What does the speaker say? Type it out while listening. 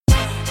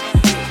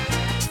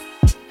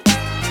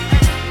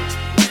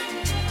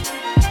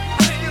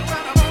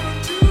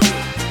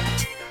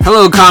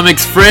Hello,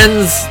 comics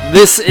friends.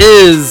 This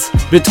is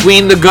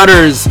Between the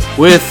Gutters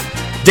with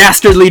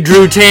Dastardly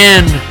Drew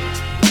Tan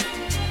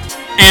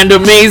and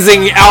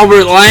amazing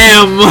Albert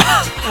Lamb.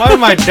 Why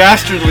am I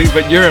dastardly,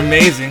 but you're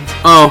amazing?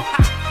 Oh,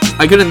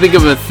 I couldn't think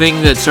of a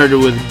thing that started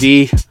with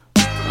D.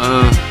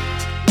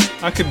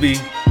 I could be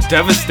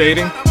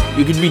devastating.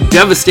 You could be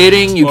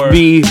devastating. You Or could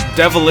be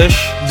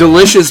devilish.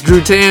 delicious,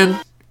 Drew Tan.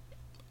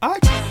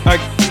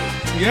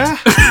 Yeah.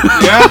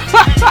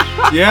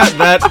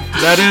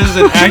 That is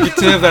an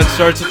adjective that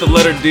starts with the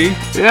letter D.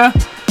 Yeah.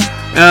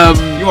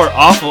 You are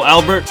awful,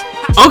 Albert.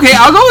 Okay,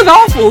 I'll go with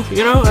awful.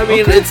 You know, I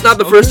mean, Okay, it's not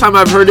the first time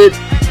I've heard it.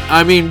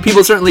 I mean,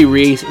 people certainly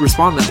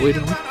respond that way,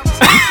 don't they?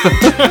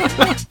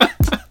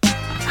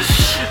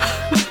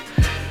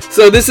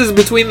 So this is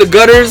Between the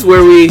Gutters,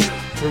 where we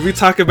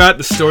talk about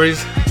the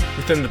stories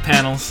within the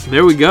panels.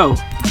 There we go.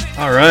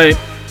 All right.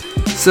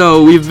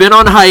 So we've been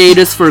on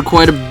hiatus for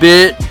quite a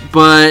bit,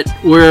 but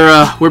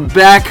we're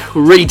back.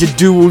 We're ready to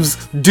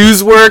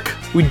do's work.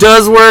 We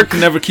does work.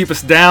 Never keep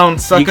us down,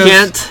 suckers.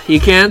 You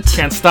can't.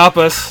 Can't stop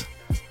us.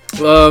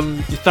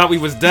 You thought we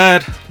was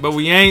dead, but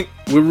we ain't.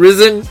 We're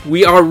risen.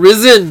 We are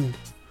risen.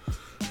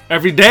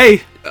 Every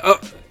day.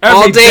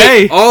 All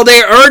day.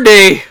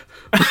 Day.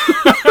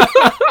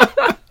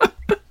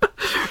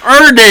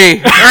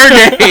 Day.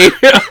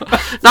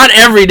 Not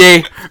every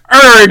day.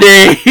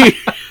 Day.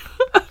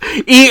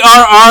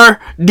 ERRDAY.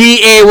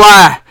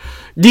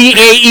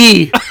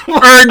 DAE.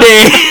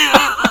 Day.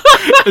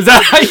 Is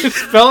that how you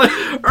spell it?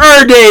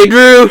 Day,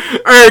 Drew.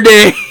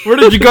 Day. Where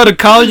did you go to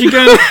college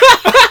again?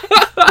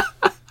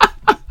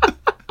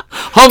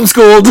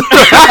 Homeschooled.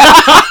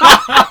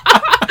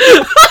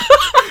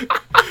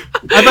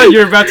 I thought you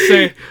were about to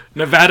say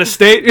Nevada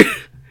State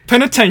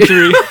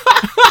Penitentiary.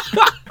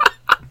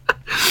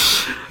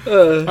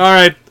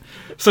 Alright,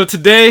 so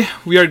today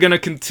we are going to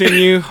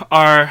continue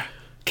our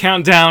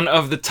countdown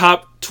of the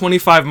top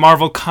 25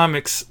 Marvel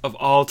comics of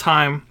all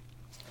time.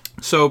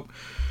 So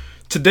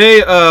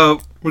today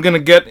we're going to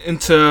get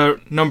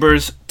into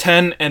numbers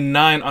 10 and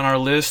 9 on our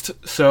list.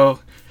 So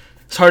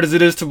as hard as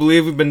it is to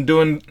believe, we've been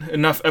doing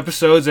enough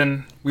episodes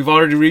and we've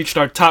already reached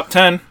our top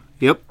 10.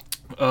 Yep.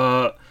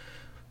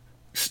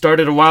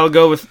 Started a while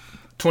ago with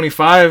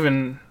 25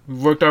 and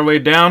we've worked our way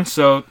down.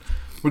 So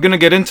we're going to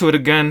get into it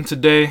again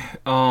today.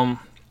 So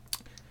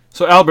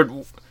Albert,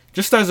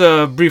 just as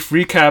a brief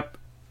recap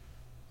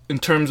in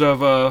terms of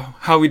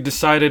how we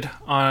decided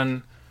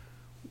on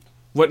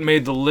what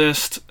made the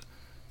list,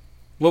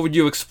 how would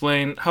you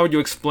explain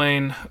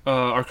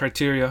our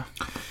criteria?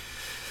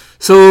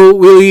 So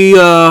we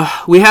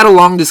had a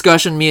long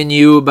discussion, me and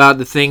you, about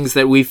the things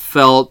that we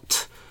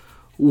felt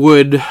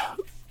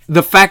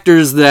the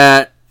factors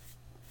that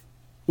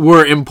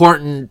were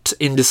important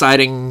in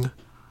deciding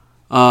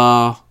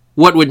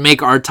what would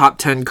make our top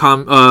 10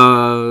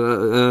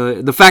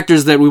 the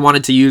factors that we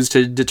wanted to use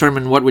to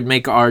determine what would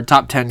make our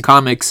top 10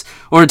 comics,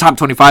 or top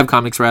 25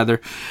 comics rather.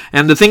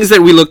 And the things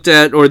that we looked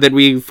at, or that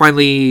we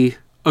finally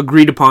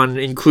agreed upon,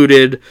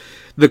 included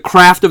the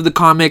craft of the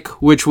comic,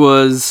 which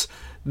was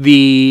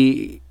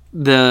the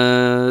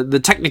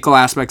technical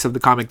aspects of the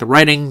comic, the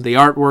writing, the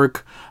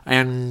artwork,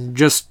 and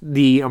just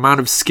the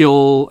amount of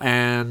skill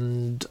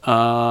and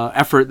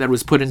effort that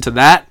was put into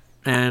that.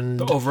 And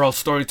the overall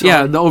storytelling.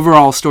 Yeah, the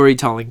overall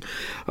storytelling.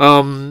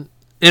 In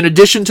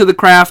addition to the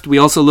craft, we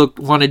also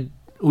wanted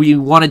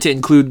to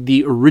include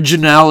the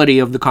originality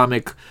of the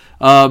comic,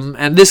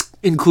 and this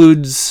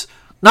includes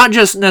not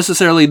just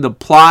necessarily the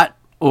plot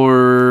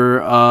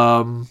or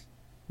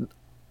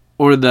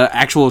the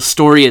actual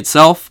story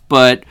itself,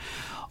 but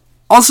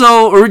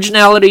also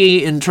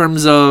originality in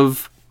terms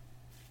of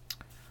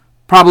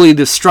probably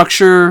the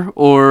structure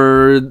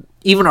or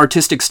even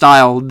artistic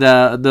style,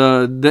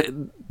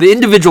 the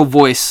individual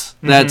voice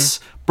that's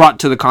brought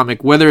to the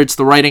comic, whether it's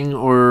the writing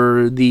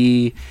or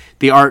the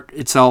art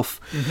itself.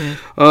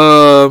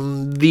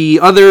 The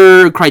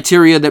other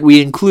criteria that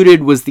we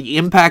included was the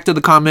impact of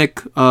the comic,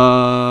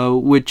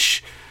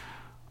 which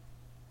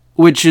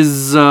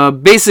is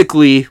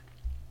basically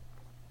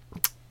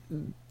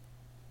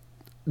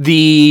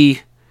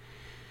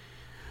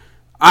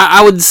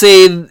I would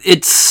say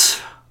it's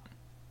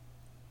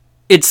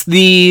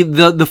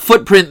the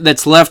footprint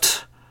that's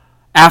left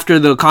after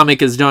the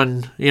comic is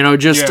done,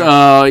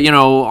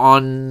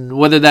 on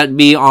whether that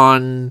be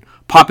on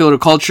popular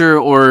culture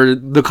or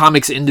the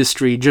comics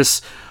industry,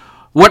 just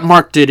what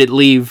mark did it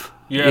leave?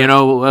 Yeah.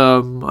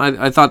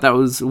 I thought that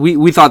was,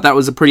 we thought that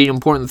was a pretty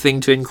important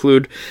thing to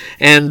include.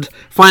 And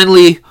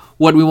finally,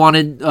 what we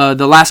wanted,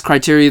 the last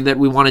criteria that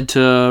we wanted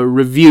to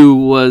review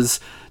was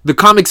the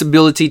comic's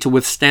ability to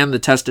withstand the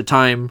test of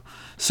time.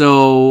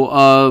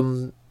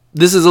 So,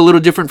 this is a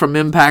little different from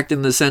Impact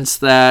in the sense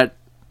that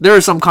there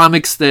are some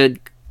comics that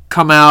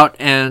come out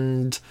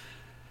and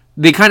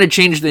they kind of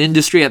change the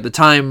industry at the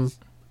time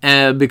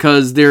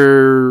because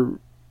they're,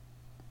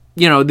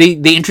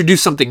 they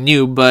introduce something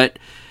new, but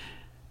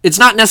it's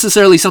not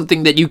necessarily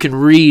something that you can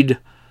read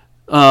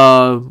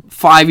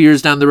 5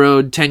 years down the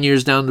road, 10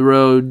 years down the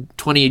road,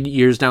 20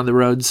 years down the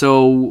road.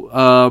 So,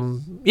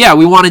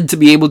 we wanted to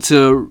be able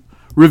to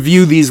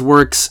review these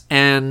works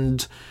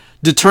and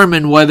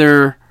determine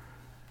whether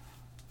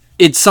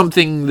it's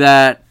something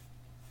that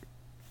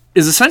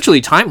is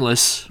essentially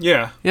timeless.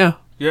 Yeah. Yeah.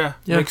 Yeah.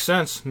 Makes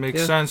sense.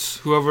 Makes sense.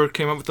 Whoever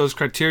came up with those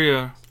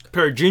criteria, a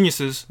pair of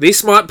geniuses. These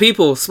smart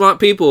people.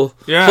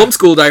 Yeah.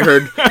 Homeschooled, I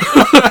heard.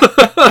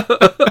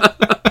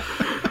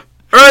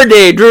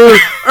 Day, Drew.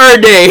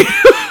 Day.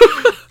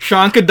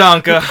 Shanka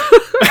Donka.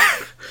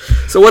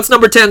 So what's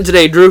number 10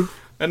 today, Drew?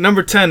 At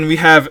number 10, we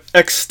have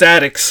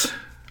Ecstatics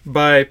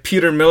by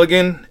Peter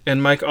Milligan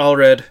and Mike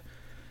Allred.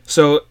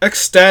 So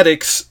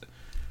Ecstatics,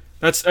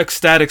 that's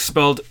Ecstatics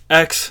spelled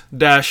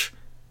X-STATIX.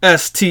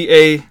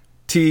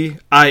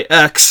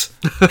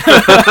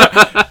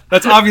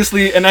 That's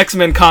obviously an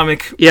X-Men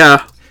comic.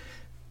 Yeah.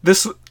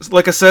 This,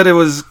 like I said, it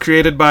was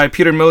created by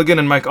Peter Milligan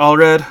and Mike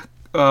Allred,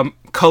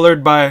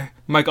 colored by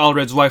Mike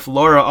Allred's wife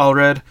Laura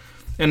Allred,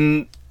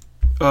 and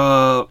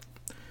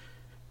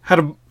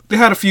they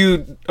had a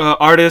few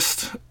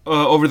artists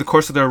over the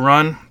course of their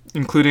run,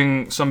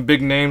 including some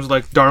big names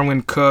like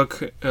Darwin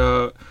Cook,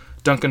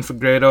 Duncan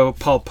Fegredo,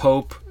 Paul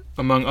Pope,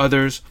 among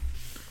others.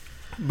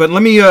 But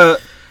let me,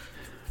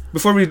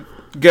 before we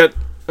get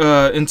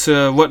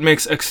into what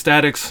makes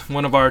Ecstatics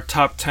one of our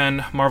top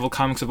 10 Marvel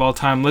comics of all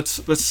time,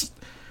 let's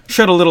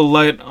shed a little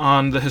light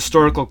on the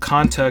historical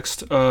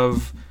context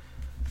of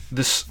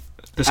this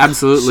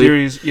Absolutely.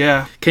 series.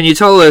 Yeah. Can you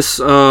tell us,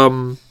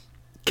 can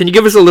you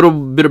give us a little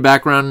bit of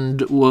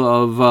background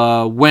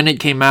of when it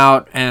came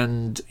out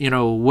and,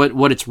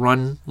 what its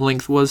run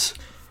length was?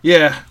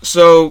 Yeah,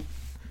 so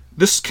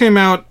this came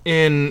out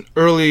in the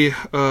early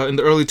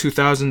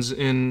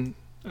 2000s.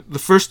 The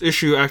first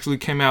issue actually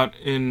came out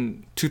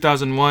in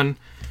 2001.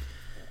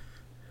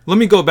 Let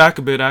me go back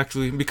a bit,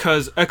 actually,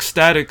 because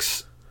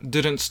Ecstatics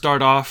didn't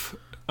start off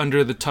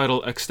under the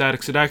title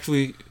Ecstatics. It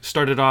actually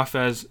started off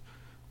as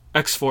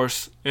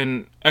X-Force,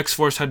 and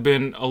X-Force had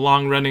been a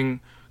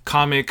long-running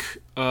comic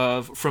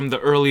from the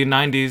early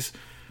 90s.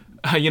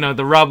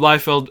 The Rob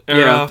Liefeld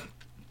era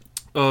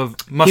of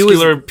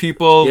muscular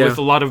people with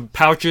a lot of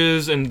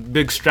pouches and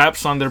big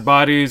straps on their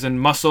bodies and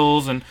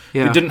muscles, and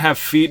they didn't have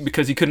feet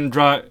because he couldn't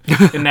draw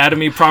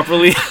anatomy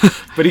properly,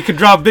 but he could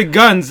draw big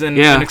guns and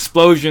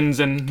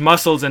explosions and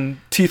muscles and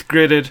teeth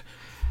gritted.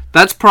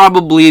 That's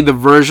probably the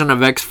version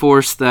of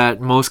X-Force that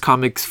most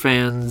comics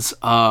fans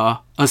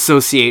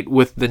associate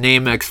with the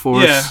name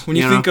X-Force. Yeah, when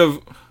you think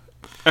of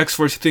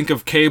X-Force, you think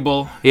of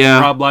Cable,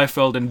 Rob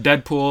Liefeld, and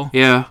Deadpool.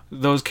 Yeah.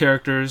 Those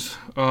characters.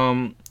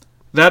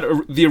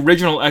 The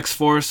original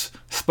X-Force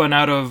spun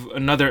out of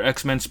another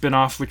X-Men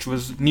spin-off, which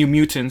was New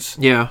Mutants.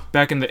 Yeah.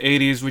 Back in the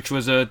 80s, which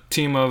was a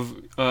team of,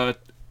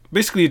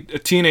 basically a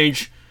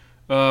teenage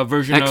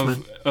version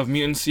of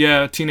mutants.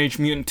 Yeah, a teenage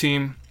mutant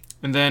team.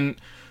 And then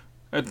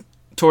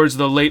towards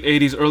the late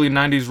 80s, early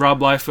 90s, Rob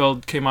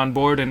Liefeld came on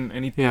board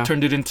and he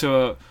turned it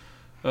into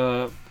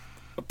a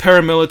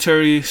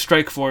paramilitary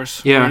strike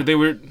force. Yeah.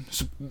 Where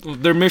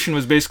their mission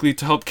was basically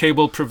to help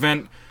Cable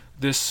prevent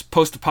this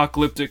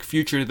post-apocalyptic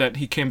future that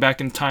he came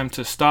back in time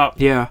to stop.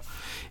 Yeah.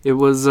 It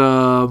was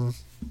kind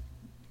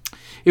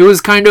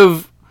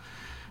of,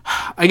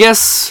 I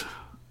guess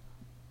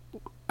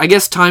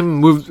time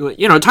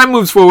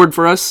moves forward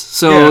for us.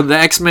 So the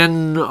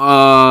X-Men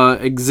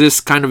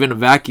exist kind of in a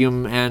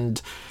vacuum,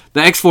 and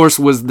the X-Force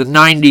was the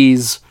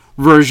 90s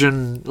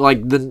version,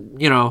 like the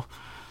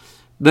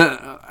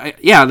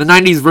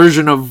 90s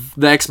version of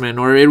the X-Men,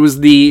 or it was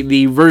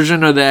the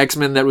version of the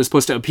X-Men that was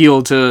supposed to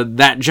appeal to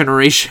that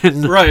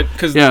generation. Right,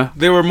 because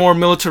they were more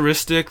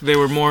militaristic, they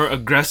were more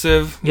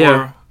aggressive.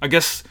 I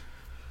guess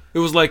it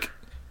was like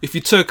if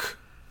you took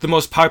the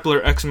most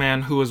popular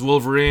X-Man, who was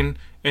Wolverine,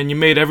 and you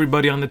made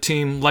everybody on the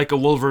team like a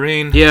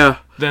Wolverine,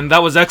 then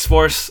that was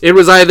X-Force. It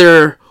was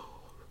either,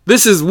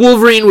 this is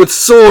Wolverine with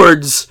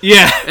swords.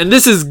 Yeah. And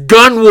this is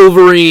gun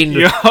Wolverine.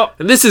 Yep.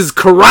 And this is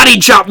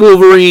karate chop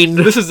Wolverine.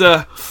 This is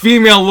a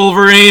female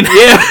Wolverine.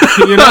 Yeah.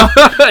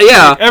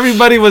 Yeah. Like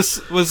everybody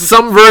was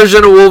some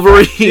version of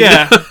Wolverine.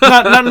 Yeah.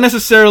 Not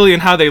necessarily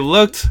in how they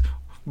looked,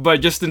 but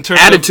just in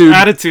terms of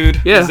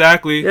attitude. Yeah.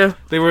 Exactly. Yeah.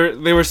 They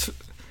were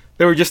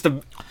just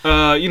a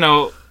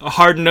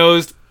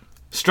hard-nosed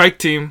strike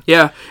team.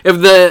 Yeah.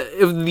 If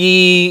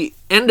the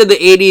end of the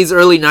 80s,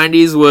 early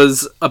 90s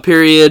was a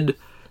period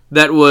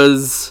that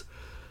was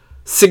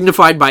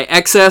signified by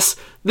excess,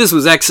 this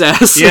was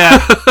excess.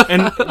 Yeah,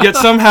 and yet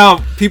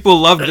somehow people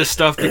loved this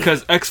stuff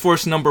because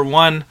X-Force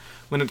 #1,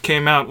 when it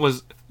came out,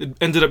 it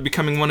ended up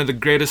becoming one of the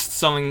greatest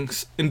selling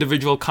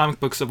individual comic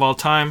books of all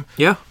time.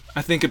 Yeah.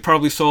 I think it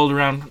probably sold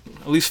around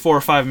at least 4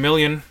 or 5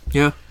 million.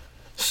 Yeah.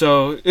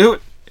 So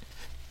it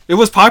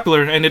was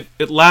popular, and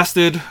it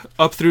lasted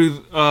up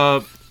through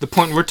the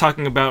point we're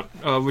talking about,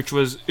 which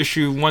was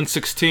issue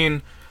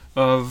 116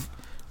 of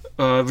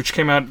which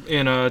came out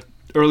in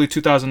early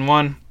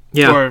 2001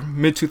 or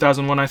mid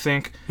 2001, I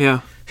think.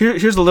 Yeah.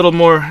 Here's a little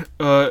more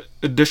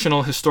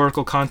additional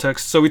historical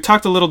context. So we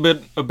talked a little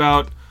bit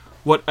about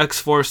what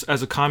X-Force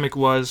as a comic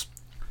was.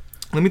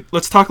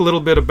 Let's talk a little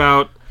bit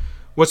about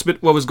what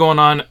was going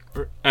on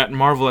at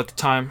Marvel at the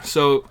time.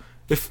 So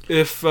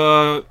if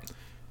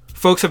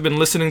folks have been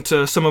listening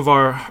to some of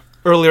our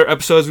earlier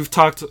episodes, we've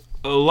talked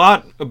a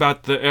lot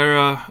about the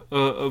era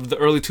of the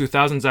early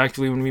 2000s,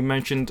 actually, when we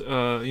mentioned,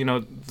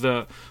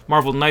 the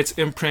Marvel Knights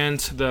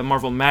imprint, the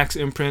Marvel Max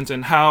imprint,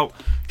 and how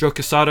Joe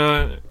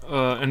Quesada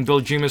and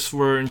Bill Jemas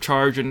were in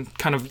charge and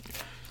kind of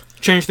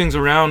changed things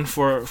around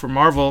for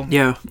Marvel.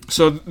 Yeah.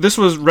 So this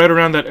was right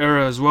around that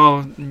era as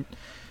well.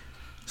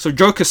 So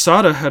Joe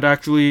Quesada had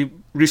actually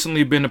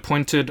recently been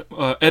appointed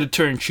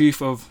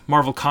editor-in-chief of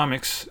Marvel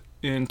Comics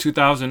in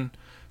 2000.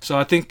 So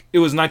I think it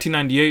was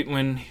 1998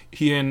 when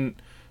he and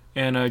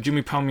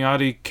Jimmy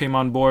Palmiotti came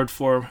on board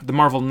for the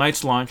Marvel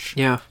Knights launch.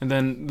 Yeah. And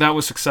then that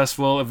was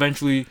successful.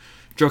 Eventually,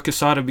 Joe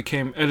Quesada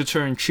became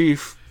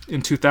editor-in-chief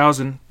in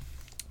 2000.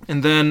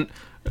 And then,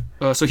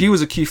 so he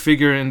was a key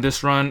figure in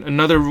this run.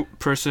 Another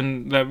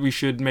person that we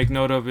should make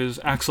note of is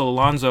Axel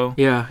Alonso.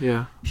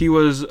 Yeah. He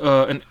was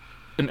an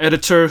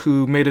editor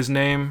who made his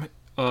name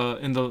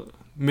in the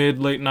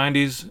mid-late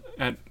 90s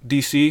at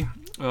DC,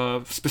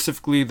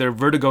 specifically their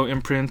Vertigo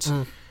imprint.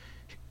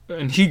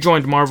 And he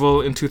joined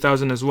Marvel in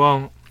 2000 as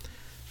well.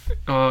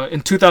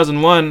 In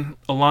 2001,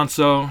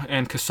 Alonso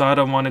and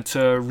Quesada wanted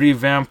to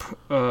revamp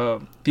the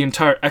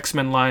entire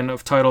X-Men line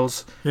of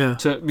titles. Yeah.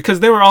 Because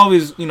they were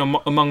always,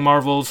 among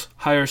Marvel's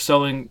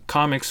higher-selling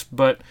comics,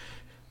 but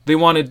they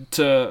wanted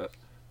to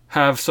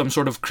have some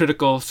sort of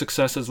critical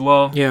success as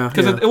well. Yeah.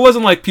 Because it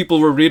wasn't like people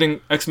were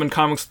reading X-Men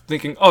comics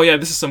thinking, oh yeah,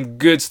 this is some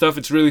good stuff.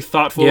 It's really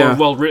thoughtful or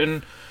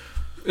well-written.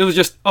 It was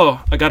just,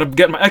 oh, I gotta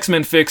get my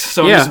X-Men fix,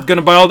 so I'm just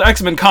gonna buy all the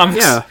X-Men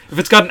comics. Yeah. If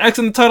it's got an X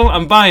in the title,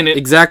 I'm buying it.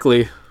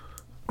 Exactly.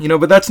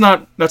 But that's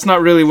not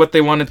really what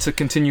they wanted to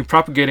continue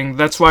propagating.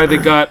 That's why they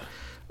got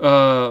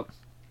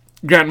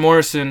Grant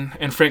Morrison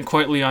and Frank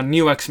Quitely on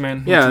New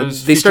X-Men, which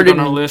was featured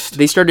on our list.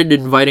 They started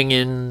inviting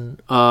in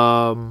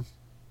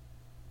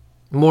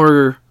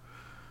more,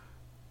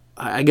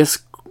 I guess,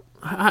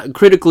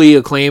 critically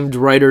acclaimed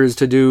writers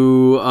to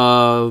do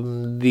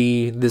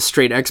the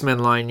straight X-Men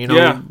line.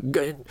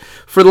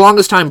 For the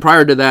longest time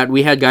prior to that,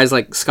 we had guys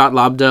like Scott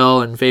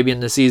Lobdell and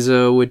Fabian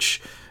Nicieza,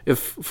 which, if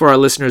for our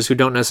listeners who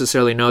don't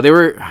necessarily know, they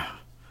were,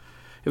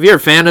 if you're a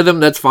fan of them,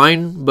 that's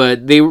fine,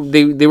 but they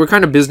were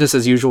kind of business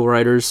as usual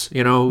writers.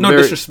 No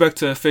disrespect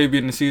to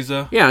Fabian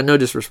Nicieza. Yeah, no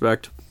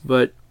disrespect,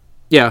 but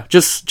yeah,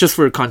 just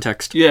for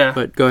context. Yeah,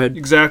 but go ahead.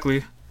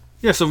 Exactly.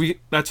 Yeah, so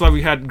that's why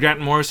we had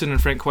Grant Morrison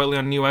and Frank Quitely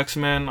on New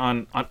X-Men.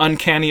 On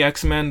Uncanny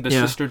X-Men, the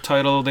sister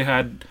title, they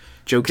had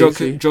Joe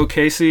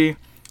Casey.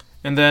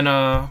 And then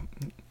on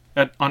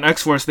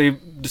X-Force, they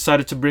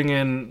decided to bring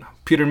in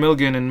Peter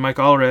Milligan and Mike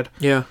Allred.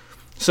 Yeah.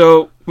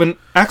 So when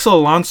Axel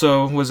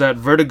Alonso was at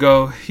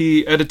Vertigo,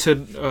 he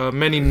edited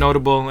many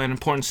notable and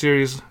important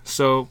series.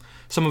 So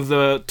some of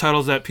the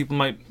titles that people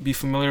might be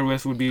familiar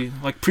with would be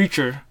like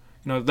Preacher.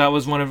 That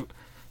was one of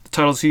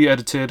titles he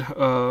edited.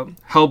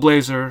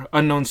 Hellblazer,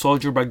 Unknown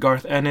Soldier by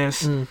Garth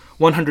Ennis,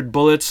 100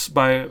 Bullets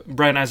by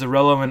Brian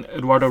Azzarello and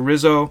Eduardo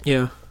Rizzo.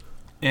 Yeah.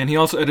 And he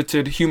also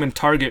edited Human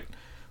Target,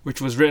 which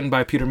was written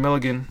by Peter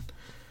Milligan.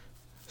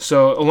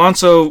 So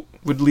Alonso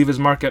would leave his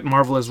mark at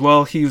Marvel as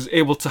well. He was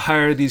able to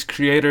hire these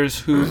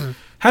creators who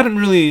hadn't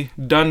really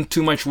done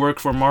too much work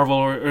for Marvel,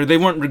 or they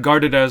weren't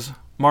regarded as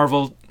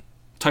Marvel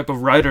type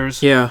of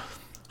writers. Yeah.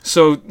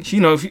 So,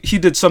 he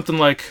did something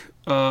like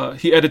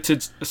he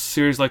edited a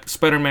series like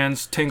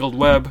Spider-Man's Tangled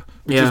Web,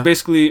 which is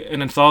basically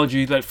an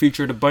anthology that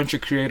featured a bunch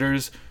of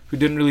creators who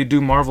didn't really do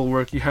Marvel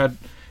work. He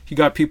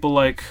got people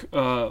like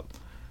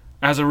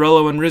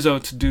Azzarello and Rizzo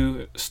to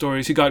do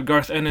stories. He got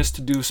Garth Ennis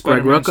to do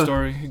Spider-Man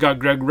story. He got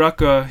Greg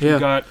Rucka. He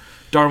got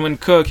Darwin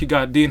Cook. He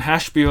got Dean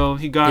Hashpiel.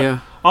 He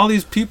got all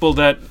these people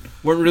that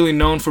weren't really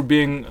known for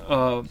being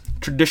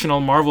traditional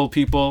Marvel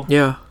people.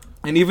 Yeah.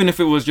 And even if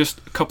it was just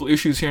a couple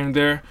issues here and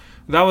there,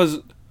 that was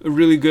a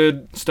really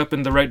good step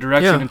in the right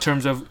direction in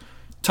terms of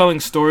telling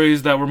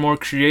stories that were more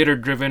creator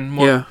driven,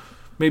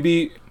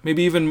 maybe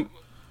even,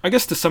 I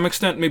guess to some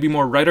extent maybe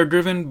more writer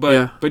driven,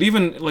 but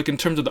even like in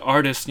terms of the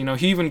artist,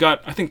 he even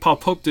got, I think Paul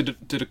Pope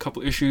did a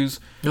couple issues.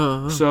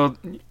 So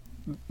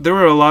there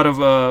were a lot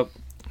of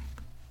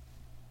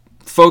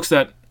folks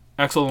that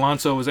Axel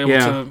Alonso was able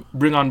to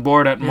bring on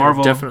board at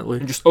Marvel, definitely,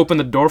 and just open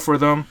the door for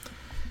them.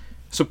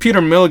 So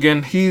Peter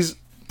Milligan, he's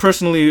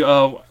personally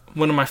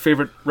one of my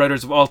favorite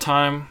writers of all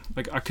time.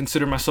 Like, I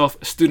consider myself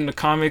a student of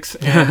comics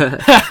and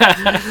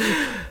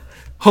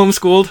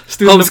homeschooled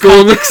student of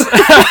comics.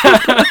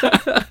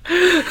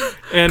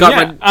 And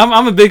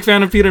I'm a big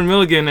fan of Peter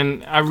Milligan,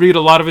 and I read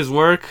a lot of his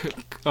work,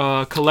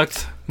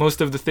 collect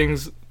most of the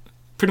things,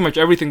 pretty much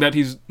everything that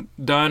he's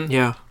done.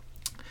 Yeah.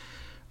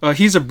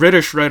 He's a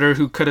British writer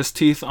who cut his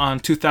teeth on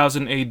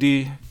 2000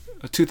 AD.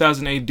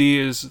 2000 AD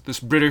is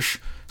this British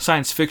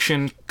science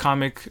fiction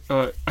comic.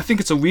 I think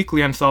it's a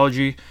weekly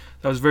anthology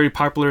that was very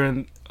popular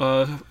in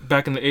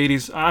back in the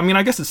 80s. I mean,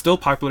 I guess it's still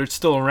popular. It's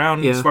still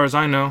around as far as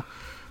I know.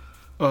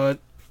 But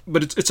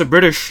it's a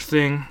British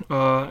thing.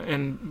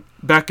 And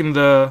back in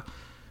the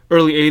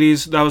early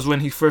 80s, that was when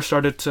he first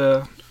started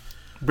to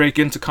break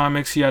into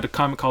comics. He had a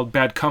comic called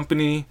Bad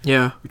Company,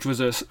 which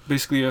was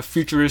basically a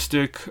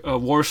futuristic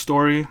war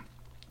story.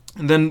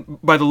 And then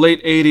by the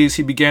late 80s,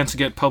 he began to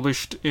get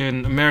published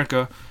in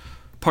America.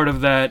 part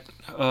of that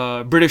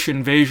British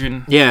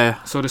invasion,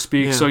 Yeah. so to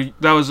speak. Yeah. So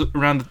that was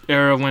around the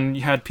era when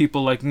you had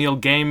people like Neil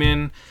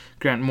Gaiman,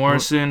 Grant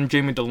Morrison,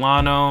 Jamie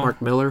Delano.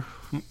 Mark Miller.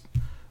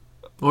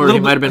 Or he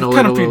might have been a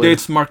kind little of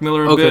predates Mark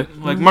Miller a Okay.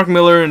 bit. Like Mark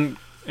Miller and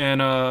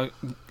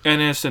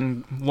Ennis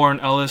and Warren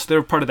Ellis, they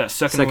were part of that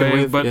second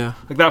wave. But yeah.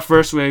 like that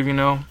first wave,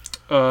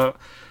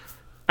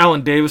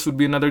 Alan Davis would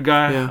be another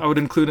guy Yeah. I would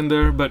include in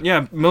there. But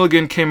yeah,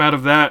 Milligan came out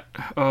of that,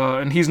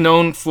 and he's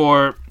known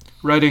for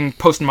writing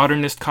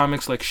postmodernist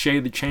comics like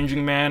Shade the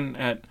Changing Man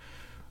at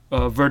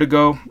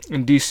Vertigo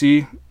in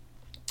DC.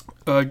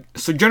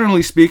 So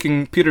generally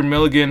speaking, Peter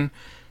Milligan,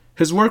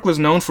 his work was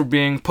known for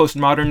being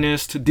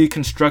postmodernist,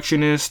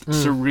 deconstructionist,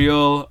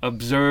 surreal,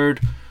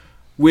 absurd,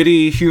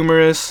 witty,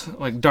 humorous,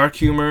 like dark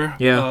humor.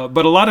 Yeah.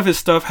 But a lot of his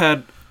stuff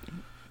had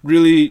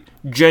really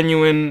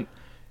genuine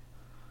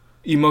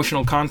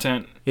emotional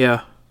content.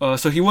 Yeah.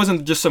 So he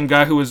wasn't just some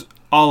guy who was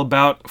all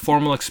about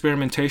formal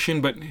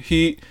experimentation, but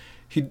he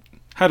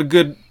had a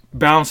good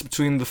balance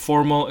between the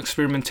formal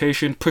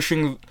experimentation,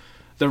 pushing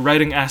the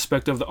writing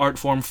aspect of the art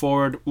form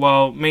forward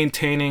while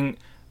maintaining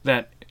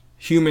that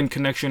human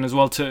connection as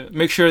well, to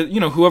make sure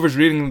whoever's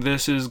reading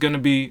this is going to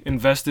be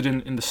invested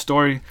in the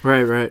story.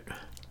 Right.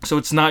 So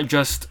it's not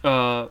just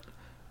an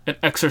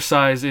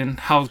exercise in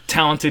how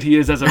talented he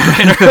is as a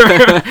writer.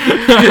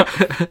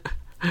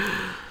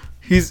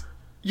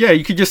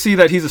 You could just see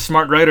that he's a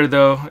smart writer,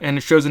 though, and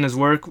it shows in his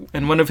work.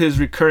 And one of his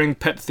recurring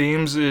pet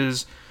themes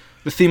is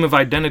the theme of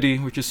identity,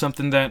 which is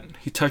something that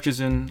he touches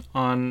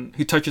upon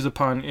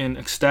in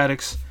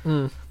Ecstatics.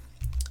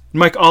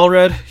 Mike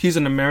Allred, he's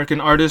an American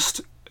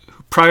artist.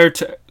 Prior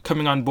to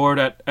coming on board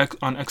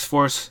on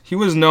X-Force, he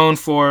was known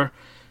for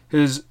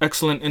his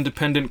excellent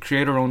independent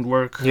creator-owned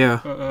work.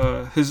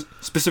 Yeah. His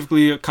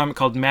specifically a comic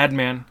called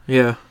Madman.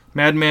 Yeah.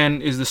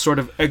 Madman is this sort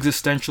of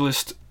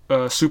existentialist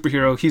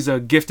superhero. He's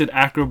a gifted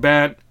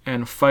acrobat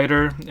and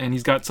fighter, and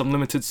he's got some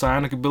limited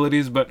psionic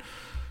abilities, but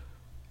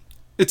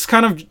it's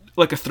kind of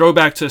like a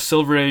throwback to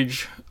Silver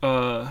Age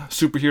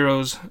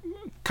superheroes,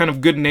 kind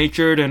of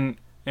good-natured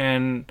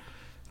and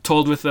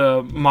told with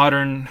a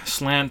modern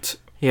slant.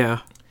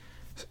 Yeah.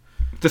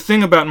 The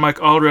thing about Mike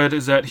Allred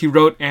is that he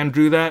wrote and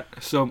drew that,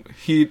 so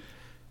he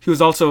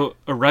was also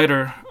a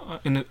writer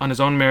on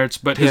his own merits,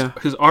 but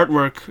his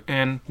artwork,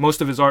 and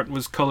most of his art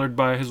was colored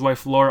by his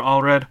wife Laura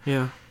Allred.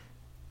 Yeah.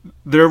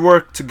 Their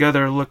work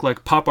together looked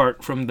like pop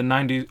art from the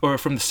 90s or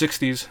from the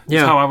 60s.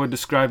 That's how I would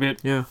describe it.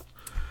 Yeah.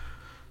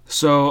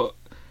 So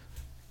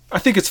I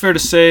think it's fair to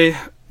say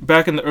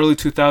back in the early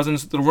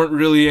 2000s there weren't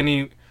really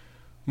any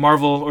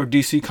Marvel or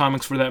DC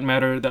comics, for that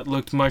matter, that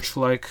looked much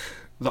like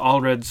the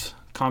Allred's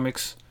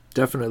comics.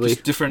 Definitely.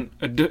 Just different.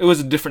 It was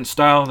a different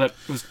style that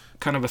was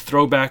kind of a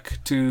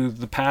throwback to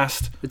the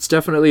past. It's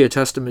definitely a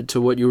testament to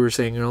what you were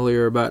saying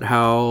earlier about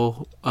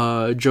how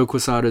Joe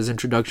Quesada's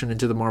introduction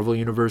into the Marvel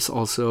Universe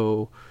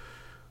also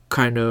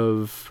kind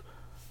of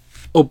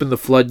opened the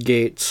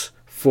floodgates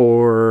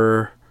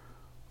for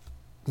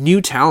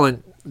new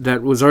talent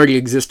that was already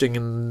existing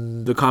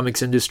in the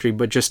comics industry,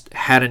 but just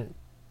hadn't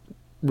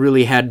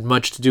really had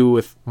much to do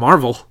with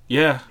Marvel.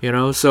 Yeah.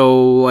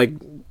 So like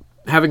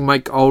having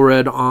Mike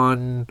Allred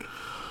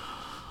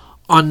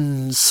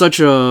on such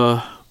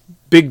a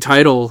big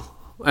title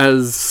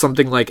as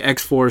something like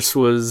X-Force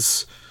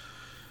was,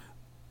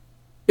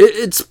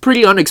 it's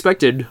pretty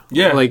unexpected.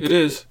 Yeah, like, it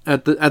is.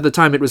 At the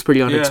time, it was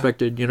pretty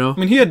unexpected. I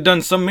mean, he had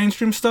done some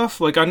mainstream stuff.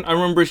 Like I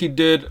remember he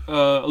did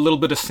a little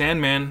bit of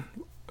Sandman,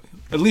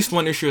 at least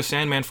one issue of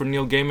Sandman for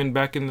Neil Gaiman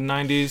back in the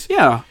 90s.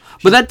 Yeah,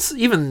 but that's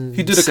even.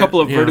 He did a couple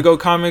of Vertigo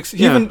comics.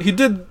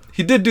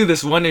 He did do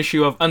this one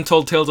issue of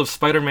Untold Tales of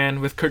Spider-Man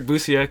with Kurt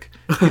Busiek.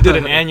 He did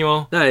an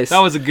annual. Nice. That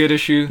was a good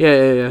issue.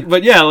 Yeah.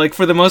 But yeah, like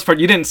for the most part,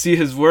 you didn't see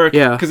his work.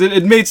 Yeah. Because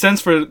it made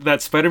sense for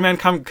that Spider-Man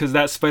comic, because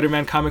that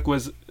Spider-Man comic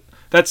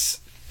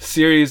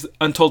series,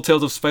 Untold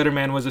Tales of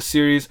Spider-Man, was a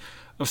series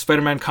of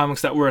Spider-Man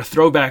comics that were a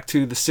throwback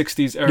to the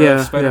 60s era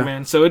of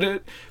Spider-Man. Yeah. So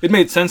it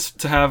made sense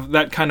to have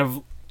that kind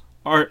of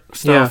art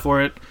style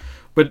for it.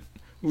 But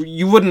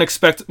you wouldn't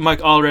expect Mike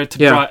Allred to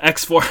draw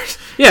X-Force.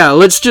 Yeah,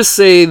 let's just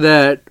say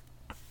that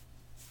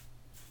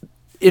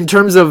in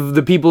terms of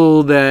the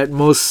people that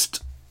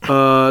most,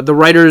 the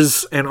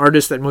writers and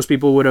artists that most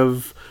people would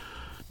have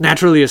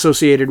naturally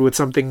associated with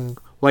something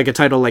like a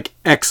title like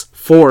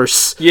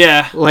X-Force.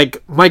 Yeah.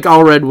 Like, Mike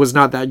Allred was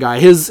not that guy.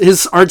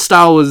 His art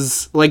style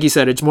was, like you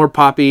said, it's more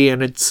poppy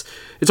and it's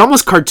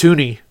almost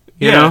cartoony.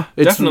 You know?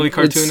 It's definitely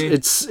cartoony.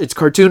 It's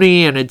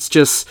cartoony and it's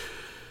just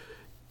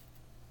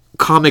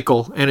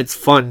comical and it's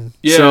fun.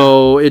 Yeah.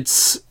 So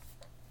it's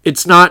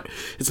not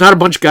a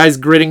bunch of guys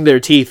gritting their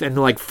teeth and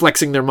like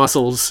flexing their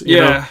muscles.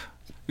 You know?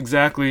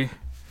 Exactly.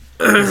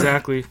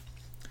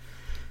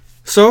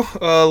 So,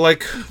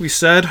 like we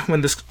said,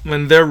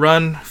 when their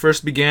run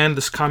first began,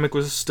 this comic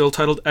was still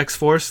titled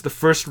X-Force. The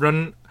first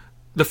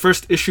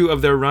issue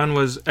of their run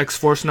was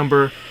X-Force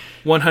number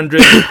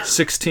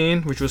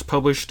 116, which was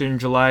published in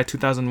July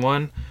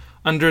 2001.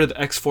 Under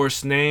the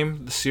X-Force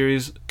name, the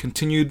series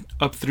continued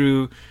up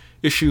through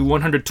issue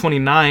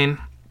 129.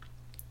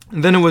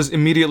 And then it was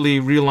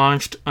immediately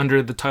relaunched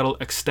under the title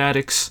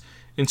Ecstatics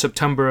in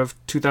September of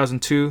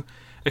 2002.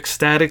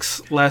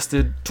 Ecstatics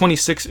lasted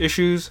 26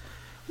 issues,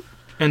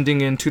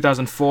 ending in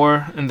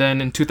 2004, and then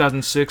in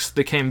 2006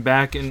 they came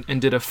back and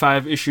did a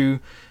 5-issue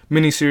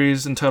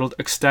miniseries entitled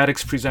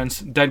Ecstatics Presents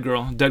Dead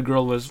Girl. Dead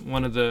Girl was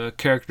one of the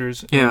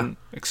characters in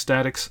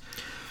Ecstatics.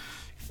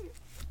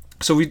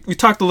 So we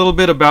talked a little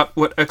bit about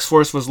what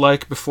X-Force was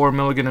like before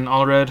Milligan and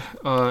Allred.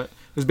 It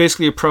was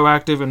basically a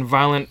proactive and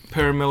violent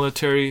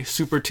paramilitary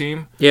super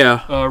team.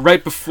 Yeah.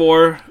 Right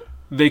before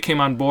they came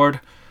on board,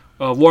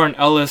 Warren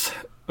Ellis,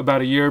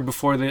 about a year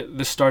before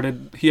this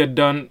started, he had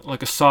done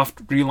like a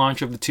soft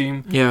relaunch of the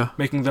team,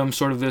 making them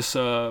sort of this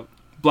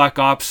Black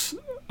Ops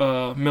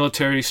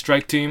military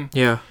strike team.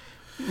 Yeah,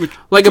 which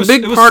like was, a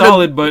big it was part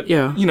solid, of, but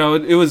you know,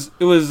 it was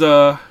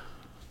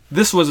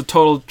this was a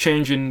total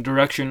change in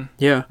direction.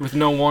 Yeah, with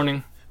no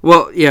warning.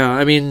 Well, yeah,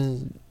 I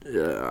mean,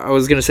 I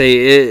was gonna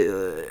say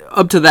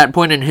up to that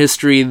point in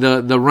history,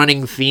 the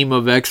running theme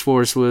of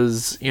X-Force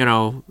was, you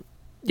know,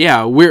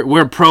 yeah,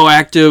 we're a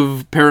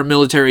proactive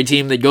paramilitary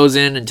team that goes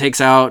in and takes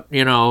out,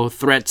 you know,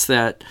 threats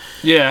that,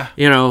 you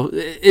know,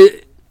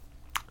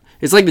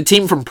 it's like the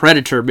team from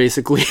Predator,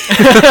 basically,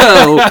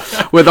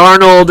 with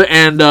Arnold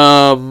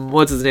and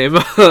what's his name?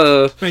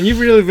 Man, you've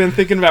really been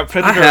thinking about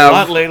Predator a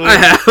lot lately. I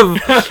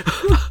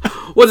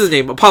have. What's his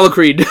name? Apollo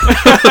Creed.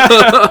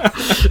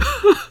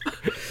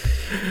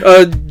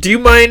 Do you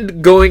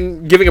mind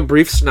giving a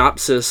brief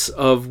synopsis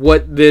of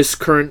what this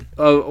current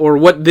or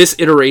what this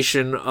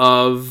iteration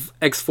of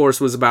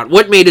X-Force was about?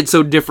 What made it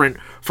so different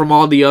from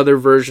all the other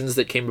versions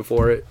that came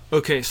before it?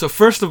 Okay, so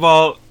first of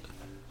all,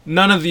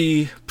 none of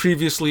the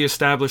previously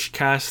established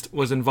cast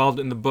was involved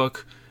in the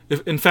book.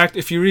 In fact,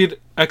 if you read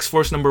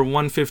X-Force number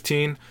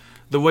 115,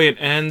 the way it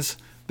ends,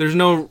 there's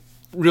no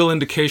real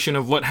indication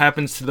of what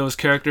happens to those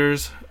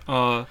characters.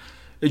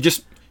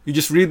 You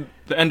just read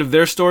the end of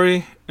their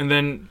story, and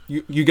then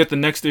you get the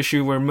next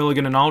issue where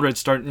Milligan and Allred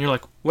start, and you're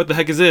like, what the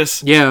heck is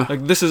this? Yeah.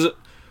 Like, this is...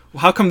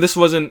 How come this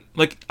wasn't...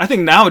 Like, I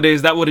think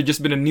nowadays that would have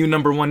just been a new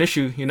number 1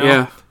 issue, you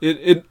know?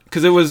 Yeah.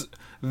 Because it was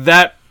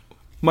that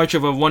much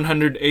of a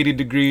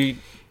 180-degree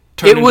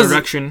turn in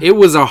direction. It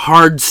was a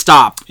hard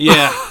stop.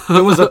 Yeah.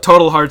 It was a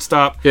total hard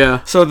stop.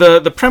 Yeah. So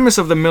the premise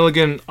of the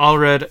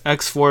Milligan-Allred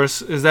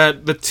X-Force is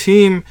that the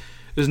team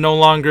is no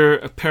longer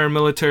a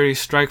paramilitary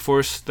strike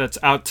force that's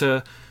out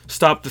to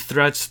stop the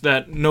threats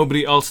that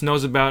nobody else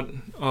knows about,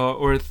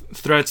 or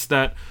threats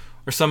that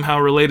are somehow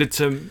related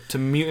to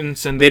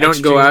mutants. And they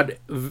don't go out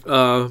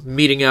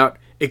meeting out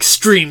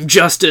extreme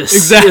justice.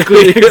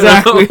 Exactly.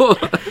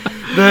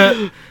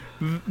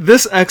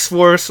 This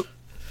X-Force,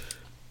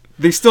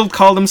 they still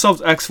call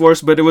themselves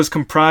X-Force, but it was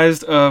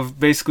comprised of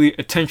basically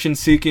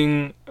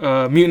attention-seeking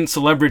mutant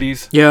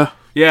celebrities. Yeah.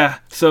 Yeah.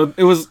 So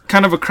it was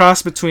kind of a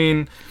cross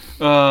between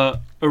a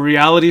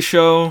reality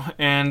show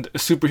and a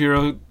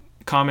superhero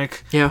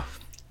comic. Yeah.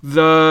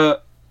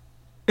 The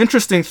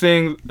interesting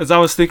thing, as I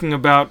was thinking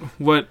about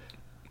what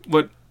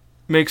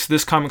makes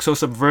this comic so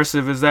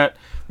subversive, is that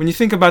when you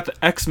think about the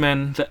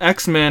X-Men,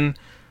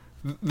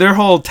 their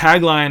whole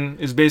tagline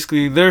is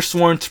basically they're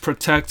sworn to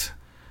protect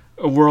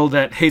a world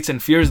that hates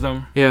and fears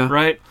them. Yeah.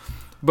 Right?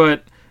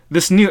 But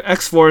this new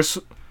X-Force,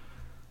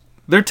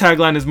 their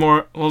tagline is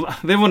more... Well,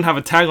 they wouldn't have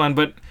a tagline,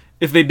 but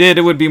if they did,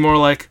 it would be more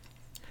like,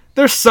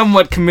 they're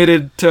somewhat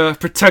committed to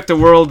protect a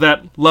world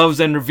that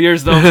loves and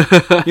reveres them,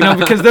 you know,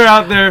 because they're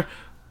out there,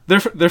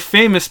 they're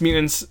famous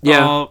mutants,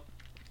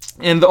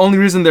 and the only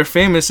reason they're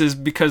famous is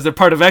because they're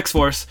part of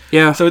X-Force.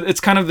 Yeah. So it's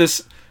kind of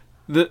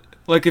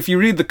like if you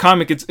read the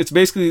comic, it's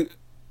basically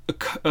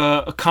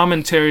a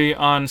commentary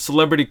on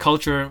celebrity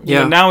culture. You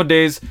know,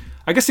 nowadays,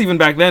 I guess even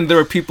back then, there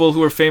were people who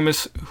were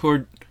famous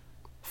for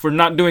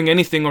not doing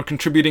anything or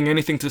contributing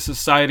anything to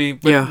society,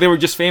 but they were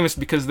just famous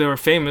because they were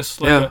famous.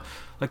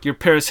 Like your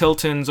Paris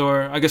Hiltons,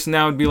 or I guess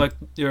now it'd be like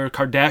your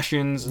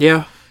Kardashians.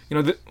 Yeah.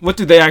 You know, what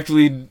do they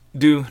actually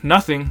do?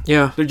 Nothing.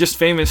 Yeah. They're just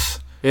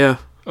famous. Yeah.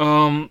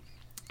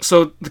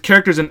 So the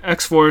characters in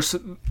X-Force,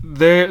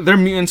 they're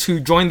mutants who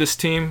joined this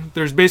team.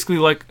 There's basically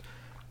like,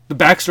 the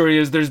backstory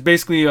is there's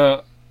basically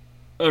a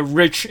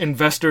rich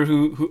investor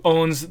who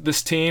owns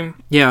this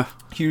team. Yeah.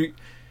 He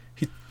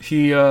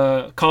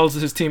calls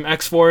his team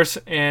X-Force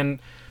and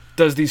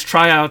does these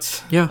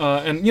tryouts. Yeah.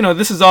 And you know,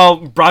 this is all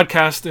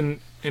broadcast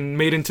and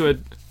made into a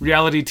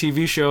reality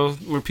TV show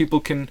where people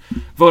can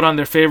vote on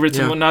their favorites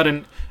and whatnot,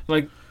 and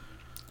like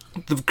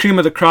the cream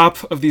of the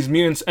crop of these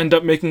mutants end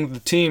up making the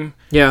team.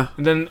 Yeah.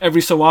 And then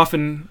every so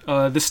often,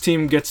 this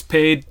team gets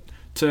paid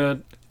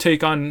to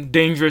take on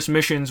dangerous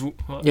missions.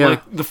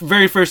 Like the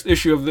very first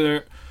issue of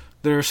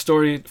their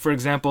story, for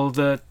example,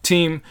 the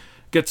team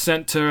gets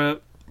sent to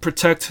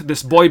protect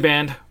this boy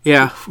band.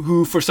 Yeah.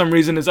 Who for some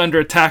reason is under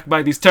attack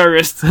by these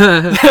terrorists.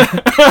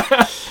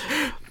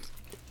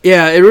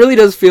 Yeah, it really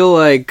does feel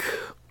like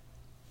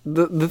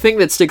the thing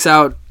that sticks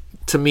out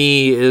to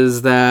me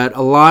is that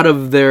a lot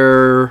of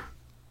the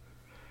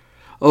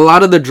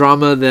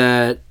drama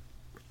that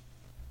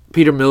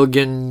Peter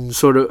Milligan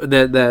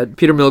that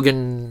Peter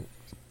Milligan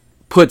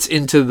puts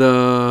into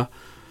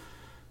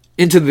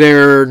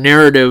their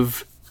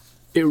narrative,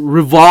 it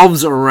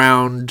revolves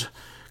around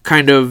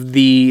kind of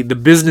the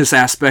business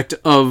aspect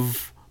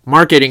of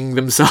marketing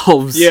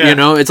themselves. Yeah. You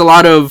know, it's a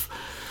lot of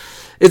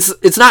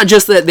it's not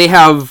just that they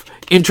have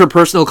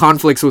interpersonal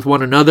conflicts with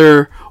one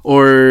another,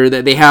 or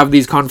that they have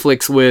these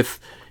conflicts with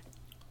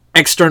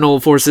external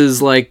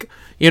forces like,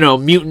 you know,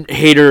 mutant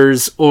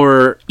haters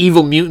or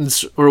evil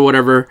mutants or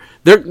whatever.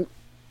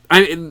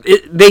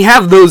 They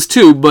have those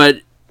too,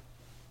 but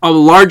a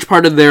large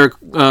part of their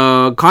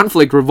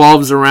conflict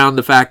revolves around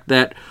the fact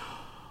that,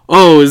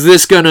 oh, is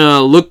this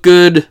gonna look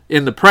good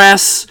in the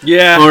press?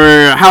 Yeah.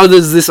 Or how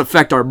does this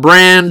affect our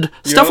brand?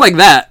 Stuff like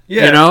that.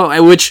 Yeah. You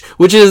know, which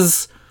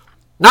is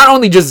not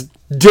only just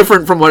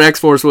different from what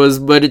X-Force was,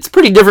 but it's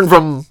pretty different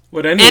from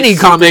What any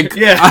comic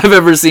I've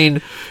ever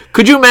seen.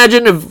 Could you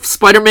imagine if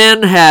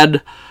Spider-Man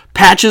had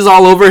patches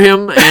all over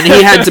him and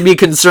he had to be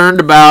concerned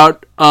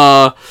about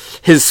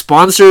his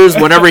sponsors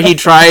whenever he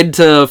tried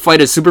to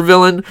fight a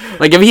supervillain?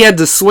 Like, if he had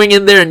to swing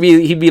in there and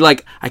he'd be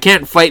like, I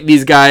can't fight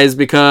these guys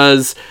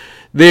because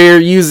they're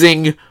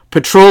using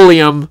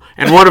petroleum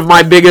and one of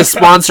my biggest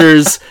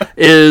sponsors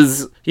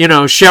is, you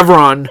know,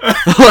 Chevron.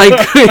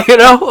 Like, you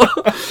know?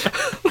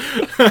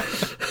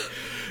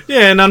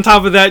 Yeah, and on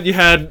top of that, you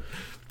had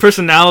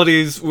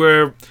personalities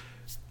where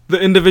the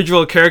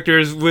individual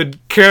characters would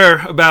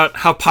care about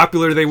how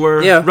popular they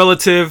were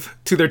relative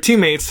to their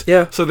teammates.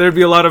 Yeah. So there'd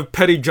be a lot of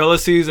petty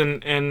jealousies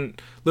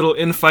and little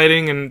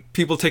infighting and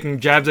people taking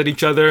jabs at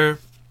each other.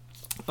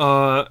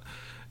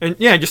 And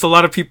yeah, just a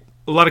lot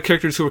of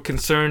characters who were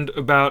concerned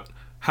about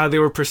how they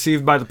were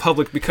perceived by the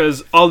public,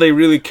 because all they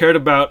really cared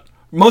about,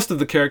 most of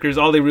the characters,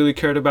 all they really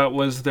cared about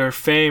was their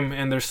fame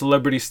and their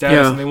celebrity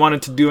status, and they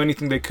wanted to do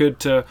anything they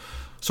could to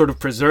sort of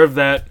preserve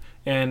that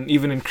and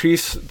even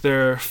increase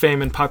their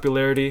fame and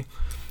popularity.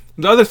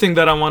 The other thing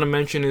that I want to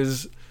mention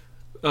is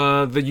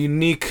the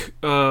unique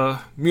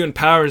mutant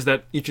powers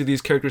that each of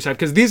these characters had,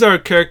 because these are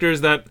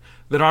characters that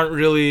aren't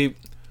really,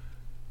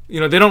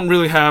 you know, they don't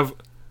really have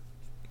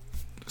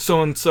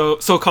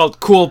so-called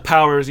cool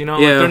powers, you know.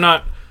 Yeah. Like, they're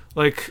not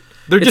like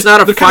it's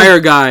not a fire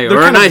guy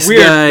or a nice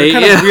weird. guy. They're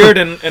kind of weird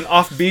and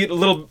offbeat, a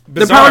little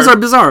bizarre. The powers are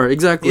bizarre,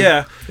 exactly.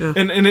 Yeah.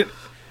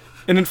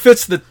 And it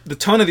fits the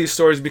tone of these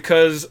stories,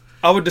 because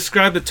I would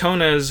describe the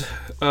tone as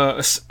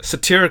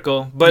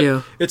satirical,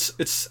 but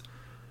it's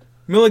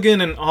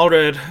Milligan and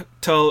Allred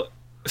tell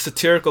a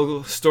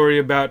satirical story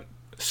about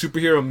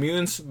superhero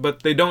mutants,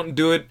 but they don't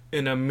do it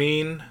in a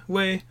mean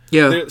way.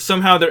 Yeah.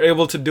 Somehow they're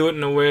able to do it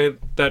in a way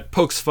that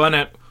pokes fun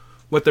at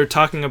what they're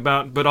talking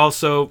about, but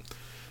also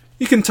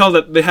you can tell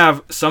that they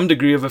have some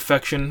degree of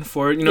affection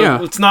for it. You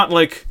know, it's not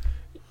like,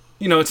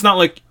 you know, it's not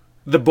like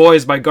The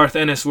Boys by Garth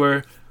Ennis,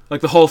 where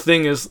like the whole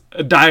thing is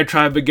a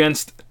diatribe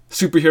against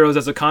superheroes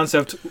as a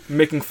concept,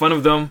 making fun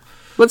of them.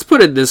 Let's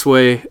put it this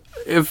way.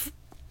 If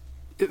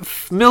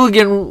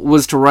Milligan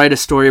was to write a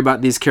story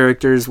about these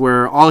characters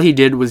where all he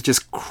did was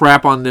just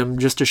crap on them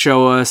just to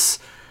show us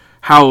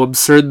how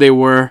absurd they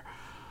were,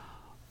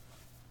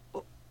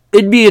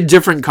 it'd be a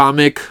different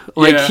comic.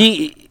 Like,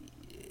 him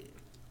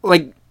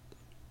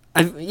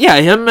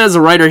as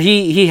a writer,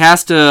 he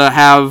has to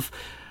have...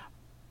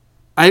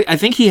 I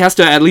think he has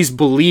to at least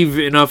believe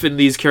enough in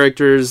these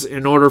characters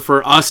in order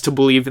for us to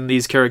believe in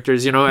these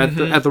characters, you know,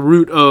 at the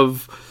root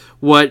of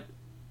what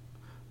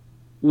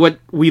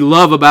we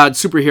love about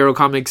superhero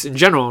comics in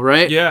general,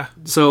 right? Yeah.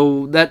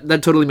 So that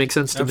totally makes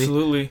sense to me.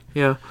 Absolutely.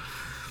 Yeah.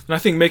 And I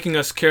think making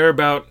us care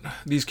about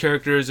these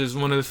characters is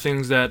one of the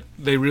things that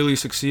they really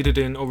succeeded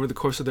in over the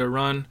course of their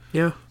run.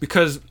 Yeah.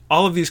 Because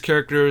all of these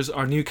characters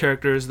are new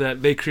characters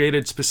that they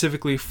created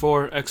specifically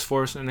for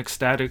X-Force and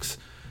Ecstatics.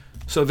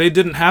 So they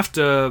didn't have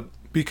to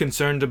be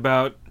concerned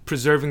about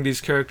preserving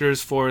these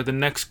characters for the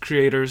next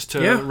creators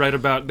to write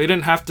about. They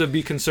didn't have to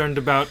be concerned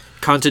about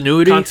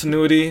continuity.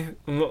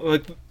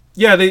 Like,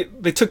 yeah,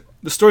 the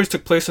stories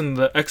took place in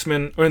the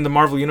X-Men or in the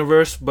Marvel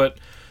universe, but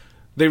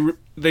it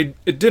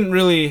didn't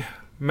really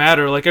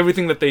matter. Like,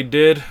 everything that they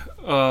did,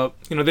 you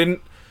know,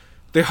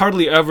 they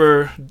hardly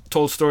ever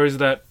told stories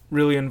that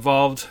really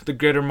involved the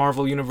greater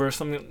Marvel universe.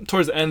 I mean,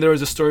 towards the end there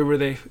was a story where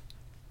they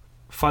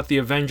fought the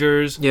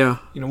Avengers. Yeah.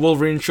 You know,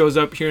 Wolverine shows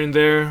up here and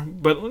there,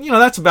 but you know,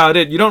 that's about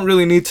it. You don't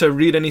really need to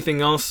read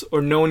anything else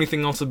or know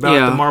anything else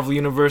about the Marvel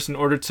universe in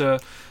order to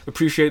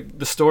appreciate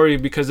the story,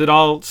 because it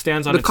all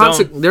stands on its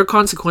own. Their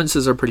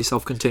consequences are pretty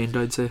self-contained,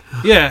 I'd say.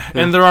 Yeah,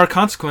 and there are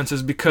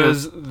consequences,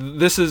 because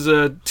this is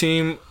a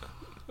team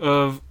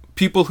of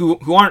people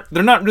who aren't,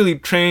 they're not really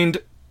trained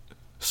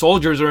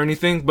soldiers or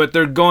anything, but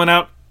they're going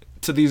out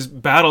to these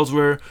battles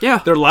where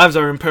their lives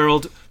are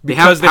imperiled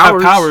because they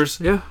have powers.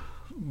 Yeah.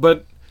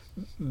 But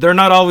they're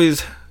not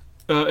always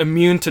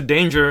immune to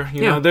danger.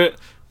 You know,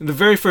 in the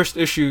very first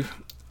issue,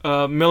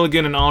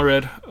 Milligan and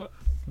Allred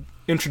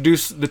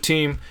introduce the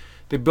team.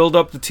 They build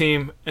up the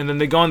team, and then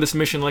they go on this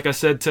mission, like I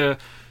said, to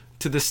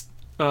this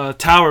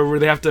tower where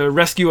they have to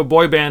rescue a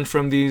boy band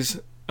from these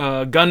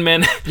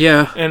gunmen.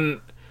 Yeah. And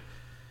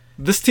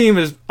this team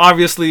is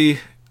obviously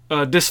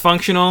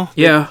dysfunctional.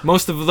 Yeah.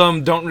 Most of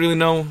them don't really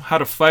know how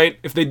to fight.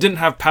 If they didn't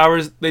have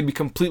powers, they'd be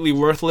completely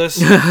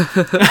worthless.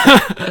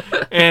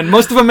 And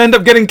most of them end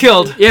up getting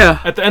killed.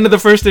 Yeah. At the end of the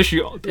first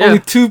issue, only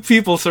 2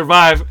 people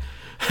survive.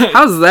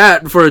 How's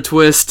that for a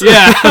twist?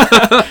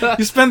 Yeah.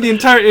 You spend the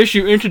entire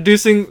issue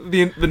introducing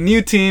the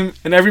new team,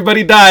 and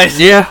everybody dies.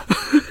 Yeah.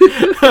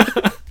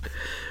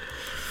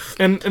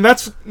 And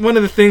that's one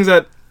of the things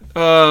that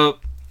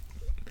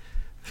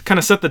kind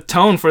of set the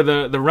tone for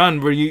the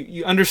run, where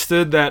you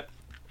understood that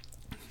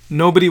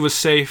nobody was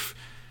safe.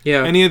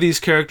 Yeah. Any of these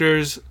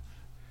characters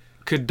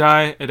could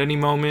die at any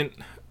moment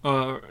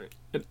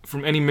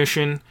from any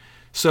mission.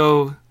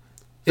 So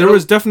there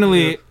was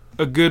definitely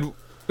a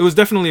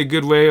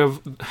good way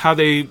of how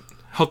they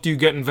helped you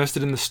get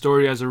invested in the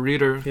story as a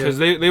reader, because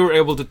they were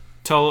able to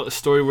tell a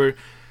story where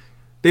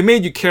they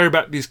made you care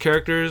about these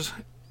characters,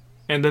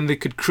 and then they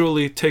could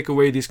cruelly take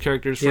away these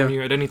characters from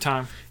you at any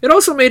time. It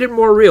also made it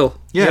more real.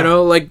 Yeah. You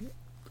know, like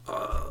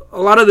a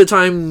lot of the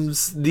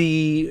times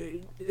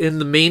in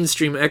the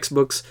mainstream X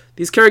books,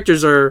 these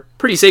characters are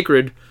pretty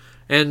sacred,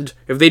 and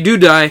if they do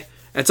die,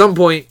 at some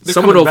point,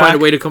 someone will find a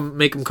way to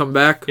make them come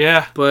back.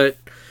 Yeah. But,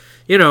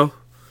 you know,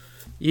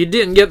 you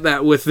didn't get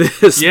that with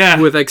this,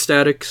 with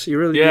Ecstatics. You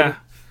really didn't.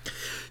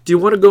 Do you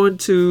want to go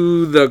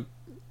into the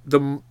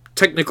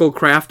technical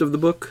craft of the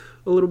book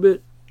a little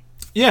bit?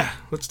 Yeah,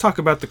 let's talk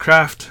about the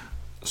craft.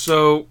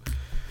 So,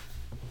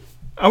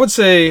 I would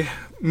say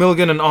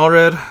Milligan and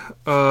Allred,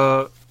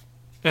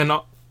 and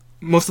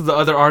most of the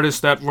other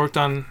artists that worked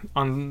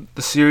on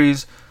the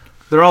series,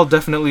 they're all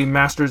definitely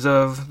masters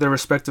of their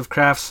respective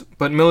crafts.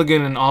 But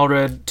Milligan and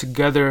Allred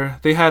together,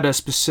 they had a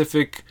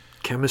specific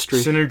chemistry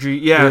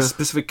synergy.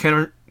 Specific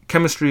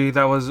chemistry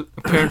that was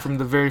apparent from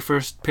the very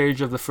first page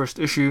of the first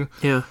issue.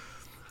 Yeah.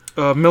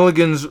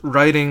 Milligan's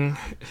writing,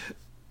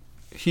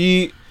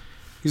 he's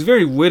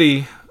very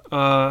witty,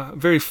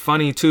 very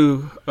funny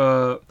too.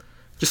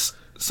 Just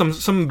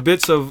some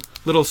bits of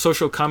little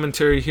social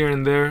commentary here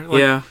and there.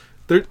 Like,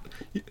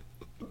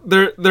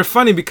 they're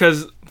funny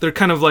because they're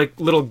kind of like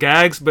little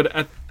gags, but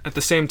at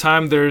the same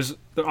time there's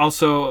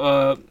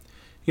also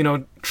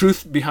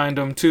truth behind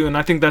them too, and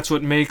I think that's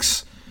what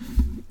makes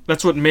some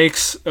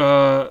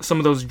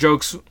of those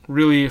jokes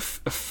really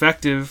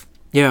effective.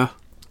 Yeah.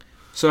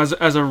 So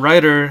as a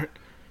writer,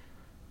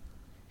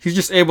 he's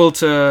just able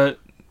to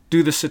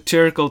do the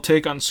satirical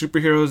take on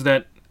superheroes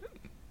that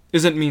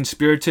isn't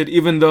mean-spirited,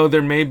 even though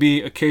there may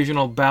be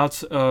occasional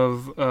bouts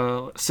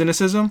of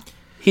cynicism.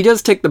 He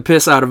does take the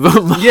piss out of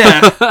them.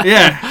 Yeah.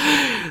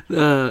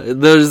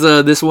 There's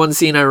this one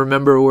scene I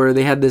remember where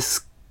they had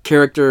this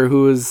character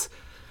who was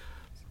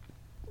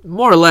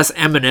more or less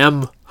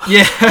Eminem.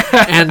 Yeah.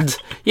 And,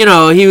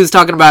 he was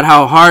talking about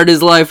how hard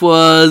his life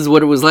was,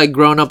 what it was like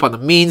growing up on the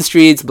mean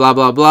streets, blah,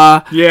 blah,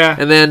 blah. Yeah.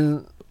 And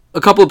then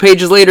a couple of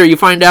pages later, you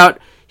find out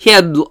he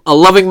had a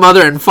loving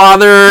mother and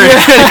father.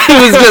 Yeah. He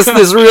was just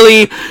this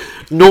really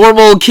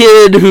normal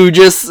kid who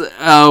just,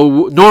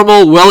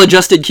 normal,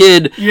 well-adjusted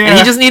kid. Yeah. And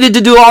he just needed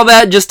to do all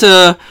that just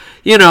to,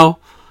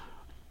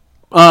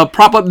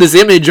 prop up this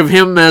image of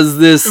him as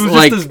this, it was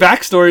just his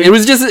backstory. It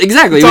was just,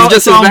 exactly. It was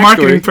just his backstory.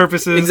 Marketing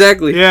purposes.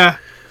 Exactly. Yeah.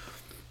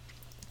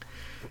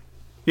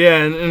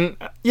 Yeah, and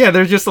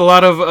there's just a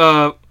lot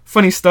of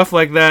funny stuff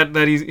like that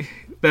they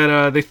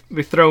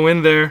throw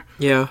in there.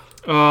 Yeah.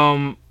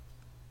 I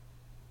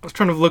was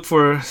trying to look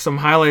for some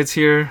highlights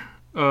here.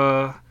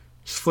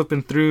 Just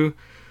flipping through.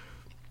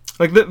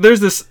 Like there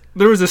was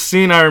this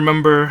scene I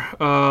remember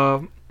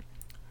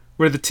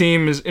where the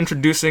team is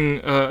introducing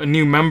a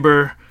new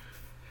member.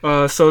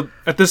 So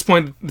at this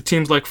point, the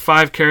team's like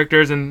 5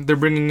 characters, and they're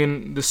bringing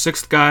in the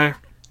 6th guy.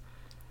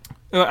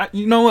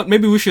 You know what?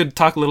 Maybe we should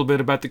talk a little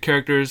bit about the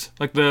characters,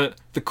 like the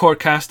core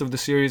cast of the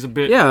series a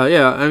bit. Yeah.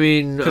 I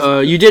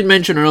memean, you did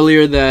mention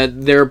earlier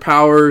that their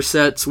power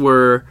sets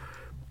were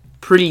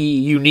pretty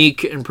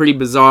unique and pretty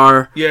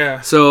bizarre. Yeah.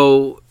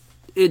 So,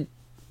 if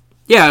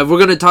we're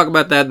going to talk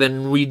about that,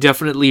 then we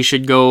definitely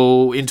should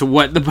go into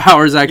what the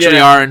powers actually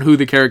are and who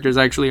the characters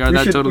actually are.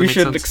 We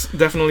should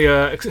definitely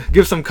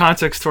give some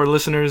context to our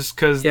listeners,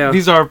 because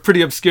these are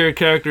pretty obscure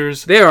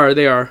characters. They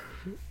are.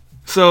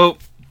 So,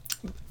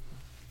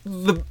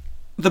 the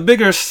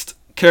biggest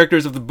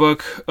characters of the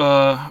book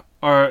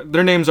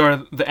their names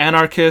are the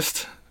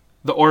Anarchist,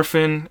 the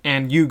Orphan,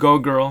 and You Go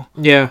Girl.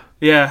 Yeah.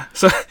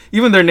 So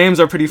even their names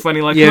are pretty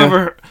funny. Like,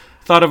 whoever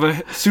thought of a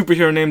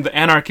superhero named the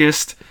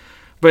Anarchist,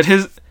 but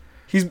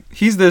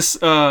he's this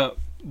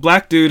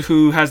black dude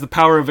who has the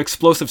power of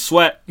explosive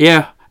sweat.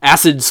 Yeah,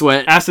 acid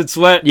sweat.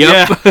 Yep.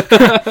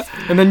 Yeah.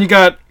 And then you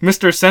got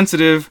Mr.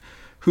 Sensitive,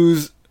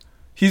 he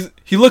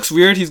looks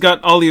weird. He's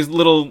got all these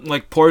little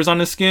like pores on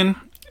his skin,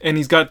 and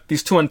he's got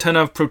these 2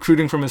 antennae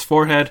protruding from his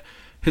forehead.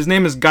 His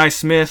name is Guy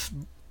Smith,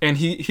 and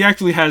he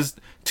actually has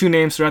 2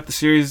 names throughout the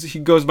series. He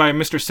goes by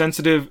Mr.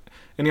 Sensitive,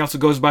 and he also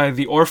goes by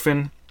the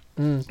Orphan.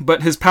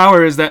 But his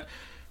power is that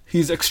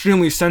he's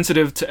extremely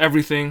sensitive to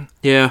everything.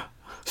 Yeah.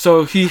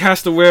 So he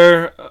has to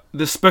wear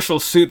this special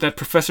suit that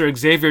Professor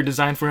Xavier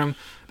designed for him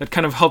that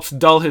kind of helps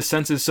dull his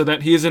senses so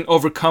that he isn't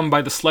overcome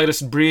by the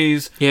slightest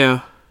breeze.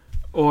 Yeah.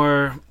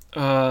 Or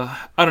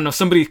I don't know,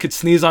 somebody could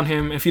sneeze on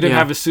him. If he didn't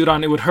have his suit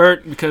on, it would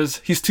hurt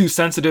because he's too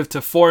sensitive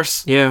to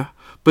force. Yeah.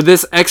 but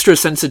this extra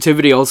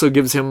sensitivity also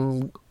gives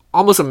him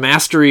almost a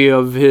mastery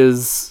of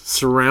his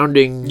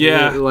surrounding.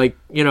 Yeah. Like,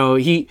 you know,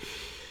 he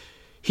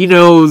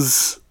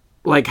knows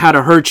like how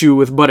to hurt you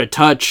with but a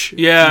touch.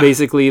 Yeah.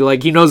 Basically,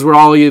 like he knows where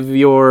all of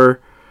your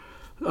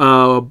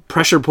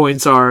pressure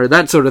points are,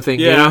 that sort of thing.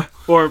 Yeah. You know?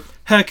 Or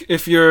heck,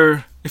 if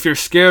you're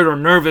scared or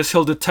nervous,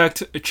 he'll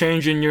detect a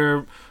change in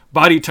your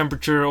body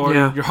temperature or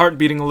your heart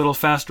beating a little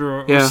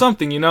faster or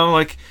something, you know?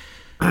 Like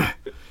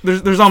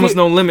there's almost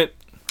no limit.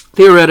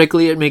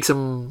 Theoretically, it makes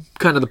him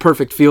kind of the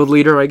perfect field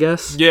leader, I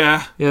guess.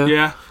 Yeah.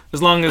 As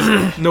long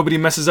as nobody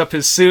messes up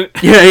his suit.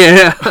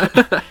 Yeah.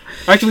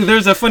 Actually,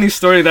 there's a funny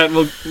story that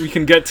we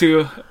can get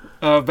to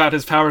about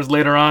his powers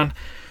later on.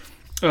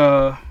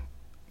 But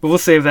we'll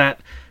save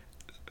that.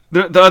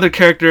 The other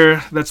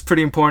character that's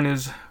pretty important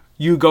is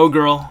You Go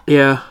Girl.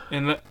 Yeah.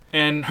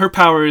 And her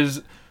power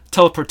is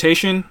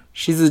teleportation.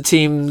 She's the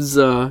team's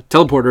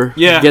teleporter.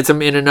 Yeah. Gets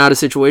him in and out of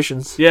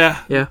situations.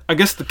 Yeah. Yeah. I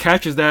guess the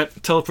catch is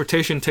that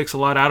teleportation takes a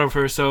lot out of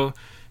her, so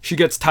she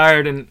gets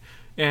tired,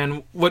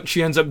 and what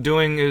she ends up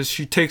doing is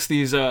she takes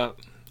these, I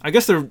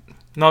guess they're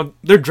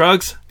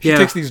drugs. She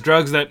takes these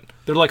drugs that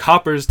they're like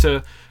hoppers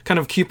to kind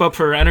of keep up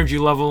her energy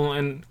level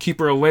and keep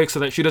her awake so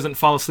that she doesn't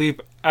fall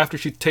asleep after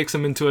she takes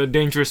them into a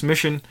dangerous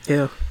mission.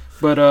 Yeah.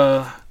 But,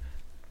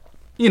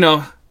 you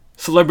know,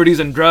 celebrities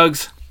and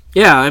drugs.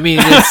 Yeah, I mean,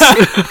 it's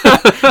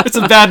it's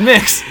a bad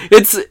mix.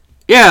 It's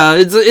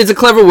a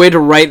clever way to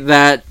write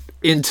that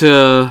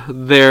into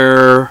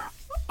their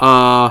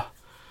I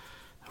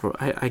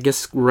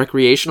guess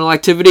recreational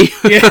activity.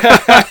 Yeah.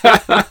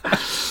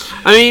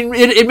 I mean,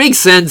 it makes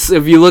sense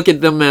if you look at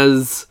them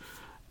as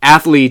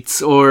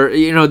athletes, or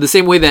you know, the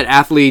same way that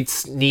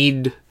athletes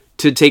need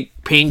to take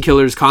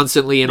painkillers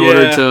constantly in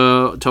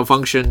order to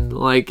function.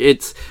 Like I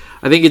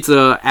think it's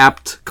a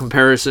apt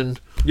comparison.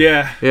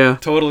 Yeah.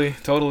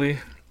 Totally.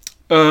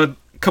 A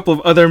couple of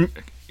other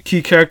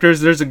key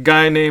characters. There's a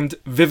guy named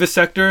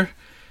Vivisector.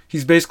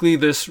 He's basically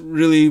this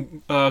really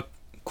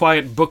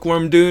quiet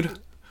bookworm dude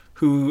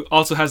who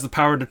also has the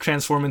power to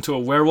transform into a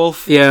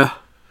werewolf. Yeah.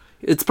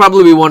 It's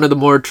probably one of the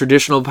more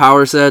traditional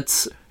power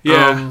sets.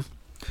 Yeah.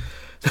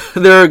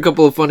 There are a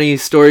couple of funny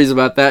stories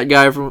about that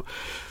guy. From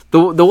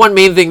the one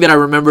main thing that I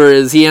remember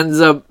is he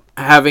ends up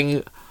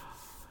having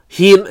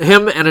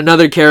him and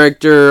another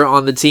character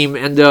on the team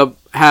end up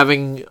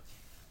having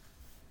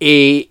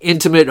a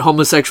intimate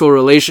homosexual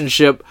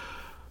relationship,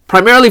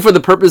 primarily for the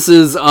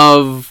purposes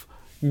of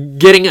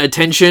getting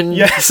attention,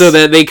 so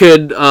that they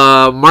could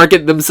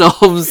market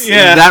themselves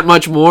that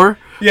much more.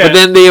 Yeah. But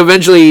then they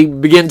eventually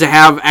begin to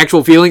have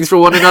actual feelings for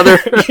one another.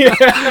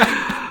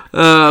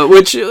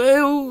 Which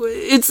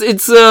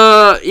it's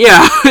a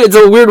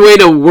weird way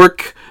to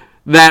work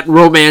that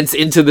romance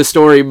into the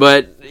story,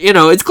 but you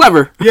know, it's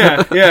clever.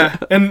 Yeah.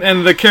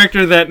 And the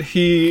character that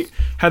he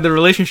had the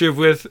relationship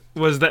with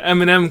was the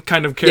Eminem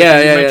kind of character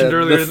you mentioned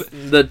earlier.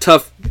 The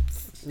tough,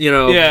 you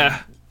know,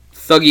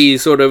 thuggy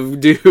sort of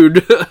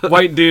dude.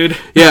 White dude.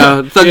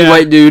 Yeah, thuggy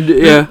white dude.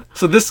 Yeah.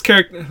 So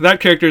that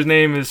character's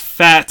name is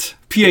Fat,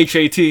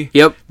 P-H-A-T.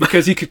 Yep.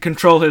 Because he could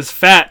control his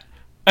fat,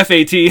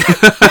 F-A-T.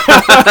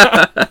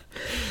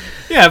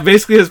 Yeah,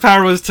 basically his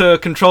power was to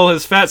control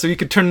his fat, so he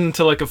could turn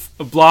into like a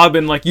blob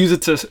and like use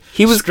it to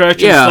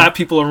stretch and slap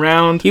people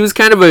around. He was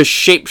kind of a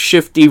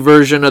shape-shifty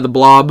version of the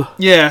Blob.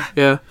 Yeah.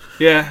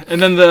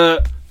 And then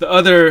the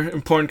other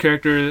important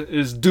character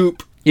is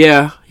Dupe.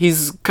 Yeah,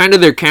 he's kind of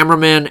their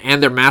cameraman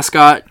and their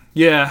mascot.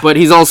 Yeah. But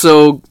he's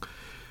also...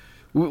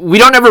 We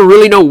don't ever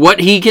really know what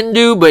he can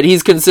do, but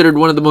he's considered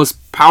one of the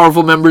most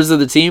powerful members of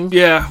the team.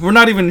 Yeah, we're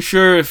not even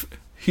sure if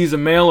he's a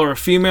male or a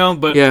female,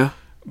 but... Yeah.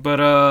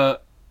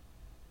 But,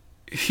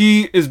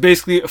 he is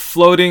basically a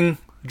floating,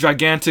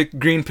 gigantic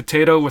green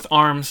potato with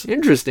arms.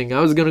 Interesting. I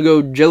was going to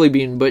go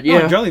Jellybean, but yeah.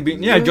 Oh,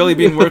 Jellybean. Yeah,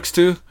 Jellybean works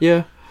too.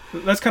 Yeah.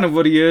 That's kind of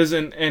what he is,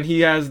 and he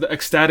has the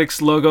Ecstatics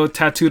logo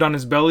tattooed on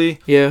his belly.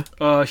 Yeah.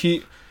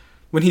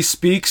 When he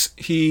speaks,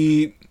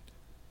 he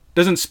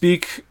doesn't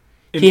speak...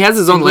 He has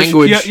his own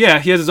language. He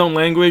has his own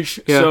language.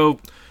 Yeah. So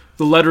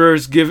the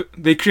letterers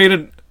they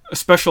created a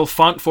special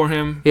font for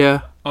him.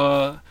 Yeah.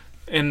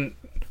 And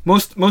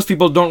most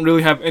people don't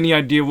really have any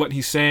idea what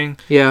he's saying.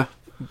 Yeah.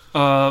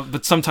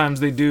 But sometimes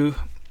they do.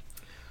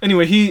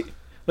 Anyway, he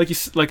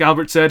like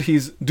Albert said,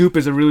 Dupe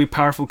is a really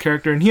powerful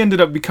character, and he ended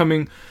up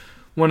becoming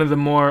one of the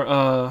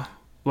more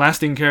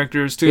lasting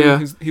characters too.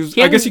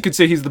 Yeah. I guess you could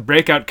say he's the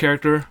breakout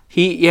character.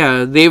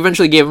 They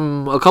eventually gave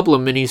him a couple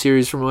of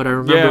miniseries from what I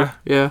remember.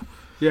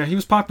 Yeah, he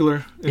was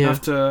popular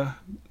enough to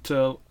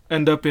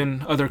end up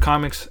in other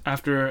comics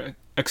after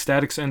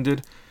Ecstatics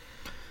ended.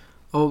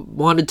 I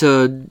wanted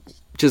to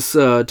just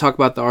talk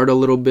about the art a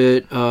little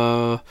bit.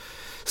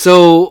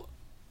 So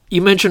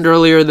you mentioned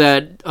earlier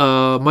that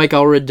Mike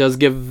Allred does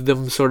give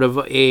them sort of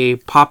a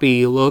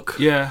poppy look.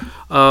 Yeah.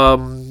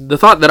 The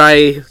thought that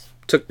I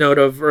took note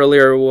of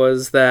earlier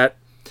was that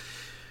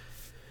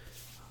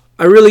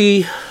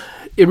Mike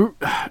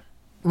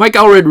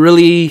Allred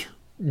really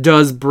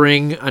does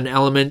bring an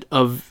element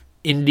of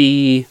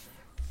indie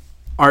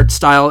art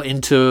style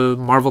into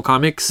Marvel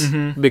Comics,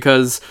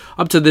 because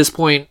up to this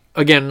point,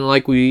 again,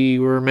 like we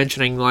were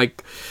mentioning,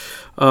 like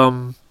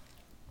a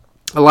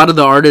lot of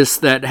the artists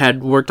that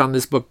had worked on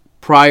this book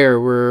prior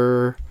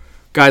were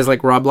guys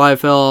like Rob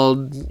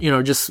Liefeld,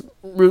 just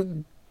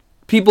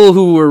people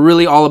who were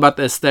really all about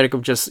the aesthetic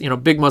of just,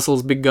 big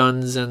muscles, big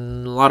guns,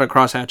 and a lot of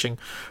cross-hatching.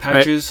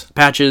 Patches.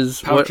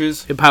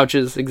 Right?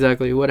 Pouches,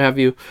 exactly, what have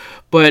you.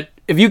 But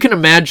if you can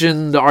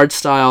imagine the art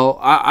style,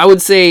 I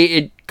would say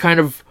it kind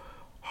of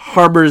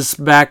harbors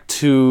back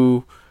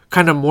to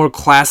kind of more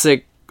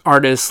classic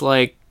artists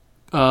like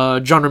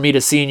John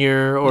Romita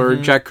Sr. or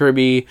Jack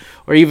Kirby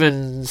or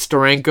even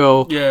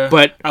Steranko. Yeah,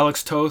 but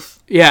Alex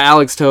Toth. Yeah,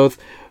 Alex Toth.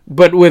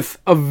 But with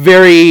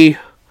really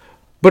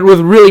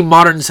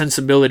modern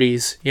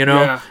sensibilities,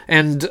 Yeah.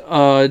 And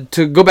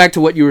to go back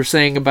to what you were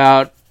saying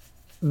about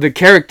the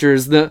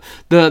characters, the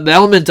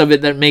element of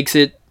it that makes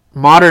it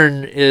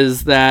modern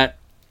is that,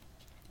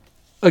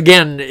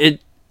 again,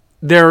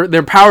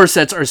 their power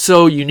sets are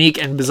so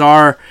unique and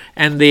bizarre,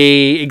 and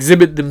they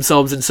exhibit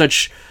themselves in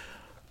such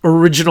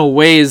original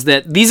ways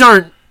that these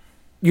aren't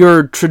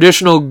your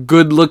traditional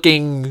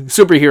good-looking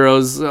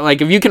superheroes.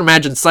 Like, if you can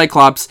imagine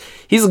Cyclops,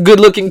 he's a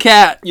good-looking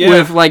cat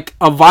with, like,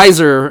 a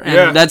visor,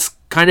 and that's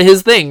kind of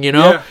his thing,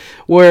 Yeah.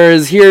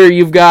 Whereas here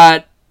you've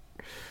got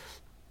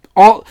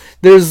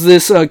there's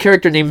this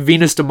character named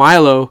Venus de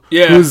Milo,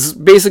 who's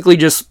basically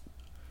just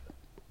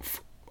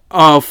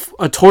a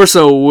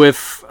torso with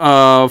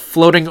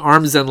floating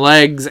arms and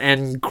legs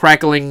and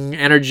crackling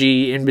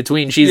energy in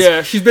between.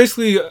 She's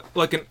basically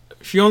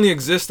she only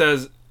exists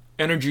as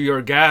energy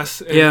or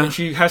gas, and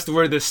she has to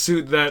wear this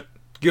suit that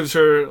gives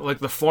her like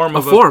the form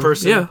of a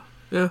person.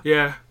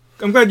 Yeah.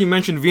 I'm glad you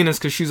mentioned Venus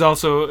because she's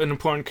also an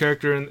important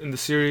character in the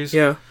series.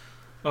 Yeah.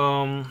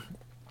 The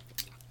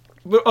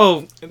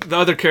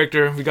other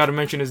character we got to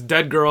mention is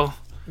Dead Girl.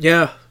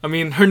 Yeah. I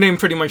mean, her name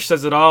pretty much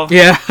says it all.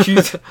 Yeah.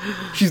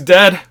 she's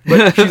dead,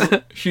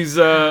 but she's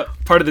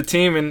part of the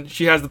team, and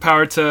she has the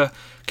power to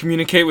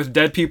communicate with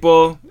dead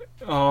people.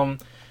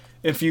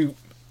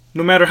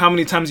 No matter how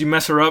many times you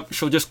mess her up,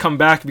 she'll just come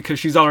back because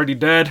she's already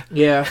dead.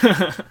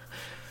 Yeah.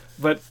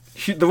 But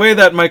the way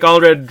that Mike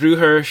Allred drew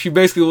her, she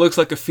basically looks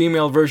like a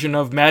female version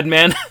of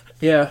Madman.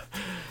 Yeah.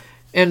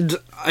 And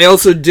I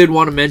also did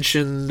want to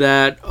mention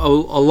that a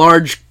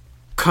large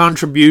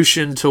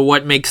contribution to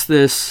what makes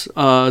this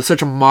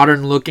such a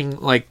modern looking,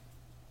 like,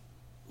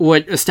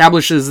 what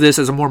establishes this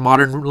as a more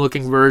modern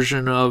looking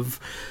version of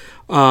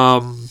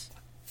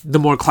the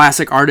more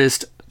classic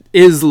artist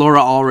is Laura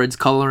Allred's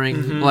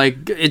coloring.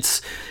 Like,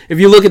 if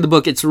you look at the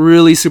book, it's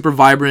really super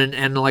vibrant,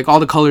 and like all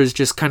the colors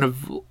just kind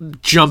of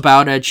jump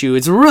out at you.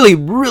 It's a really,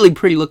 really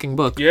pretty looking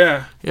book.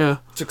 Yeah. Yeah.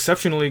 It's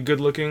exceptionally good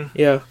looking.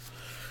 Yeah.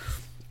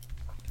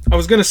 I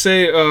was going to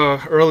say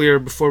earlier,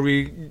 before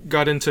we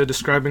got into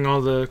describing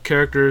all the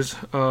characters,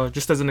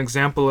 just as an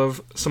example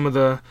of some of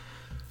the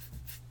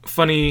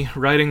funny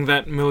writing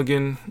that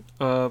Milligan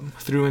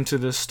threw into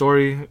the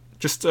story,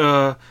 just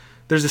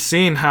there's a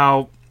scene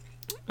how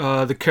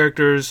some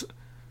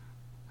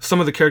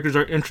of the characters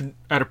are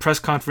at a press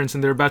conference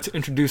and they're about to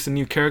introduce a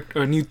new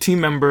team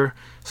member.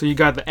 So you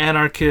got the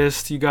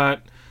Anarchist, you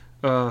got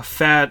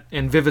Fat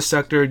and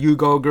Vivisector,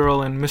 You-Go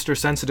Girl, and Mr.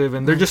 Sensitive,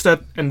 and they're just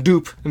and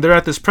Dupe, and they're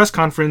at this press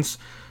conference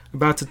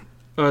about to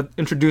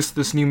introduce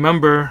this new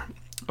member,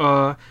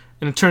 and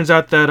it turns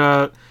out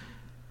that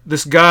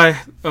this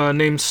guy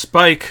named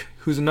Spike,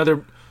 who's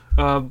another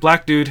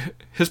black dude,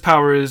 his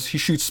power is he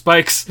shoots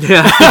spikes.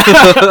 Yeah.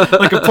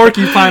 Like a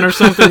porcupine or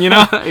something,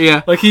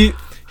 Yeah. Like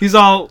he's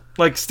all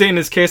like stating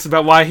his case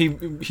about why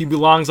he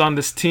belongs on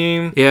this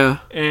team. Yeah.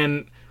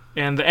 And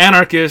the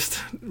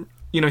Anarchist,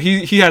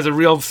 he has a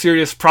real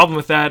serious problem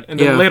with that. And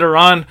then later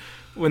on,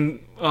 when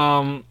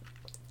the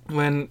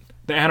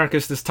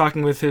Anarchist is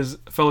talking with his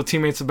fellow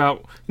teammates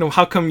about,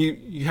 how come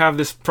you have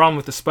this problem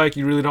with the Spike,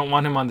 you really don't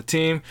want him on the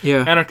team.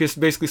 Yeah. Anarchist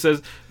basically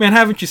says, man,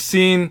 haven't you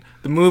seen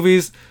the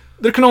movies?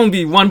 There can only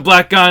be one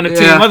black guy on a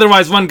team,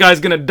 otherwise one guy's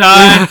gonna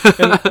die.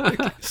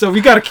 And so we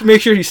gotta make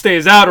sure he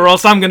stays out, or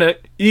else I'm gonna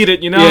eat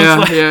it.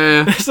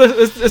 Yeah.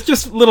 It's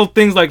just little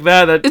things like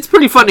that. It's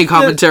pretty funny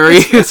commentary.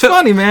 It's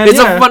funny, man. It's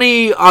a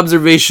funny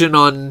observation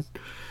on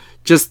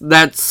just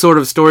that sort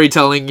of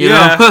storytelling. You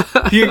know?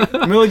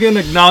 Milligan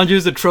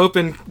acknowledges the trope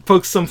and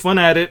pokes some fun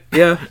at it.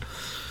 Yeah.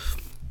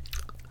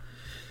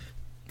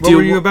 What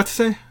were you about to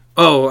say?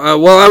 Well,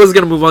 I was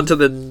gonna move on to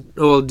the.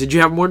 Oh, did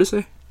you have more to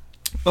say?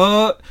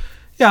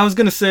 Yeah, I was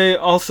going to say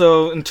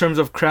also in terms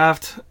of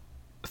craft,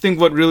 I think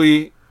what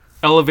really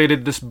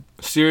elevated this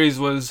series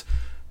was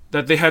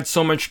that they had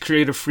so much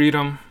creative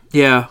freedom.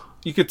 Yeah.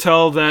 You could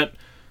tell that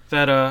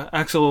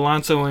Axel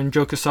Alonso and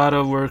Joe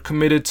Quesada were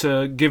committed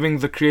to giving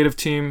the creative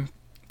team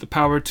the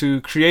power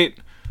to create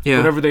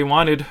whatever they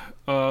wanted.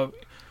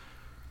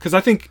 Because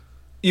I think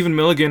even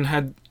Milligan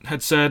had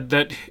said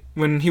that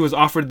when he was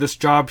offered this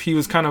job, he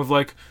was kind of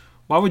like,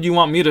 why would you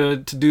want me to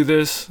do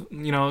this?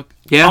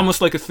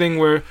 Almost like a thing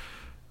where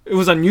it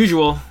was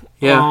unusual.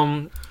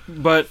 Yeah.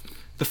 But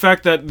the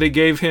fact that they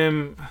gave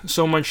him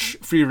so much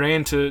free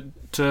reign to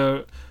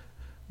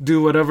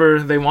do whatever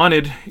they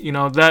wanted,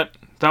 that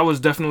was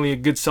definitely a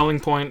good selling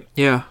point.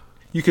 Yeah.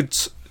 You could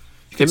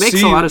It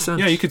makes a lot of sense.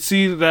 Yeah, you could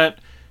see that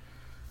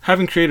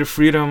having creative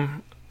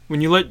freedom,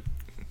 when you let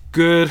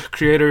good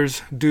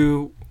creators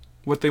do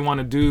what they want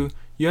to do,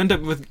 you end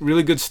up with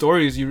really good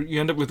stories. You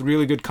end up with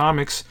really good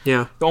comics.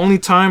 Yeah. The only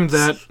time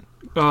that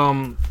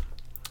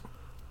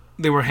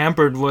they were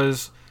hampered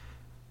was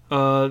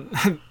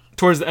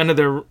towards the end of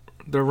their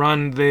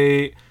run.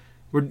 They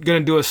were gonna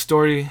do a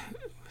story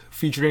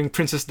featuring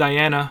Princess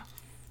Diana,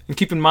 and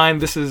keep in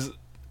mind this is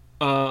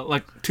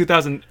like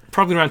 2000,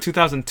 probably around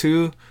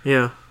 2002.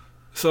 Yeah.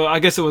 So I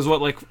guess it was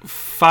like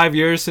 5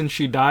 years since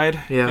she died.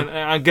 Yeah. And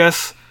I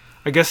guess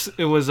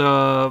it was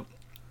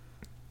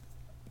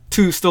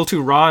still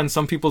too raw in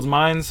some people's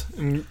minds.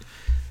 And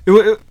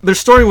their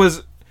story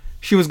was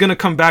she was gonna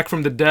come back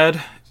from the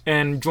dead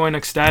and join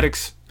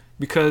Ecstatics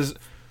because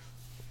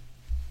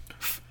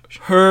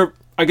her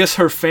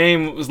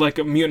fame was like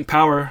a mutant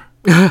power.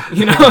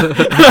 You know,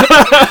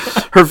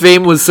 her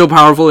fame was so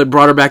powerful it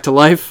brought her back to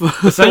life.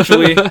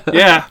 Essentially,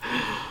 yeah.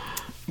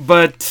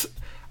 But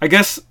I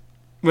guess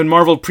when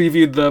Marvel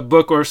previewed the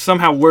book, or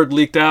somehow word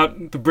leaked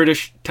out, the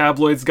British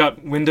tabloids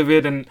got wind of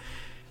it, and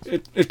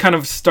it kind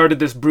of started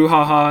this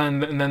brouhaha,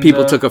 and then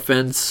people took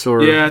offense,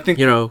 or yeah, I think,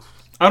 you know,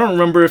 I don't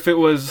remember if it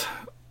was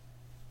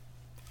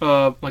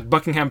like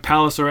Buckingham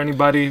Palace or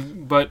anybody,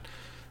 but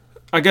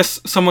I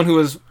guess someone who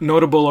was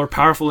notable or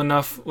powerful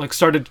enough like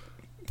started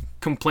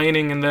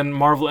complaining, and then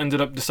Marvel ended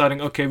up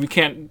deciding, okay, we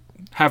can't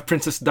have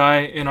Princess die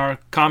in our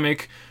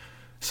comic,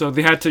 so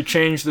they had to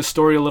change the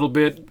story a little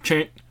bit.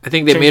 I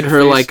think they made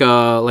her like a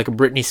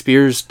Britney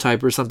Spears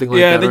type or something like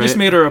that. Yeah, they just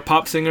made her a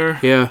pop singer.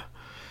 Yeah,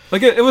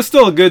 like it was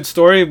still a good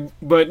story,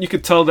 but you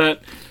could tell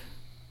that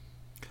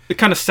it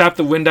kind of sapped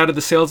the wind out of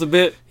the sails a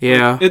bit.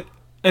 Yeah,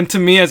 and to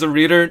me as a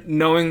reader,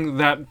 knowing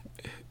that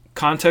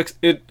context,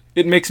 it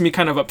makes me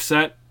kind of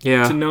upset.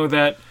 Yeah, to know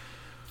that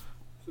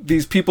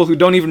these people who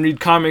don't even read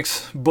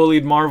comics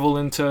bullied Marvel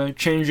into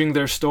changing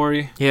their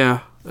story.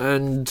 Yeah,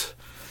 and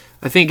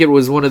I think it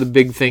was one of the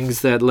big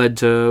things that led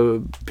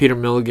to Peter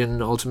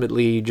Milligan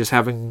ultimately just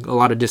having a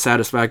lot of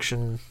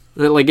dissatisfaction.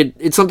 Like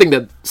it's something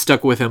that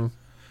stuck with him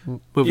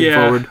moving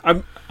forward.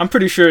 I'm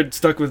pretty sure it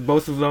stuck with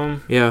both of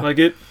them. Yeah, like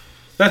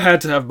that had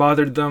to have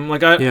bothered them.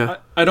 Like I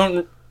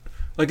don't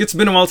like, it's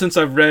been a while since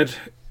I've read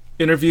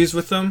interviews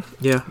with them.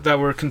 Yeah, that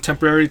were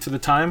contemporary to the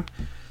time.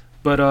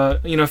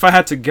 But you know, if I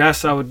had to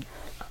guess, I would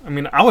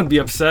be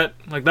upset.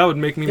 Like that would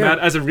make me mad.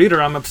 As a reader,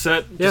 I'm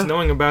upset just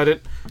knowing about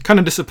it. Kind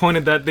of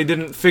disappointed that they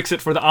didn't fix it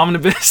for the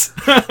omnibus.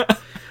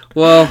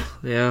 Well,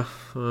 yeah.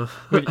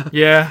 But,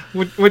 yeah.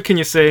 What can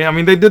you say? I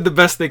mean, they did the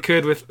best they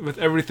could with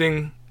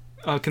everything,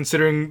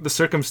 considering the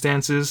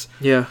circumstances.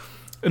 Yeah.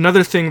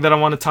 Another thing that I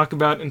want to talk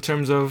about in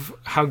terms of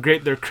how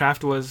great their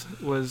craft was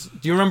do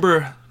you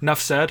remember Nuff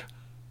Said?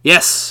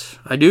 Yes,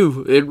 I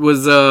do. It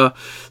was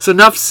so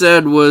Nuff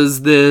Said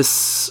was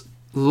this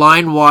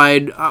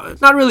line-wide,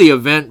 not really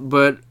event,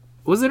 but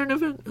was it an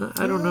event?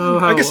 I don't know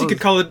how. I guess you could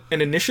call it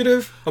an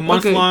initiative, a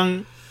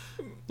month-long,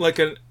 like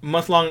a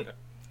month-long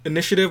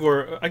initiative,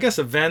 or I guess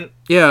event.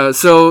 Yeah.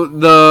 So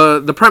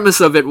the premise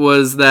of it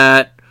was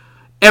that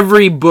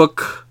every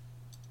book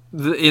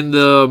in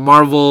the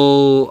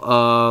Marvel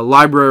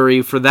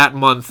library for that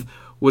month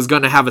was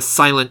going to have a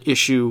silent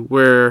issue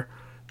where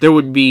there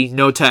would be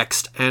no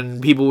text,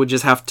 and people would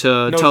just have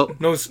to tell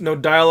no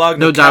dialogue,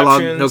 no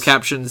captions. No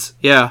captions.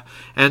 Yeah,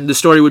 and the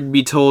story would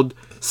be told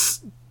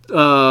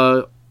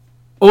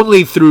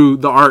only through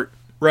the art,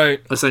 right?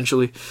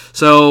 Essentially.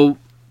 So,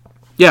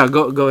 yeah,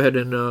 go ahead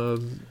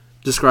and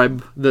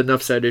describe the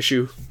Nuff Said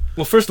issue.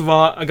 Well, first of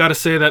all, I gotta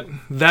say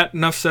that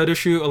Nuff Said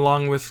issue,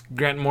 along with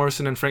Grant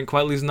Morrison and Frank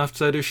Quitely's Nuff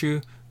Said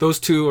issue, those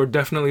two are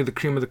definitely the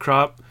cream of the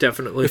crop.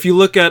 Definitely. If you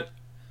look at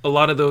a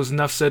lot of those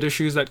Nuff Said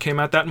issues that came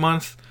out that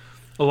month,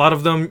 a lot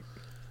of them,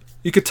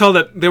 you could tell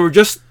that they were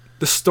just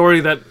the story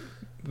that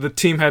the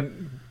team had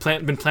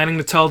been planning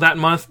to tell that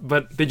month,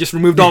 but they just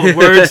removed all the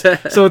words.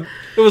 So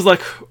it was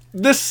like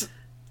this.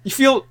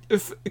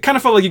 It kind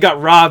of felt like you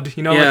got robbed,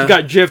 you know, like you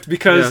got gypped,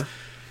 because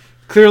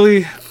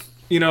clearly,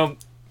 you know,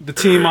 the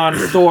team on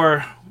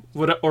Thor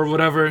or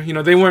whatever, you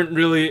know, they weren't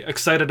really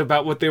excited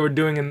about what they were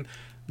doing, and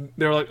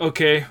they were like,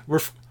 okay,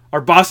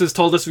 our bosses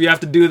told us we have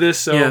to do this,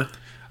 so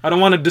I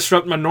don't want to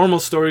disrupt my normal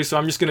story, so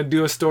I'm just gonna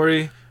do a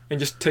story and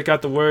just take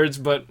out the words.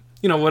 But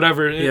you know,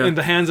 whatever, in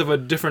the hands of a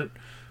different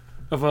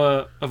of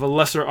a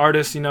lesser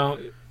artist, you know,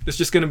 it's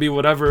just gonna be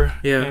whatever.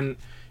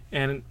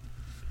 And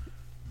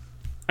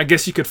I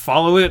guess you could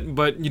follow it,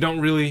 but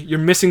you're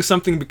missing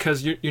something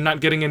because you're not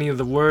getting any of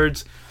the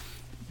words.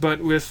 But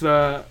with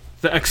the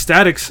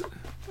Ecstatics,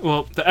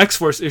 well, the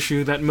X-Force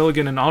issue that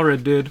Milligan and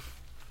Allred did,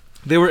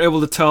 they were able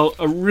to tell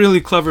a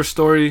really clever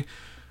story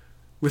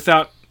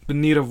without the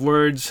need of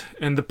words.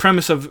 And the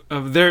premise of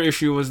their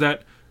issue was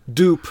that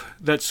Dupe,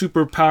 that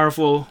super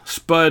powerful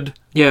Spud,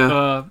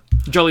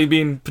 jelly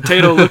bean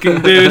potato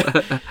looking dude,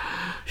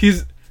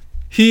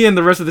 he and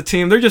the rest of the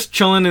team, they're just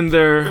chilling in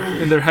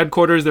their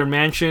headquarters, their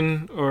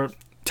mansion or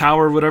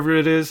tower, whatever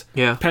it is,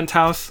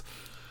 penthouse,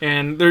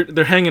 and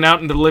they're hanging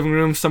out in the living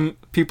room. Some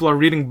people are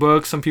reading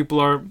books, some people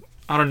are,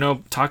 I don't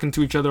know, talking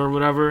to each other or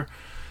whatever.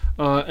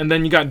 And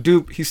then you got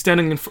Dupe. He's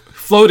standing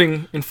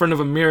floating in front of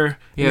a mirror.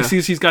 And he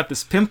sees he's got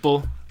this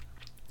pimple,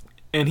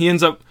 and he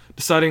ends up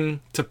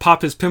deciding to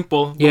pop his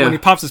pimple. But when he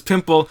pops his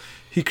pimple,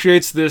 he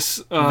creates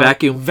this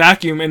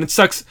vacuum, and it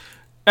sucks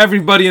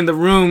everybody in the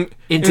room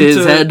into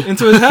his head.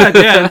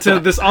 Into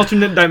this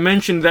alternate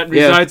dimension that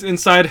resides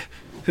inside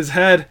his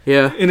head,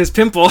 in his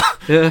pimple.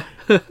 Yeah.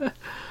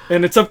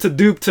 And it's up to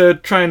Dupe to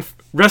try and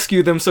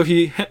rescue them. So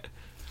he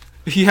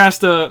has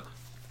to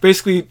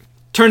basically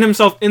turn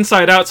himself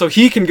inside out so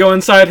he can go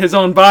inside his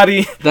own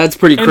body. That's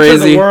pretty into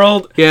crazy. The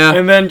world, yeah.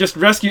 And then just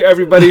rescue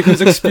everybody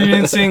who's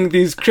experiencing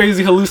these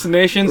crazy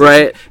hallucinations.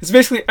 Right. It's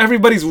basically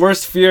everybody's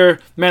worst fear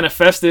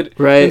manifested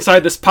inside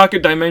this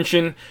pocket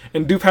dimension,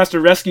 and Dupe has to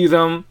rescue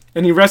them,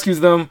 and he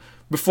rescues them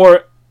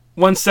before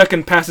 1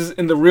 second passes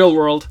in the real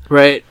world.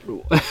 Right.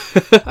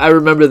 I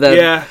remember that.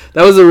 Yeah.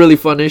 That was a really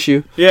fun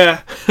issue.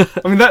 Yeah.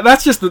 I mean,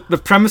 that's just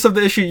the premise of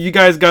the issue. You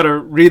guys got to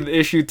read the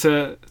issue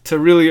to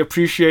really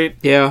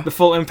appreciate the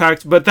full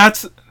impact. But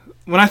that's,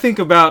 when I think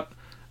about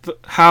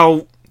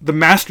how the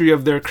mastery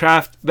of their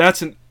craft,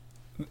 that's an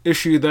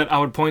issue that I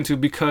would point to,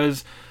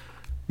 because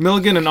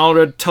Milligan and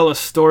Allred tell a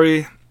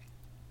story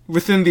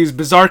within these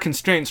bizarre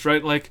constraints,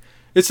 right? Like,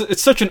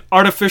 it's such an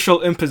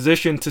artificial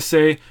imposition to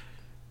say,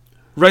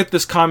 write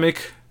this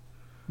comic,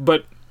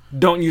 but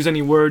don't use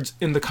any words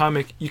in the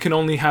comic. You can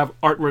only have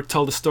artwork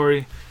tell the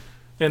story,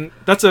 and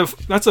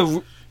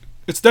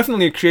it's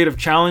definitely a creative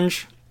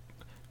challenge.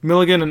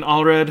 Milligan and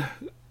Allred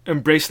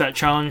embraced that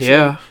challenge.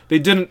 Yeah, they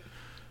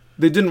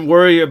didn't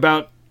worry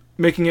about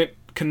making it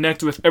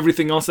connect with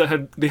everything else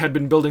that they had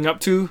been building up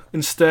to.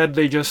 Instead,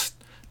 they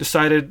just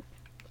decided,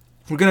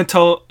 we're gonna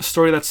tell a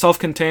story that's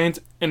self-contained,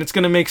 and it's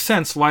gonna make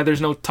sense why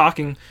there's no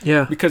talking.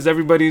 Yeah, because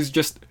everybody's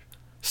just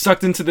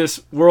sucked into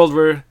this world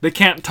where they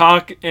can't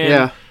talk,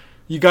 and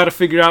you got to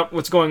figure out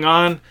what's going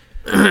on.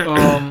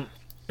 And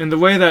the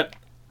way that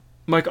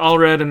Mike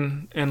Allred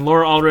and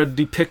Laura Allred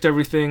depict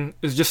everything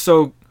is just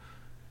so,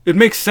 it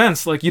makes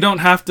sense. Like, you don't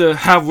have to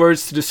have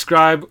words to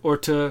describe or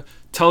to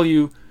tell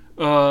you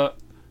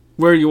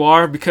where you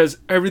are, because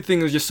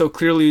everything is just so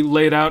clearly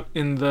laid out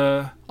on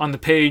the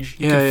page.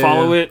 You can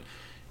follow it,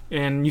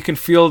 and you can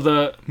feel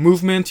the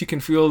movement, you can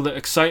feel the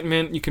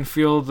excitement, you can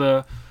feel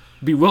the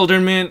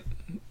bewilderment,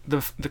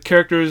 the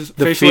characters'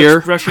 facial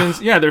expressions,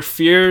 their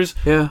fears,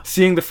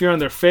 seeing the fear on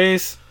their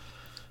face,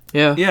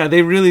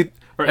 they really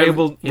were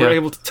able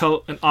to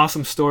tell an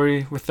awesome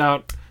story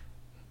without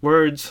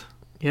words.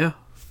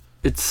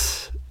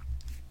 It's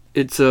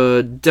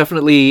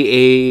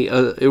definitely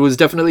it was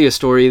definitely a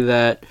story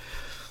that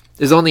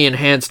is only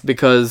enhanced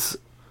because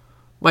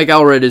Mike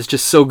Allred is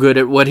just so good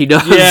at what he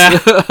does.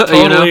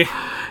 Totally.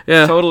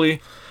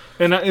 Totally.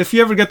 And if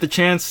you ever get the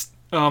chance,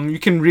 you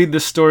can read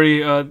this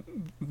story.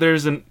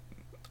 There's an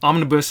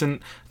omnibus,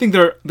 and I think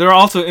there are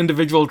also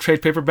individual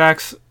trade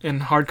paperbacks and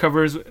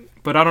hardcovers,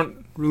 but I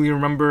don't really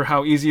remember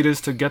how easy it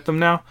is to get them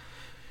now.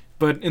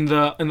 But in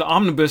the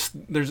omnibus,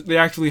 they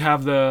actually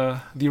have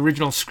the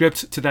original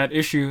script to that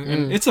issue,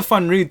 and it's a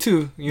fun read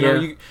too. You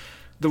know,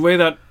 the way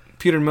that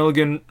Peter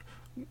Milligan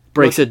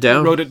wrote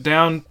it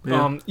down,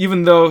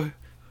 even though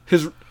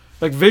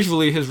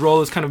visually his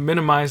role is kind of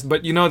minimized,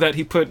 but you know that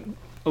he put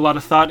a lot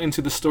of thought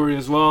into the story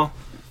as well,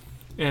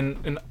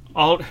 and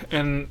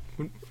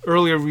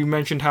earlier we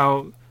mentioned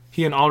how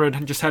he and Allred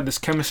had just had this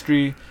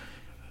chemistry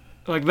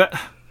like that.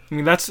 I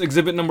mean, that's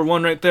exhibit number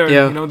 1 right there.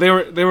 You know,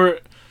 they were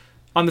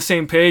on the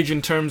same page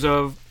in terms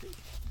of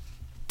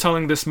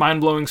telling this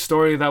mind-blowing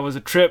story that was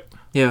a trip.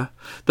 Yeah.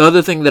 The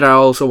other thing that I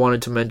also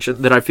wanted to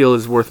mention that I feel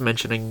is worth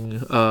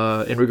mentioning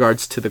in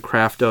regards to the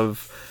craft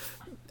of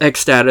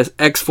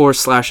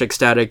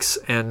X-Force/Ecstatics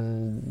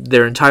and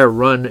their entire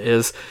run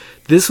is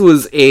this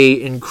was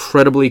a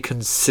incredibly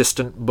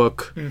consistent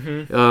book.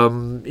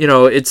 Mm-hmm. You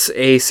know, it's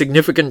a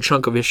significant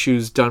chunk of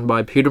issues done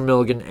by Peter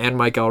Milligan and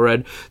Mike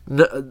Allred.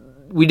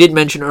 We did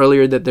mention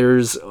earlier that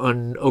there's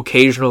an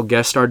occasional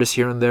guest artist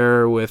here and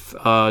there with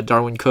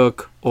Darwin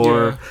Cook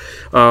or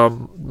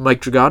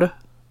Nick Dragotta.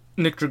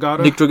 Nick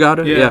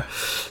Dragotta. Yeah.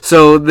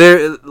 So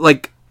there,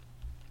 like,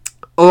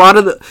 a lot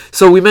of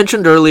so we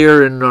mentioned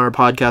earlier in our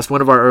podcast,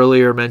 one of our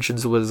earlier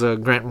mentions was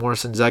Grant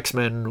Morrison's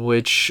X-Men,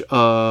 which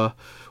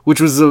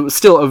was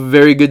still a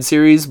very good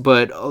series,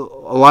 but a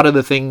lot of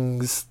the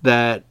things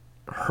that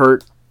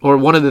hurt, or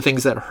one of the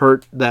things that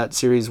hurt that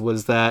series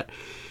was that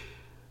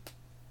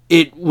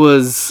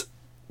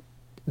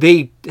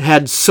they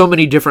had so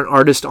many different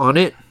artists on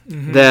it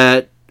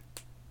that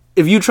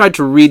if you tried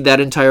to read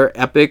that entire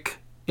epic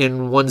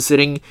in one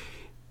sitting,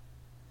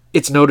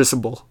 it's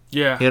noticeable.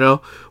 Yeah. You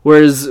know?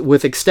 Whereas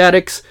with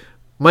Ecstatics,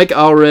 Mike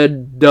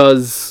Allred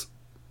does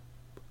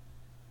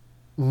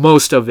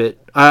most of it.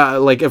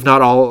 If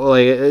not all,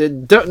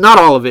 not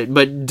all of it,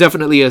 but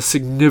definitely a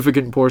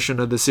significant portion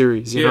of the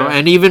series, you know?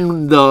 And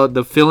even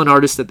the fill-in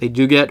artists that they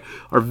do get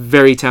are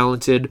very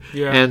talented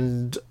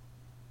and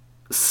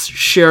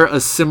share a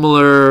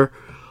similar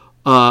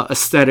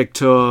aesthetic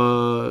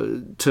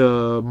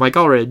to Mike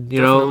Allred,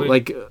 you know?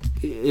 Like,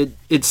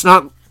 it's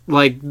not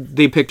like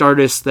they picked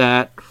artists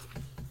that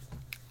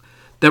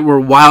were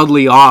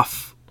wildly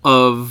off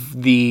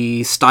of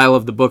the style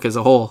of the book as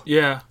a whole.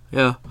 Yeah.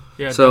 Yeah.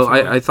 Yeah. So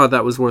definitely. I thought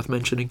that was worth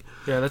mentioning.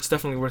 Yeah, that's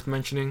definitely worth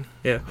mentioning.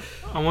 Yeah.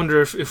 I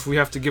wonder if we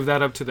have to give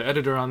that up to the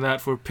editor on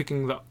that for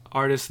picking the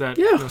artist that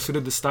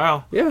suited the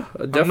style. Yeah,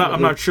 definitely.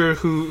 I'm not sure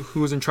who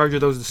was in charge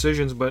of those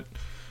decisions, but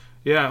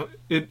yeah,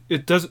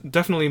 it does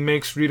definitely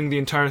makes reading the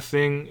entire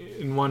thing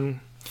in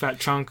one fat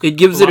chunk. It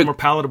gives a it lot more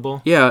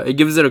palatable. Yeah, it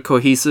gives it a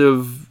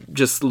cohesive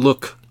just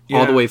look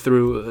all the way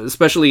through.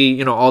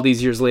 Especially all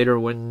these years later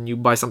when you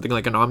buy something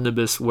like an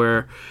omnibus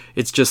where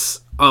it's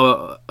just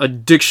a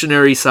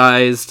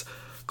dictionary-sized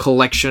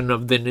collection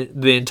of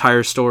the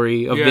entire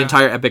story of the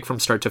entire epic from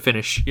start to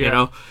finish.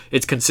 Yeah.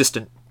 It's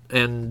consistent,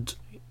 and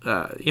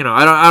I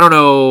don't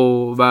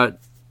know about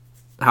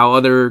how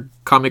other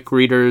comic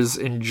readers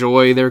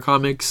enjoy their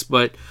comics,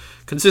 but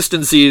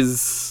consistency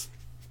is,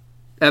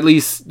 at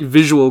least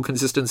visual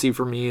consistency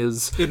for me,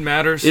 is it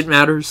matters. It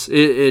matters.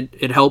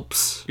 It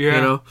helps.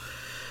 Yeah.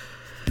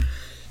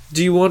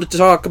 Do you want to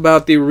talk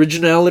about the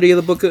originality of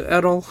the book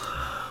at all?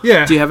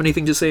 Yeah. Do you have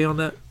anything to say on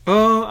that?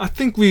 I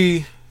think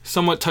we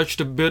somewhat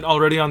touched a bit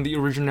already on the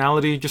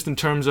originality, just in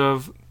terms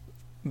of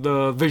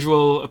the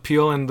visual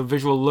appeal and the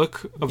visual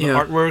look of the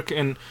artwork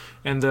and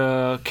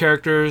the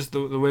characters,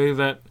 the way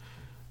that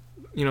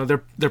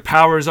their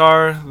powers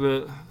are,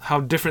 how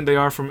different they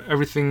are from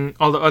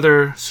all the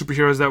other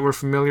superheroes that we're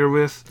familiar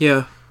with.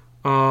 Yeah.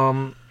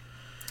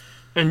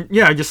 And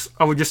yeah,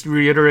 I would just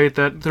reiterate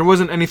that there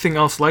wasn't anything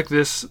else like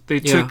this.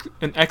 They took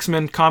an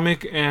X-Men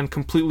comic and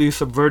completely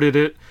subverted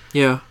it.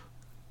 Yeah.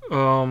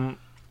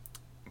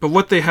 But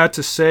what they had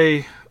to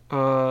say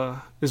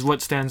is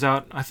what stands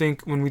out. I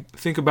think when we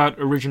think about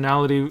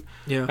originality,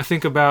 I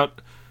think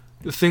about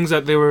the things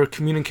that they were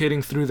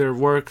communicating through their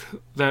work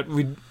that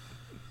we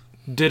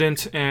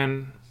didn't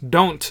and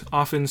don't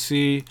often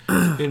see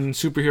in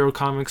superhero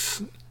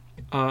comics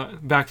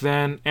back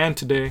then and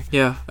today.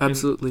 Yeah,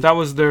 absolutely. And that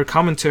was their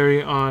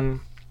commentary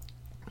on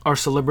our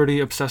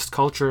celebrity-obsessed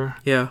culture.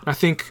 Yeah. I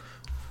think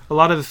a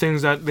lot of the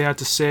things that they had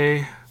to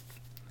say,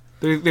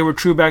 they were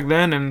true back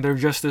then, and they're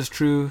just as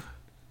true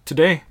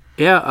today.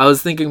 Yeah, I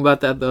was thinking about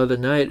that the other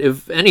night.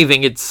 If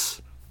anything,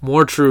 it's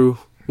more true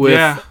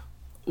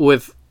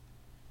with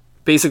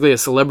basically a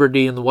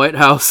celebrity in the White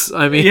House.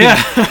 I mean,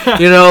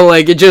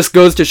 it just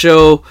goes to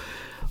show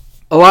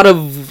a lot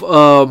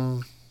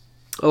of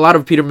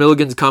Peter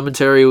Milligan's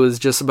commentary was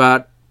just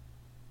about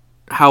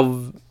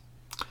how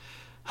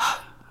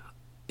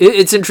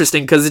it's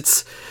interesting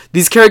because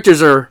these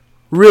characters are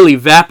really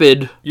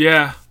vapid.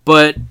 Yeah.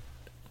 But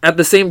at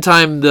the same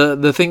time,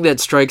 the thing that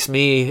strikes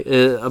me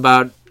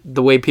about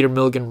the way Peter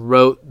Milligan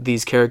wrote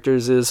these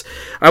characters is,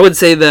 I would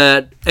say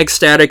that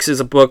Ecstatics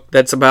is a book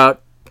that's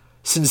about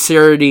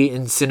sincerity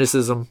and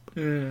cynicism.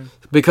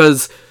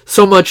 Because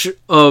so much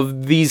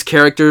of these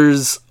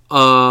characters'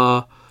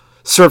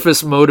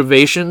 surface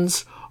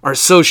motivations are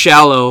so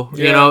shallow.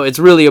 It's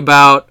really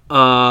about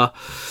how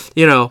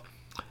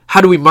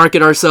do we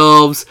market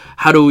ourselves?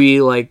 How do we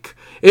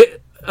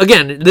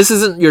again, this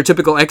isn't your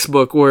typical X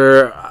book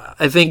where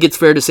I think it's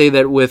fair to say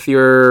that with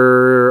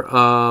your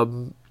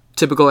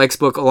typical X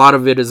book, a lot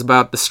of it is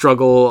about the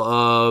struggle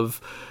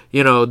of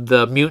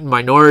the mutant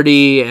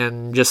minority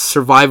and just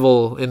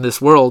survival in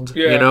this world.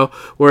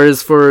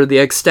 Whereas for the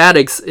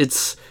Ecstatics,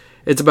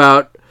 it's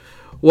about,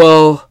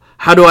 well,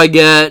 how do I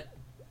get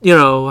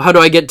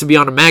to be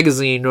on a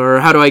magazine, or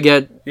how do I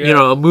get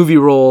a movie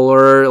role,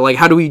 or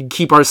how do we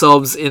keep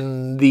ourselves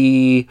in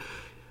the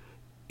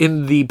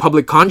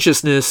public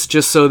consciousness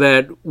just so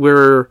that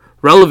we're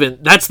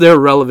relevant. That's their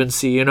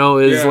relevancy,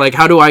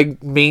 how do I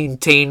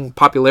maintain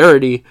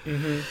popularity?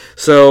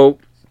 So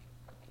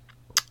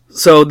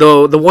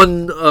the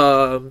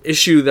one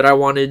issue that I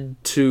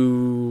wanted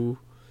to,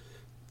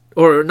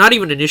 or not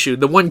even an issue,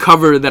 the one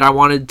cover that I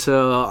wanted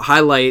to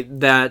highlight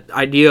that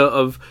idea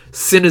of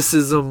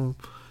cynicism,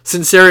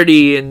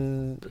 sincerity,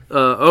 and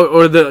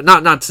or the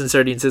not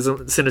sincerity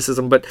and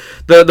cynicism, but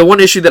the one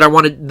issue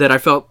that I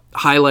felt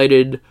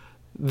highlighted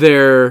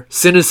their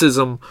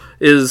cynicism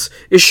is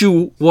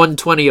issue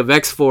 120 of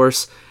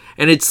X-Force,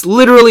 and it's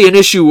literally an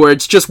issue where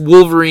it's just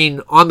Wolverine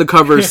on the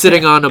cover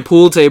sitting on a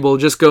pool table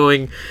just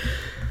going,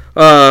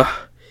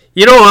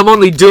 I'm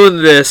only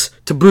doing this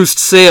to boost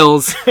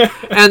sales.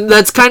 And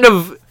that's kind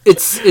of,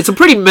 it's a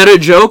pretty meta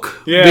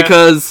joke,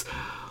 because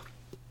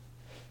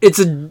it's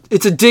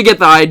a dig at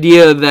the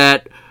idea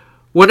that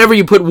whenever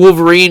you put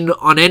Wolverine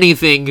on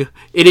anything,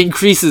 it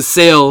increases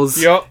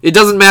sales. It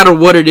doesn't matter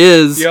what it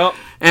is.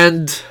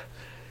 And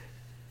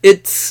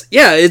it's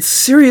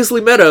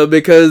seriously meta,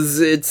 because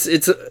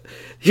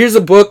here's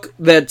a book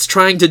that's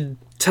trying to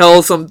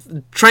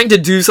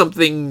do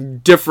something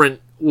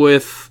different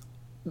with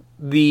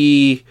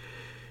the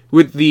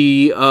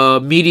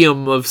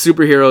medium of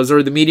superheroes,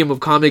 or the medium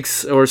of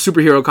comics or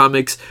superhero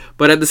comics,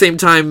 but at the same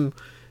time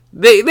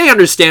they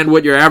understand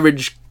what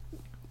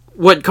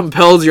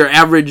compels your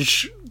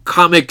average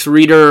comics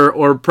reader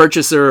or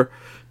purchaser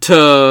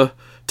to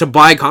to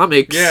buy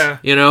comics. Yeah.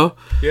 You know?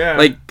 Yeah.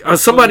 Like,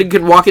 somebody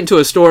can walk into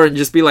a store and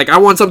just be like, I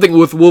want something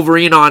with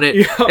Wolverine on it.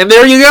 Yeah. And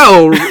there you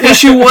go.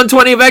 Issue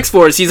 120 of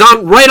X-Force. He's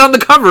right on the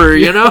cover,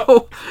 you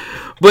know?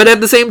 But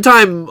at the same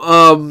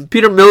time,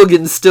 Peter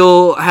Milligan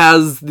still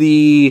has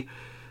the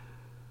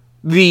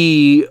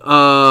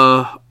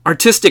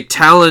artistic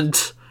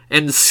talent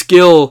and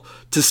skill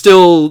to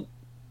still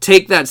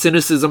take that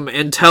cynicism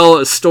and tell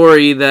a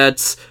story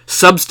that's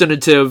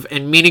substantive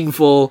and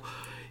meaningful,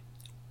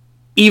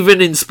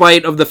 even in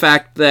spite of the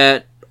fact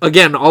that,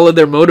 again, all of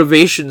their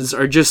motivations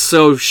are just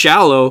so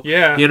shallow.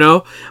 Yeah. You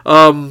know?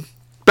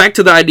 Back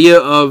to the idea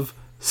of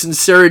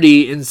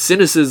sincerity and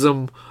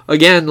cynicism,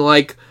 again,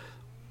 like,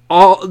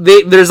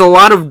 there's a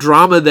lot of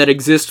drama that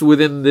exists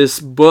within this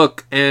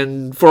book,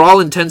 and for all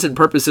intents and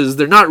purposes,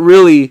 they're not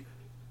really...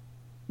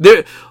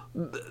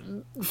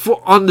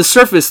 on the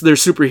surface, they're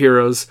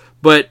superheroes,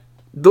 but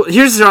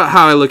here's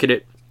how I look at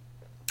it.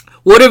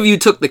 What if you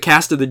took the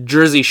cast of the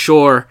Jersey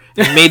Shore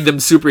and made them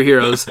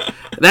superheroes?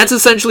 That's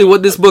essentially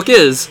what this book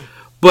is.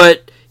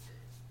 But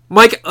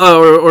Mike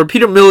or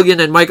Peter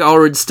Milligan and Mike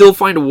Allred still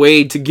find a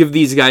way to give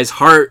these guys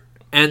heart,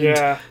 and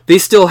they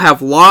still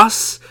have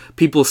loss.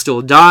 People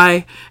still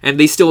die, and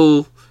they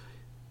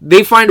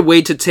find a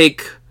way to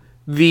take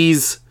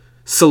these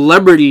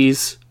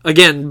celebrities.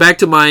 Again, back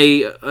to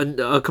my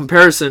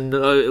comparison,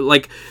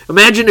 like,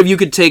 imagine if you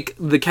could take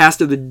the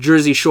cast of the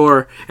Jersey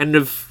Shore and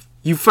if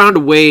you found a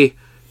way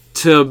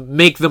to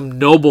make them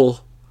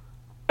noble,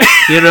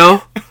 you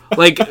know?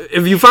 Like,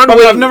 if you found a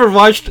way... I've never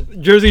watched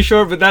Jersey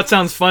Shore, but that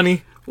sounds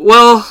funny.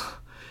 Well,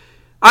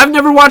 I've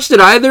never watched it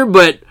either,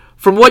 but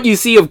from what you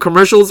see of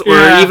commercials or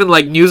even,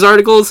 like, news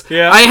articles,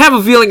 I have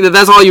a feeling that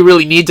that's all you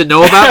really need to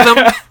know about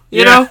them,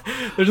 you know?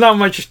 There's not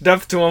much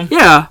depth to them.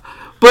 Yeah,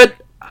 but...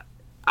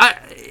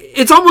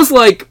 It's almost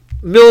like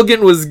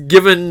Milligan was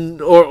given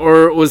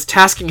or was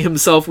tasking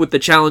himself with the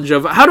challenge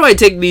of, how do I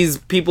take these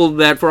people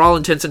that for all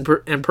intents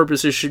and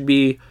purposes should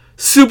be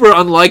super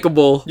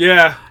unlikable,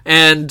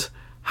 and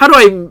how do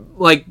I,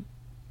 like,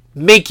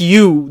 make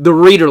you, the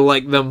reader,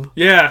 like them,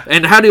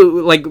 and how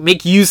do, like,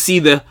 make you see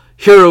the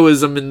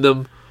heroism in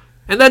them?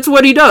 And that's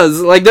what he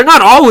does. Like, they're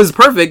not always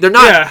perfect. They're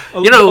not,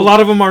 you know... A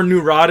lot of them are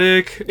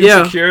neurotic,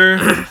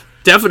 insecure.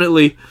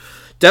 Definitely.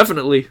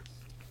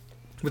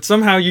 But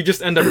somehow you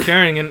just end up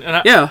caring, and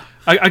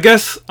I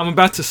guess I'm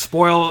about to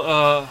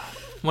spoil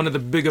one of the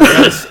big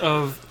events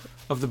of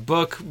the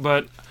book,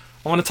 but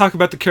I want to talk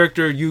about the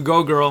character You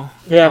Go Girl.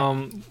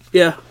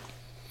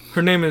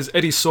 Her name is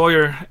Eddie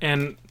Sawyer,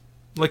 and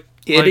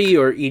Eddie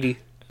or Edie?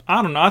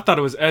 I don't know. I thought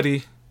it was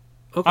Eddie.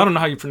 Okay. I don't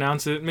know how you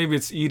pronounce it. Maybe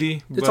it's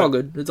Edie. It's all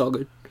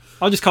good.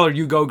 I'll just call her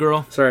You Go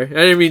Girl. Sorry, I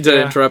didn't mean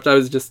to interrupt. I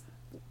was just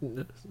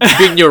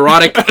being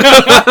neurotic.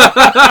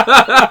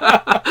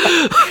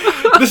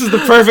 This is the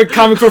perfect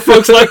comic for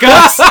folks like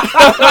us.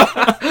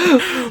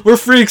 We're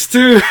freaks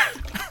too.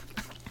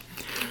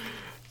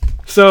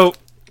 So,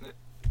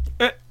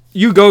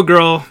 You Go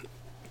Girl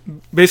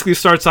basically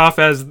starts off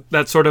as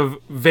that sort of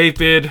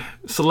vapid,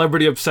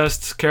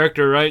 celebrity-obsessed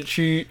character, right?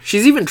 She's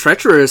even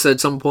treacherous at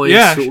some point,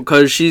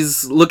 because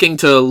she's looking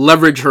to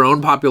leverage her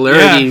own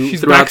popularity.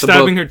 She's throughout the book.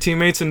 backstabbing her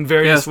teammates in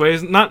various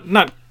ways.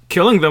 Not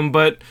killing them,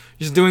 but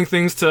just doing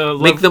things to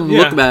make them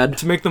look bad.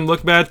 To make them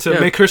look bad, to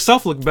make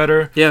herself look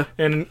better. Yeah.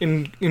 And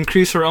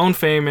increase her own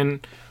fame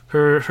and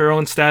her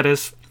own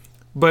status.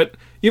 But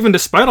even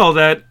despite all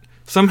that,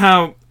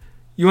 somehow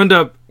you end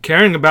up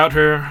caring about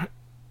her.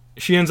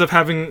 She ends up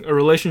having a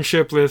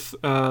relationship with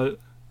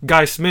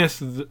Guy Smith,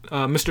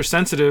 Mr.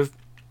 Sensitive.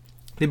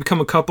 They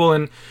become a couple,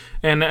 and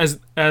as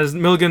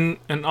Milligan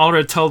and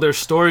Allred tell their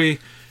story,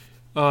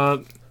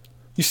 you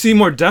see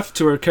more depth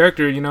to her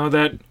character. You know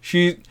that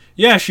she's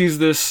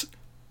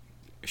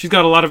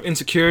got a lot of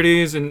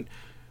insecurities, and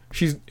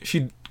she's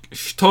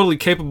totally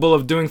capable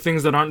of doing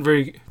things that aren't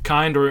very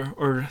kind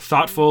or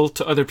thoughtful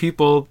to other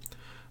people.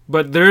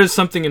 But there is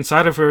something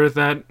inside of her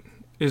that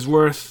is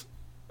worth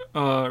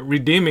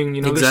redeeming.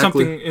 You know, There's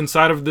something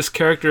inside of this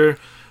character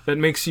that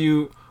makes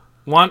you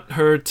want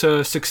her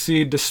to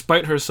succeed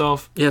despite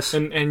herself. Yes.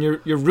 And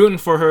you're rooting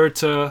for her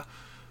to,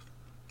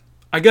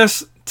 I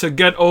guess, to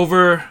get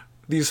over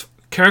these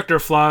character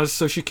flaws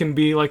so she can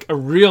be like a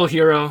real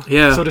hero,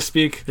 so to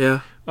speak.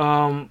 Yeah.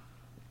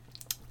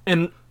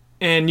 And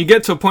you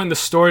get to a point in the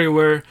story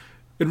where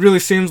it really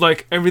seems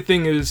like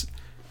everything is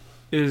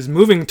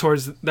moving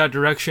towards that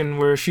direction,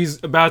 where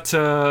she's about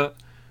to,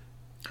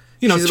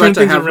 turn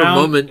things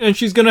around, and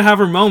she's gonna have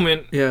her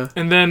moment. Yeah.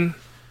 And then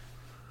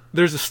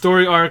there's a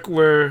story arc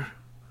where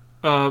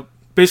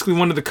basically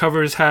one of the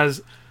covers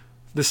has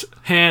this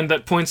hand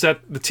that points at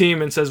the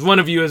team and says, "One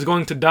of you is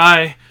going to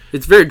die."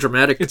 It's very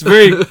dramatic. It's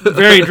very,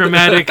 very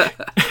dramatic.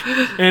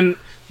 And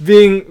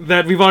being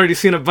that we've already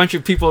seen a bunch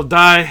of people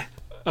die,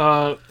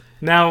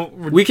 now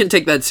we can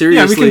take that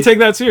seriously. Yeah, we can take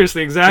that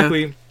seriously,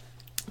 exactly. Yeah.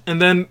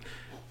 And then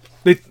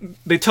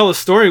they tell a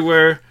story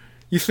where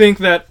you think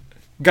that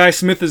Guy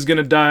Smith is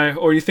gonna die,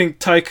 or you think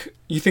that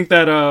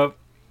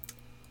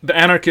the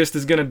anarchist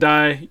is gonna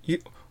die,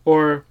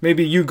 or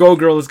maybe You Go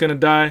Girl is gonna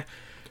die,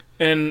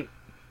 and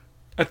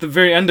at the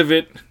very end of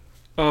it,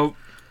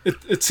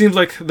 it seems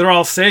like they're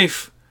all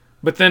safe,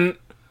 but then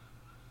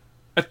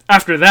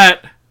after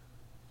that,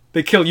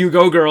 they kill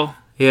You-Go Girl.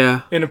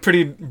 Yeah. In a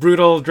pretty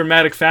brutal,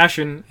 dramatic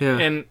fashion. Yeah.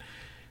 And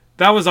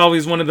that was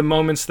always one of the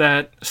moments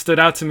that stood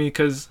out to me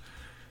because,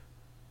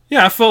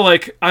 yeah, I felt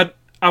like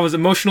I was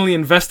emotionally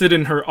invested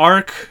in her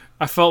arc.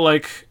 I felt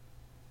like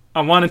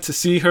I wanted to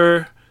see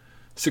her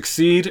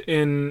succeed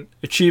in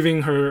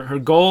achieving her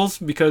goals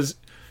because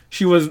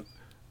she was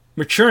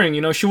maturing.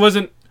 You know, she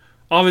wasn't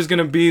always going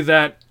to be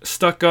that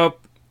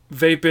stuck-up,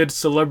 vapid,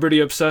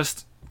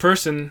 celebrity-obsessed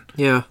person.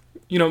 Yeah.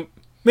 You know,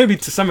 maybe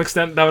to some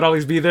extent that would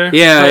always be there.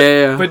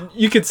 Yeah. But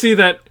you could see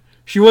that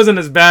she wasn't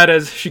as bad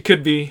as she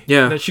could be.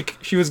 Yeah. That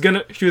she was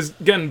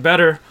getting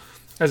better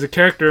as a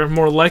character,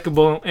 more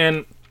likable.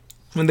 And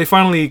when they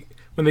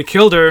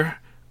killed her,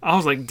 I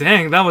was like,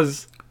 dang,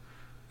 that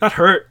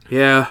hurt.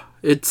 Yeah.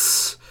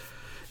 It's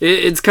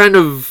kind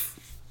of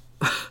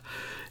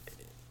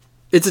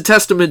it's a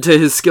testament to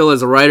his skill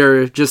as a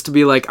writer just to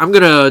be like, I'm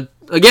gonna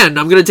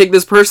take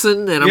this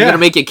person and I'm gonna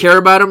make you care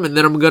about him and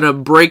then I'm gonna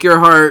break your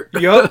heart.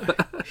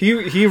 Yup.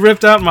 He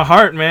ripped out my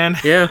heart, man.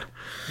 Yeah.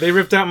 They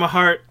ripped out my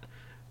heart.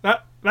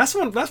 That's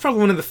probably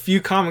one of the few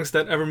comics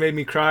that ever made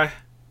me cry.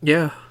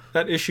 Yeah.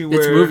 That issue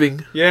where it's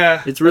moving.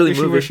 Yeah. It's really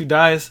issue moving. Where she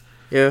dies.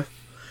 Yeah.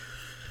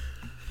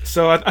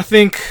 So I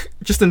think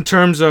just in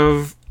terms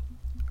of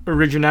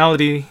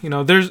originality, you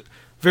know, there's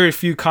very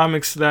few superhero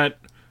comics that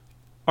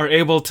are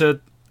able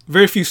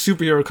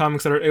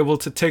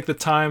to take the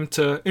time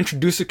to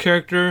introduce a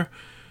character,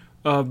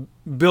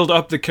 build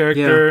up the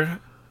character,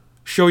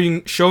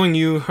 showing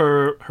you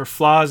her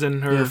flaws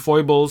and her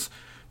foibles,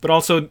 but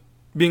also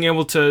being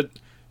able to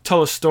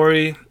tell a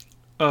story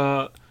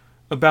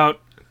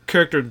about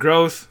character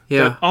growth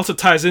that also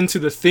ties into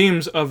the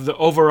themes of the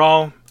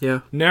overall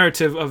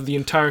narrative of the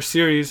entire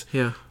series,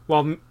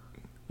 while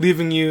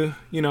leaving you,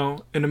 you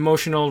know, an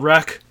emotional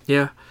wreck.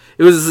 Yeah.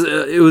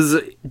 It was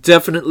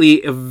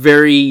definitely a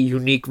very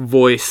unique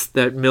voice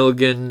that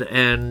Milligan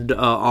and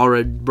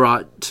Allred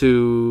brought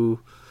to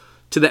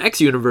the X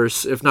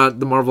universe, if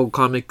not the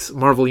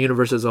Marvel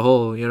universe as a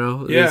whole. You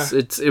know,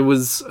 it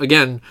was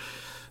again,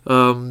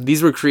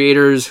 these were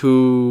creators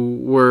who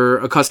were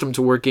accustomed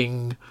to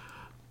working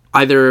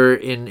either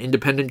in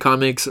independent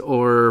comics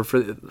or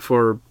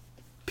for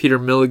Peter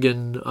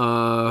Milligan.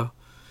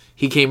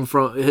 He came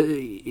from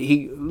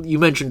you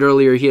mentioned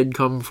earlier he had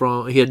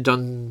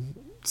done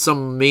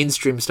some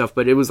mainstream stuff,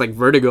 but it was like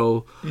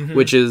Vertigo,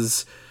 which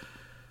is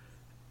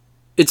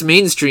it's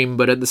mainstream,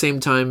 but at the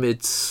same time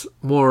it's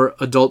more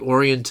adult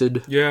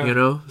oriented. You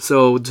know,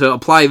 so to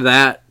apply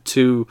that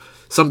to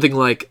something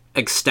like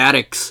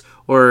Ecstatics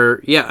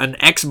or an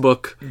X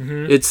book,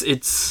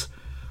 it's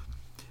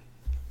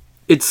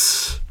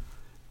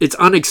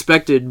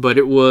unexpected, but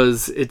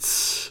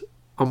it's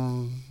a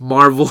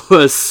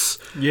marvelous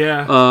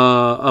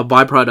a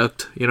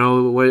byproduct. You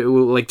know,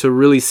 like to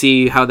really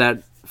see how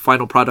that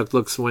final product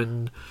looks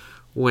when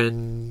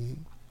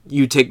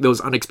you take those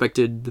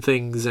unexpected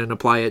things and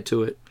apply it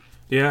to it.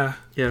 Yeah.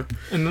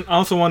 And I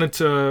also wanted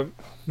to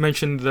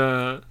mention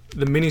the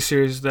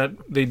miniseries that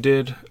they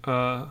did,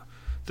 the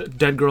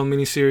Dead Girl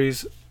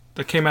miniseries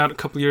that came out a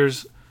couple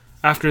years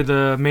after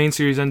the main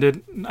series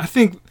ended. I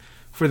think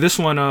for this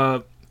one,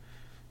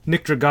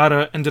 Nick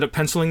Dragata ended up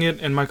penciling it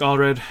and Mike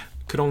Allred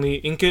could only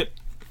ink it,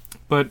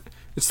 but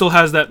it still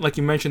has that, like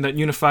you mentioned, that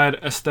unified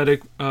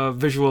aesthetic,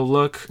 visual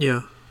look.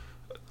 Yeah.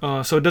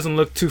 So it doesn't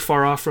look too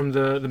far off from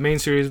the main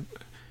series,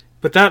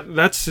 but that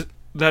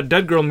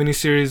Dead Girl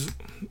miniseries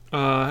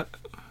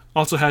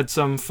also had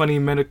some funny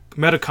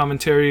meta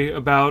commentary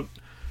about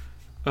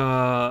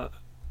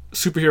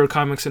superhero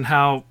comics and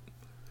how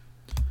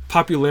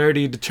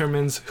popularity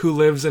determines who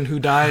lives and who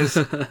dies,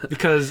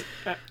 because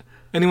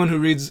anyone who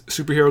reads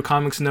superhero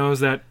comics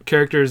knows that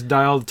characters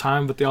die all the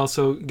time, but they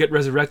also get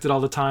resurrected all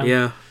the time.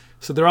 Yeah.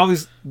 So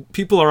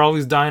people are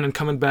always dying and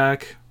coming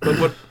back,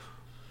 but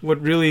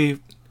what really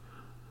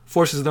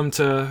forces them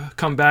to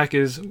come back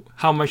is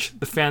how much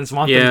the fans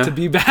want them to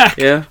be back.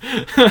 Yeah.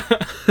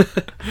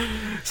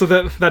 So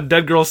that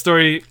Dead Girl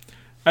story.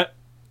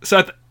 So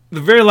at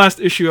the very last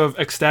issue of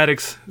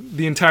Ecstatics,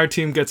 the entire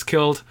team gets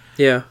killed.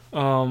 Yeah.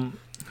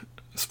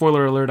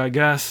 Spoiler alert, I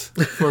guess,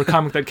 for a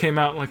comic that came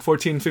out like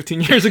 14,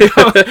 15 years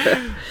ago.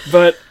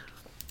 But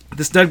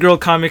this Dead Girl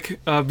comic,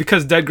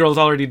 because Dead Girl is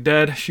already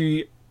dead,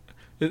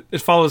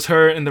 it follows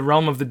her in the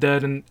realm of the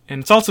dead, and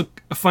it's also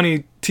a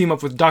funny team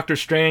up with Doctor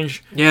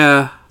Strange.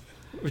 Yeah.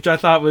 Which I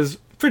thought was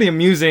pretty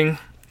amusing,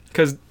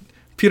 because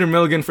Peter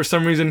Milligan, for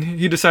some reason,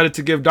 he decided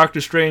to give Doctor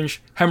Strange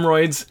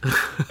hemorrhoids,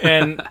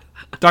 and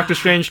Doctor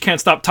Strange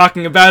can't stop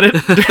talking about it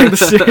during the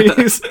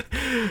series.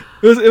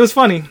 It was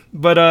funny,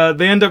 but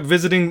they end up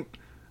visiting.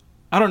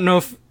 I don't know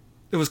if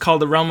it was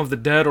called the Realm of the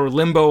Dead or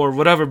Limbo or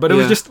whatever, but it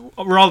was just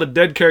where all the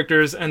dead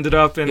characters ended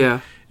up,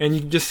 and you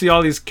just see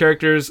all these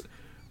characters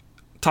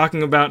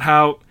talking about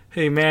how,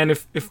 hey man,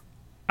 if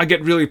I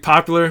get really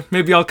popular,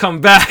 maybe I'll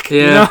come back.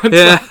 Yeah, you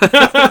know?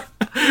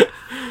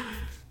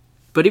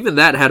 But even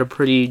that had a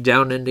pretty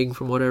down ending,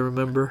 from what I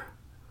remember.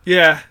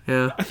 Yeah.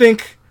 Yeah. I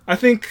think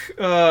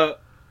the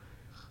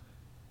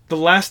the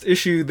last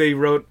issue they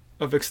wrote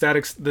of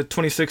Ecstatics, the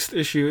 26th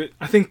issue,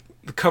 I think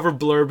the cover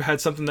blurb had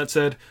something that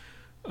said,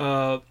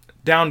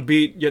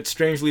 downbeat yet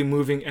strangely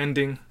moving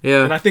ending.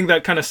 Yeah. And I think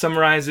that kind of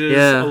summarizes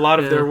a lot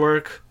of their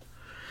work.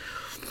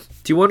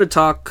 Do you want to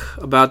talk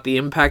about the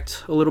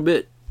impact a little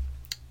bit?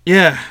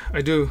 Yeah,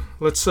 I do.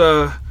 Let's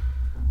start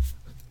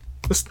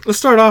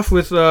off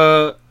with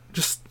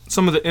just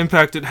some of the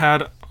impact it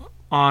had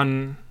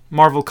on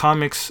Marvel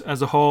Comics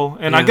as a whole,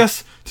 and I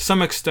guess to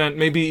some extent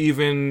maybe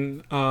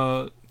even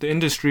the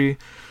industry.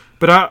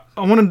 But I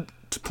wanted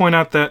to point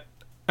out that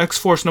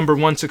X-Force number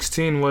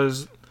 116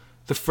 was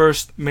the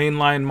first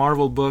mainline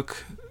Marvel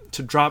book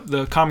to drop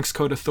the Comics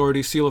Code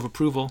Authority seal of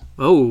approval.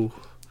 Oh.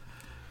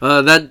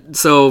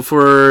 So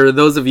for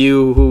those of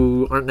you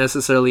who aren't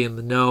necessarily in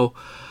the know,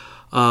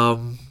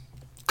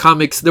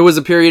 comics, there was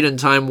a period in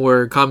time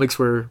where comics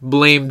were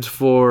blamed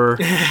for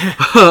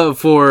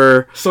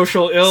for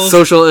social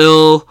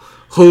ill,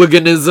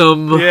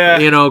 hooliganism,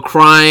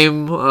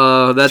 crime,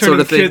 that turning sort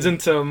of thing. Kids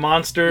into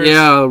monsters.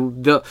 Yeah,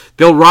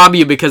 they'll rob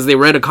you because they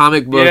read a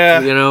comic book,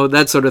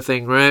 that sort of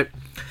thing, right?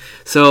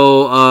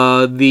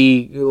 So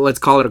let's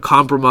call it a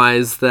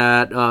compromise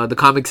that the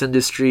comics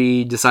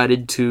industry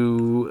decided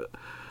to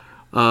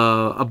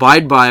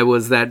abide by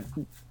was that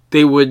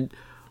they would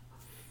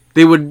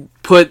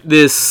put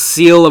this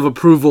seal of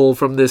approval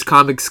from this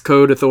Comics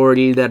Code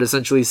Authority that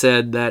essentially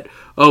said that,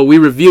 oh, we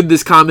reviewed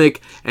this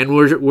comic and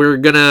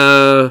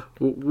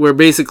we're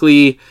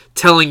basically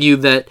telling you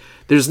that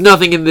there's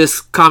nothing in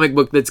this comic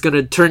book that's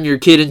gonna turn your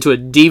kid into a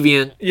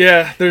deviant.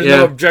 Yeah, there's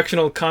no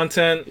objectionable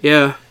content.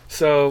 Yeah.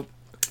 So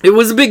it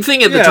was a big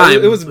thing at the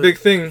time. It was a big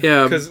thing.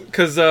 Yeah.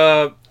 Because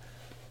the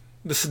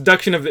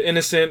seduction of the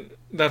innocent,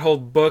 that whole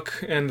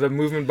book, and the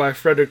movement by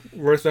Frederick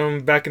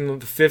Wertham back in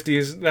the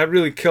 50s, that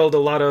really killed a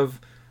lot of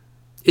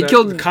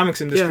the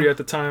comics industry at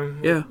the time.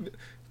 Yeah.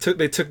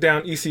 They took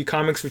down EC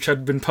Comics, which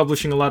had been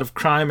publishing a lot of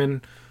crime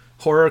and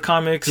horror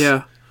comics.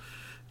 Yeah.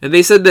 And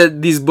they said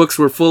that these books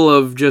were full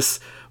of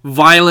just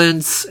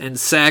violence and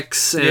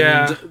sex,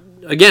 and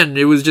again,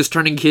 it was just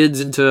turning kids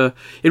into...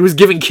 It was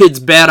giving kids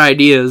bad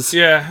ideas.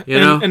 Yeah.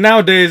 And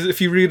nowadays, if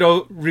you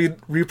read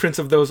reprints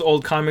of those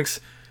old comics,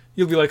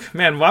 you'll be like,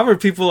 man, why were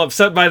people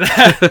upset by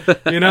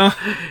that?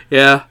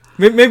 Yeah.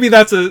 Maybe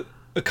that's a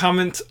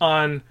comment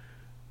on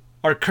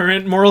our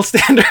current moral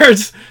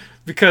standards,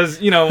 because,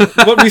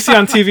 what we see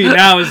on TV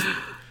now is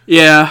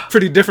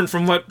pretty different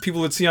from what people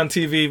would see on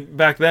TV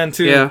back then,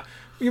 too. Yeah.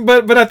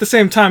 But at the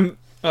same time,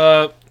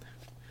 it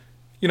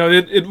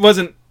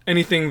wasn't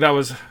anything that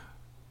was...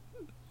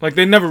 Like,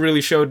 they never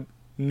really showed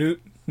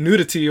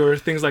nudity or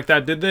things like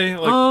that, did they?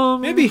 Like,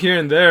 maybe here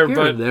and there,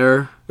 but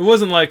it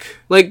wasn't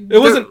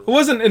it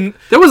wasn't in...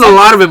 There was a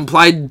lot of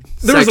implied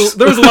sex.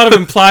 There was a lot of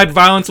implied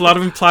violence, a lot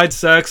of implied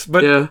sex,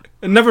 but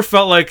it never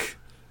felt like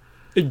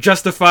it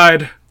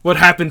justified what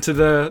happened to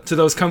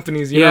those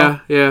companies, you know?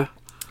 Yeah.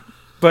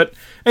 But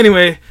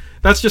anyway,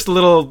 that's just a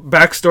little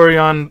backstory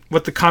on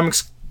what the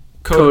Comics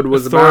Code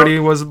Authority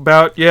was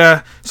about.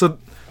 Yeah.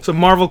 So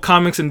Marvel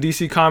Comics and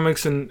DC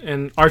Comics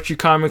and Archie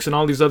Comics and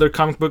all these other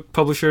comic book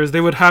publishers,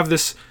 they would have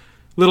this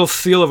little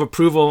seal of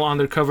approval on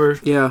their cover.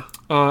 Yeah.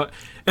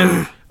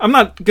 And I'm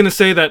not going to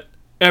say that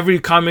every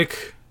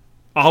comic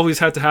always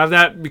had to have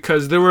that,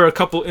 because there were a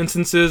couple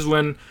instances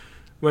when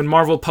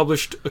Marvel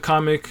published a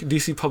comic,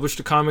 DC published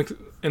a comic,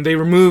 and they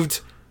removed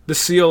the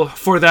seal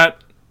for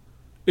that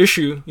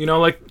issue.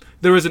 Like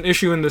there was an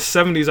issue in the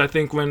 70s, I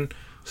think,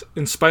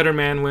 in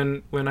Spider-Man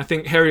when I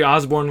think Harry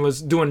Osborn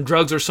was doing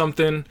drugs or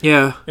something.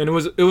 Yeah. And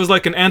it was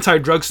like an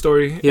anti-drug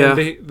story. Yeah.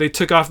 And they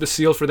took off the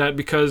seal for that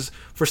because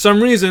for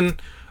some reason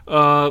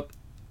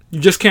you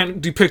just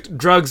can't depict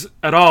drugs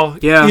at all.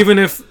 Yeah. Even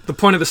if the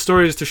point of the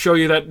story is to show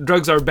you that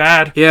drugs are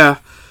bad. Yeah.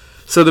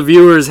 So the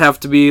viewers have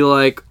to be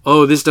like,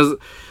 oh, this doesn't...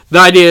 The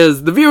idea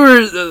is the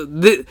viewers,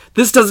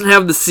 this doesn't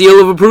have the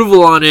seal of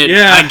approval on it.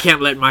 Yeah. I can't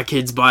let my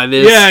kids buy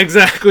this. Yeah,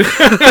 exactly.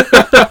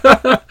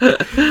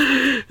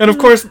 And of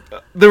course,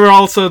 there were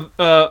also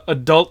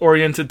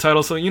adult-oriented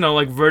titles. So,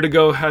 like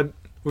Vertigo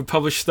would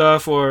publish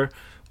stuff, or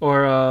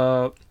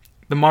the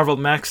Marvel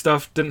Max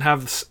stuff didn't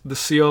have the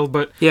seal.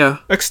 But yeah,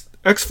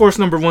 X-Force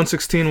number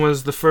 116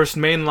 was the first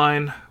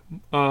mainline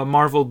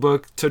Marvel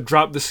book to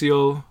drop the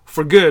seal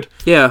for good.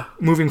 Yeah.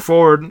 Moving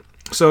forward.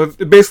 So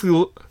it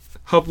basically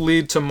helped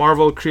lead to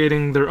Marvel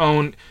creating their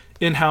own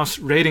in-house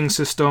rating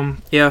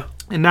system. Yeah.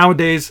 And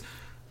nowadays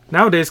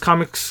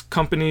comics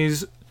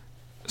companies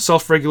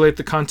self-regulate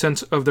the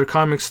content of their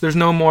comics. There's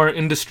no more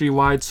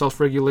industry-wide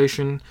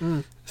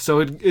self-regulation.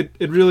 So it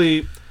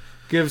really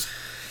gives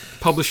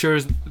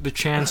publishers the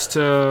chance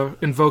to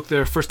invoke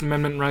their First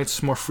Amendment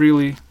rights more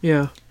freely.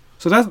 Yeah.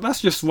 So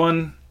that's just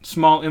one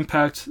small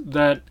impact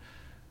that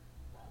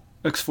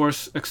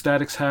X-Force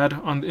Ecstatics had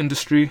on the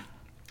industry.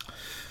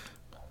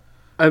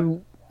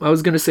 I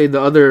was going to say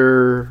the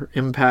other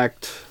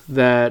impact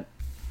that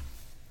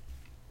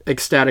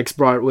Ecstatics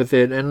brought with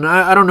it, and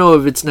I don't know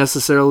if it's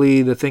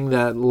necessarily the thing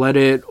that led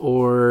it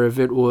or if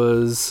it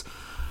was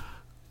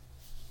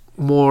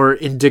more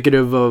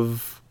indicative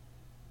of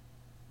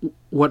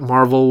what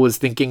Marvel was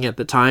thinking at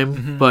the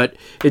time, but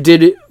it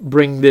did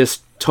bring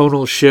this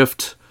tonal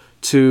shift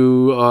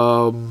to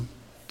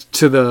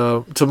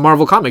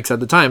Marvel Comics at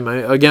the time.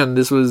 Again,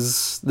 this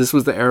was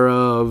the era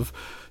of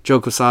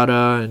Joe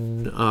Quesada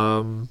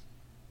and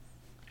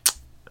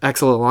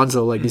Axel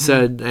Alonso, like you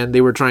said, and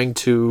they were trying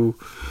to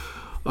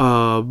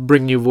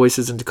bring new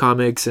voices into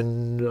comics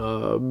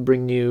and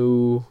bring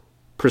new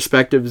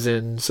perspectives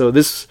in. So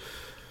this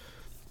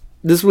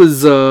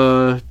was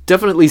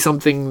definitely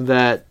something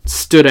that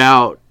stood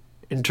out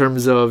in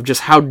terms of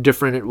just how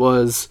different it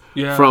was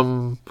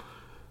from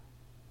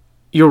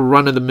your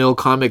run-of-the-mill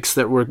comics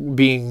that were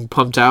being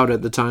pumped out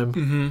at the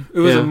time. It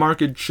was a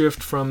marked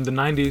shift from the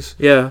 90s.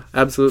 Yeah,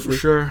 absolutely. For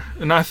sure.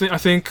 And I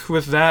think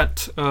with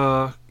that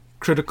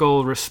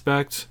critical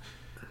respect,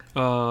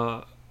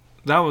 that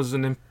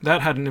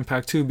had an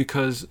impact too,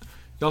 because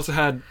you also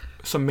had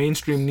some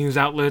mainstream news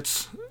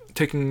outlets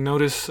taking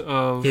notice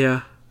of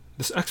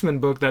this X-Men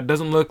book that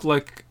doesn't look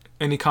like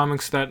any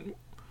comics that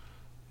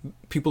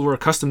people were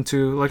accustomed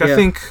to. Like I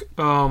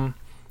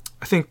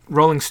think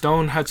Rolling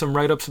Stone had some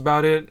write-ups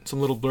about it, some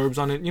little blurbs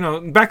on it. You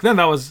know, back then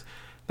that was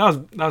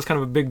kind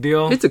of a big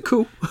deal. It's a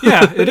coup.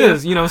 Yeah, it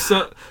is. You know,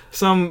 so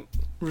some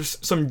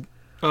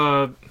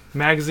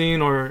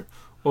magazine or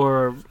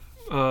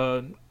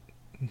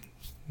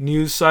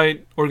news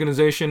site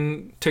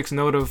organization takes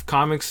note of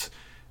comics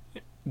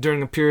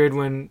during a period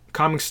when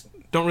comics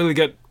don't really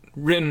get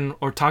written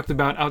or talked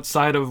about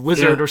outside of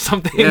Wizard or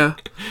something. Yeah.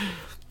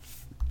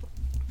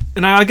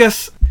 And I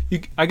guess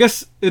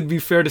it'd be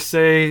fair to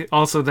say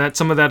also that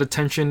some of that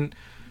attention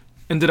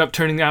ended up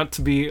turning out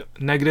to be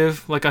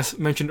negative. Like I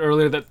mentioned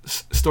earlier, that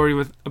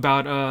story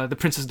about the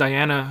Princess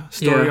Diana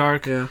story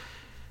arc. Yeah.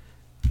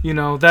 You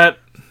know, that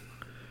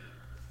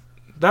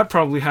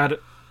probably had,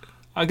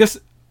 I guess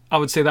I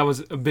would say that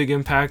was a big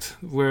impact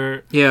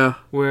where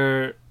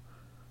the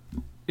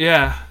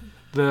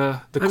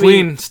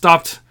Queen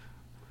stopped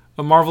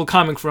a Marvel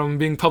comic from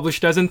being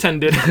published as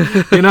intended.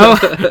 You know?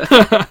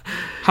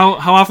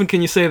 How often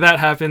can you say that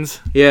happens?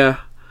 Yeah.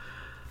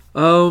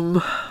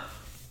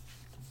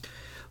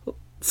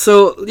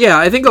 So yeah,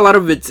 I think a lot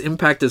of its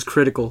impact is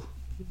critical,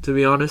 to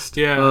be honest.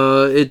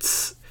 Yeah.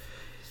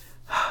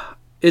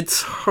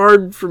 It's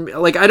hard for me.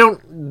 Like,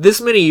 this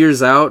many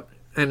years out,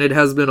 and it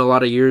has been a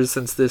lot of years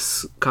since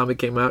this comic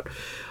came out.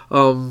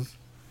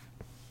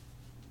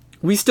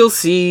 We still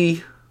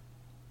see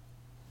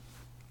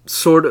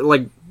sort of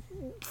like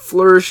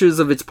flourishes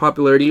of its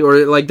popularity,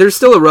 or like there's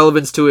still a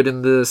relevance to it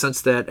in the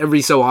sense that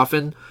every so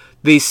often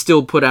they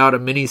still put out a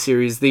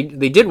miniseries. They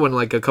did one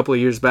like a couple of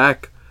years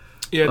back.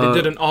 Yeah, they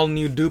did an all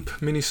new Dupe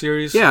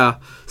miniseries. Yeah,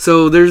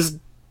 so there's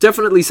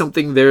definitely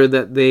something there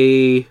that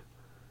they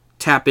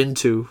tap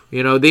into.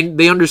 You know,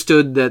 they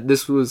understood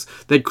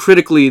that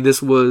critically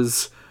this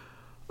was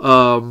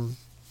I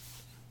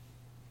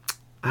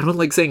don't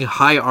like saying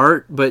high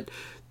art, but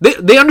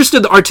they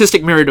understood the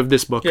artistic merit of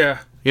this book. Yeah.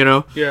 You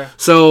know? Yeah.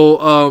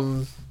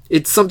 So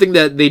it's something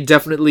that they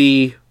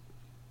definitely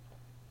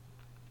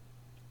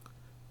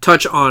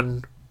touch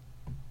on.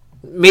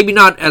 Maybe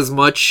not as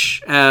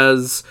much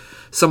as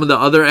some of the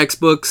other X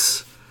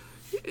books.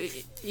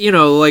 You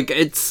know, like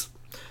it's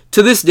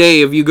to this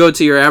day, if you go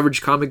to your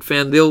average comic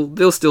fan,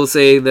 they'll still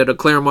say that a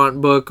Claremont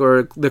book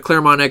or the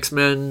Claremont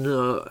X-Men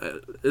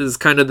is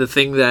kind of the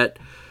thing that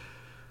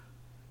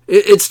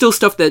it's still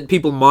stuff that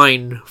people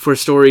mine for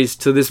stories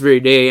to this very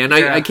day. And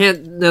I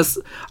can't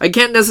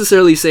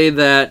necessarily say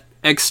that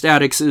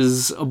X-Statix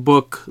is a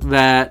book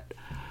that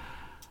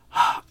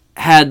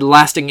had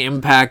lasting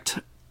impact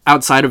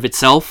outside of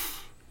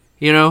itself.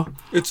 You know,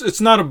 it's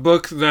not a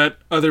book that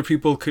other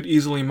people could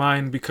easily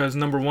mine because,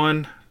 number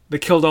one, they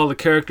killed all the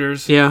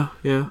characters. Yeah.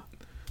 The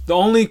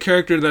only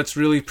character that's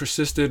really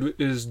persisted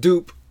is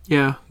Dupe.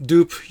 Yeah.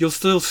 Dupe, you'll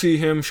still see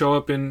him show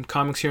up in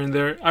comics here and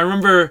there. I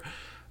remember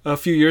a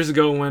few years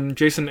ago when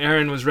Jason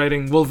Aaron was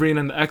writing Wolverine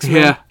and the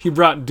X-Men, he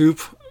brought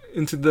Dupe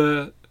into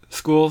the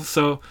school.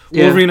 So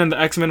Wolverine and the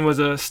X-Men was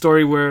a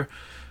story where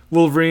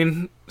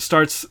Wolverine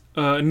starts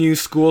a new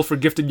school for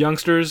gifted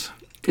youngsters.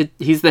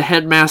 He's the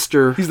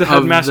headmaster. He's the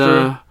headmaster. Of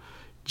the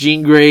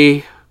Jean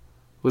Grey.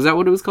 Was that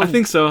what it was called? I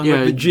think so. Yeah.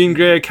 Like the Jean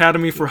Grey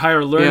Academy for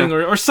Higher Learning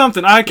or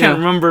something. I can't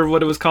remember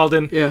what it was called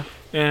in. Yeah.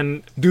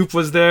 And Dupe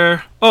was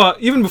there. Oh,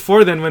 even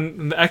before then,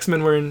 when the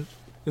X-Men were in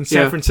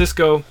San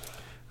Francisco,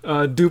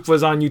 Dupe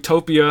was on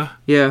Utopia.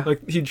 Yeah.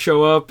 Like he'd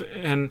show up,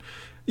 and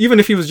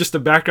even if he was just a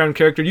background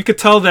character, you could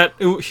tell that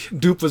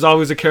Dupe was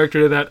always a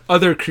character that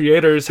other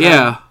creators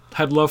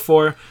had love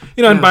for.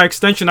 You know, and by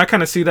extension, I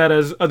kind of see that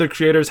as other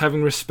creators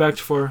having respect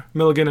for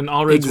Milligan and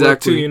Allred's work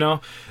too, you know?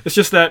 It's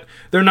just that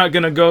they're not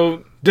going to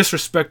go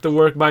disrespect the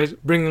work by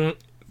bringing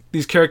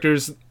these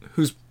characters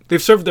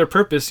they've served their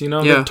purpose, you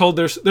know? They've told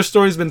their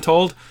story's been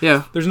told.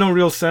 Yeah. There's no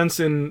real sense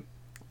in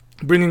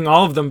bringing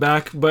all of them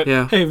back, but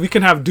hey, we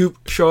can have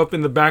Dupe show up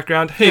in the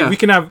background. Hey, we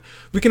can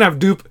have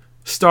Dupe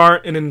star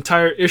in an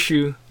entire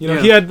issue. You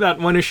know, he had that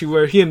one issue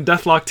where he and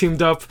Deathlock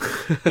teamed up.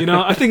 You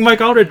know, I think Mike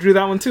Allred drew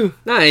that one too.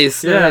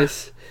 Nice.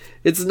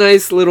 It's a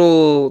nice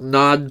little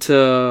nod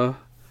to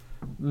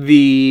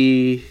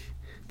the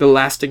the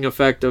lasting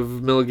effect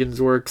of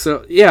Milligan's work.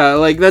 So yeah,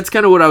 like that's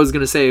kind of what I was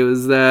gonna say,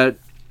 was that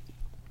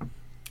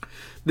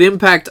the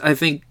impact, I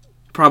think,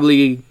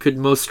 probably could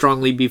most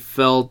strongly be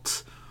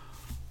felt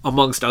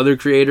amongst other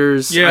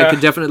creators. Yeah. I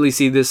could definitely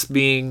see this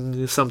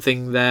being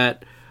something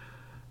that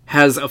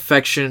has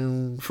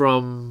affection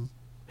from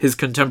his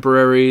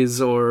contemporaries,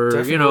 or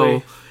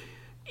Definitely.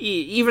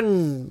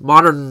 even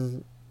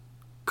modern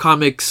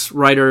comics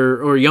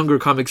writer or younger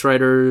comics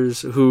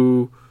writers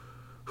who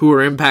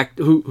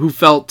who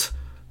felt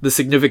the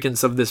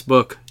significance of this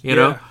book, you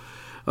know.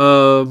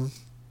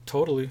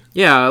 Totally.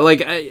 Yeah,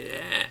 like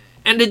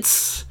and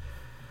it's,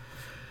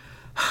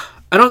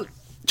 I don't,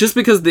 just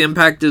because the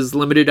impact is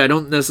limited, I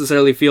don't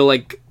necessarily feel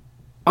like,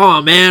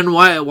 oh man,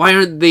 why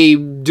aren't they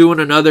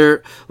doing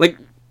another, like,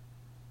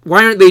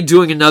 why aren't they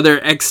doing another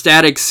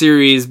Ecstatic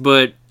series,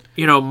 but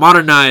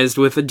modernized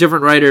with a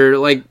different writer?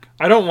 Like,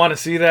 I don't want to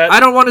see that. I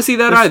don't want to see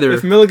that either.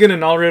 If Milligan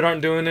and Allred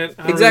aren't doing it,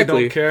 I Exactly.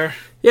 really don't care.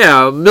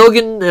 Yeah,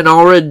 Milligan and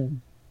Allred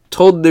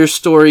told their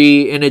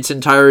story in its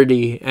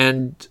entirety,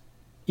 and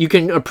you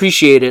can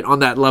appreciate it on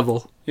that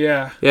level.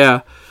 Yeah.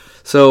 Yeah.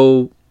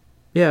 So,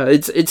 yeah,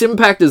 its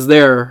impact is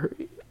there.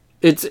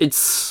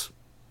 It's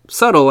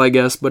subtle, I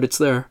guess, but it's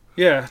there.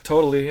 Yeah,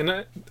 totally.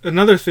 And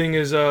another thing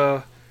is,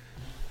 I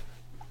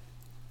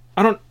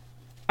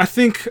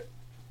think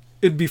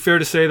it'd be fair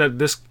to say that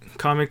this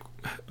comic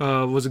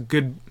was a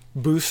good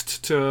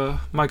boost to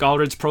Mike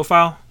Allred's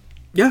profile.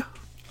 Yeah.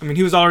 I mean,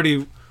 he was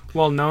already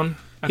well known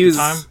at the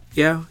time.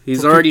 Yeah,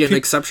 he's For already an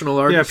exceptional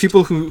artist. Yeah,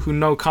 people who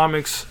know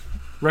comics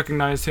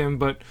recognized him,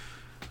 but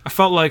I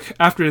felt like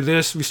after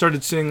this, we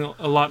started seeing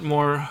a lot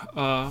more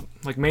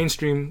like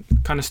mainstream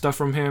kind of stuff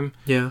from him.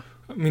 Yeah.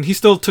 I mean, he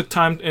still took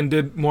time and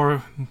did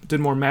more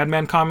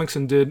Madman comics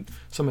and did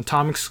some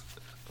Atomics,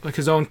 like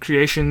his own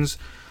creations.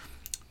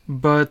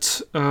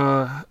 But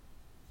in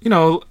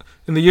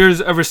the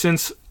years ever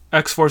since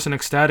X-Force and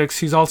Ecstatics,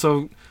 he's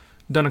also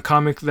done a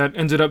comic that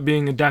ended up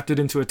being adapted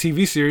into a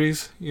TV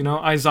series.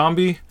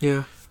 iZombie.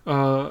 Yeah.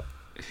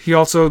 He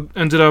also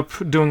ended up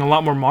doing a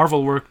lot more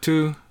Marvel work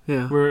too.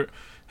 Yeah. Where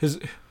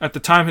at the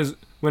time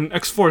when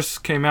X-Force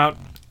came out,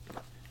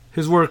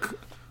 his work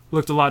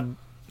looked a lot.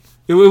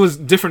 It was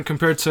different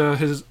compared to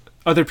his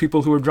other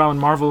people who were drawing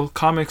Marvel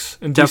comics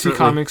and DC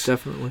comics.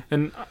 Definitely.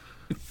 And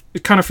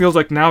it kind of feels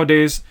like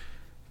nowadays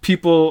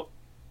people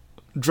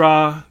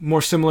draw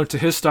more similar to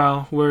his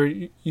style, where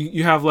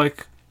you have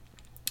like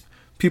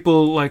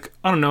people like,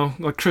 I don't know,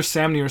 like Chris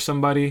Samney or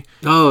somebody.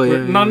 Oh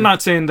yeah.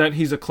 Not saying that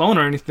he's a clone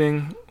or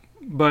anything,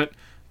 but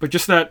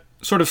just that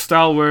sort of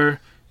style where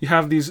you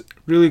have these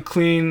really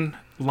clean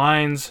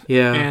lines.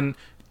 Yeah. And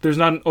there's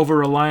not an over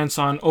reliance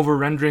on over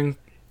rendering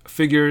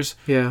figures.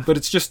 Yeah. But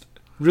it's just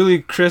really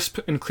crisp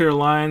and clear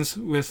lines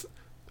with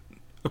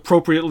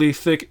appropriately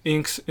thick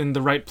inks in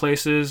the right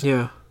places.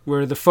 Yeah.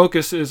 Where the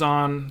focus is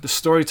on the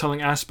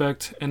storytelling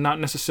aspect and not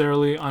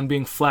necessarily on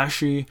being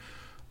flashy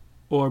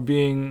or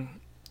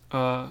being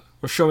or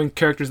showing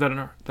characters that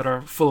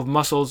are full of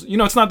muscles.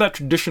 It's not that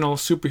traditional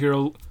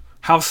superhero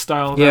house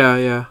style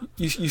that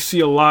you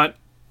see a lot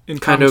in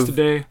kind comics of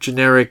today.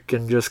 Generic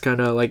and just kind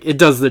of like it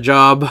does the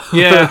job.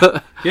 Yeah.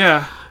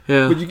 Yeah.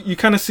 But you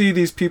kind of see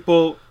these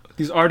people,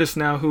 these artists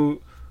now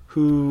who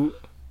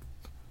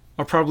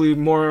are probably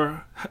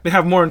they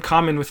have more in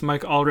common with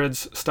Mike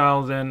Allred's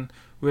style than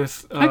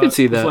with I can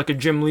see that, like a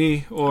Jim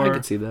Lee I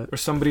can see that, or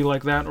somebody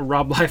like that, or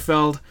Rob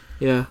Liefeld.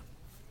 Yeah.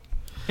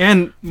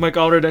 And Mike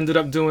Allred ended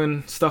up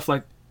doing stuff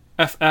like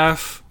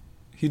FF.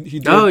 He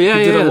did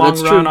a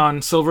long run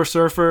on Silver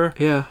Surfer.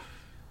 Yeah.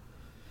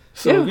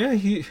 So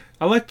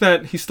I like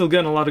that he's still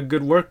getting a lot of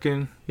good work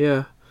in.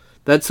 Yeah.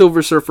 That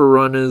Silver Surfer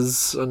run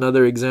is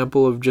another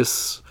example of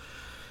just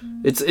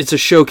it's a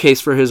showcase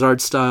for his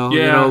art style.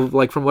 Yeah.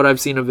 Like from what I've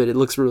seen of it, it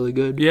looks really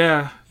good.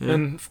 Yeah.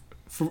 And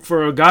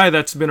for a guy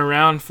that's been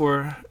around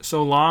for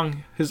so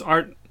long, his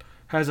art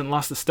hasn't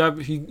lost a step.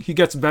 He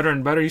gets better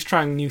and better. He's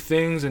trying new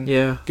things and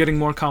getting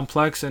more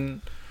complex.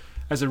 And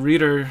as a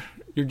reader,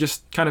 you're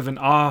just kind of in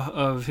awe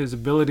of his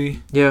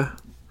ability. Yeah.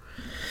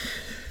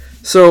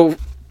 So,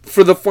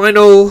 for the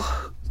final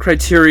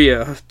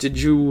criteria,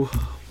 did you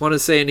want to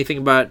say anything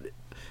about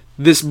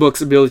this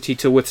book's ability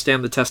to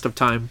withstand the test of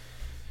time?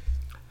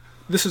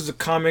 This is a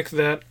comic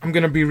that I'm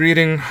going to be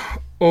reading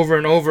over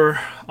and over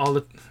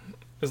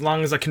as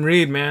long as I can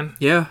read, man.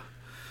 Yeah.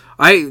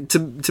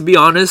 To be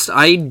honest,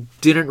 I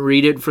didn't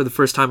read it for the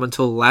first time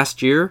until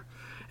last year,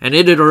 and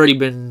it had already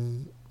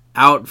been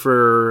out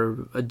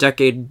for a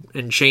decade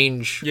and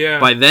change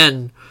by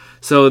then.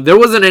 So there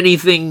wasn't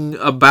anything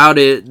about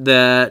it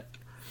that,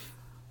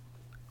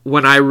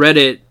 when I read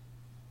it,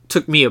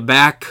 took me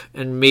aback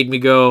and made me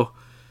go,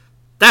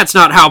 that's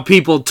not how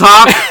people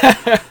talk.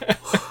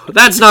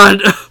 That's not...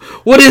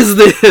 What is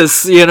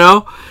this,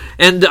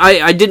 And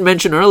I did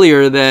mention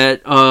earlier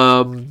that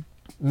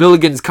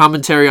Milligan's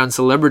commentary on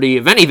celebrity,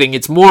 if anything,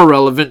 it's more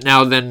relevant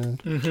now than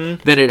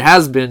it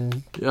has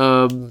been,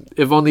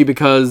 if only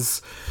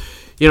because,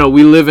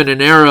 we live in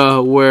an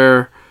era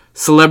where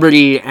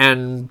celebrity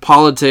and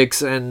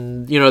politics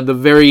and,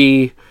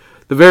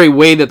 the the very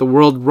way that the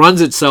world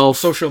runs itself.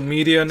 Social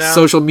media now.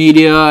 Social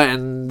media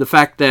and the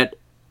fact that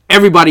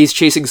everybody's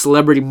chasing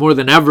celebrity more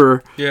than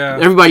ever. Yeah.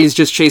 Everybody's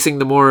just chasing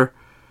the more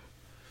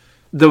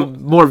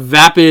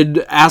vapid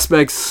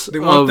aspects. They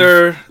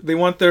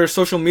want their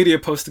social media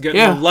posts to get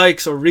more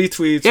likes or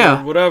retweets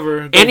or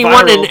whatever.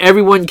 Anyone and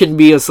everyone can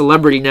be a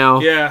celebrity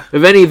now. Yeah.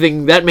 If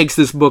anything, that makes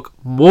this book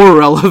more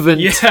relevant.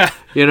 Yeah.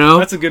 You know?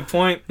 That's a good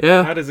point.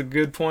 Yeah. That is a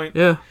good point.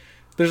 Yeah.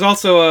 There's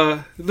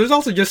also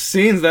just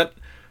scenes that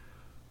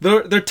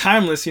they're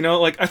timeless, you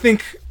know? Like, I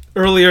think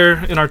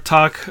earlier in our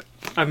talk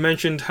I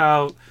mentioned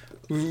how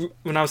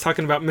when I was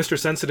talking about Mr.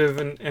 Sensitive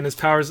and his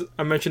powers,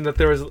 I mentioned that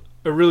there was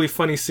a really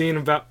funny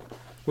scene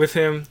with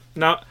him.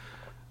 Now,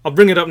 I'll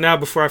bring it up now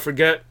before I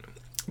forget.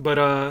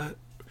 But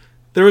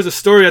there was a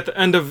story at the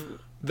end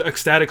of the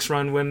Ecstatics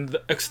run when the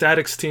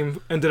Ecstatics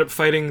team ended up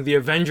fighting the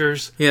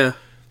Avengers. Yeah.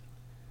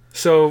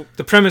 So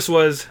the premise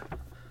was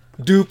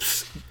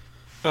Dupe's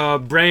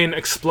brain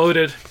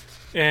exploded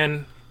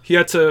and he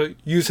had to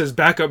use his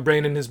backup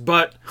brain in his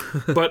butt,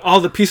 but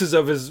all the pieces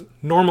of his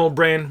normal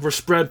brain were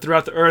spread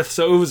throughout the earth,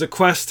 so it was a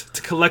quest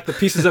to collect the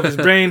pieces of his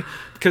brain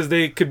because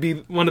they could be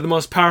one of the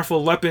most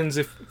powerful weapons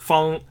if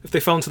they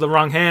fell into the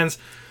wrong hands.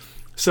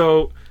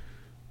 So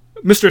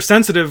Mr.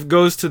 Sensitive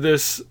goes to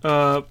this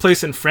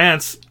place in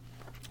France.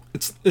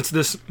 It's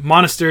this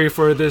monastery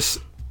for this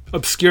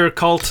obscure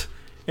cult,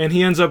 and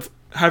he ends up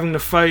having to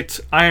fight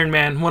Iron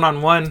Man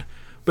one-on-one,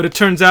 but it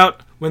turns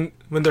out when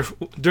they're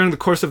during the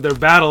course of their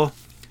battle,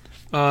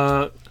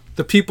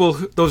 the people,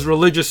 those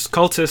religious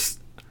cultists,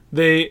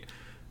 they're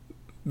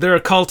a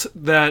cult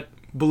that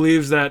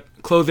believes that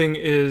clothing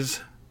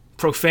is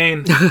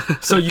profane.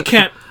 So you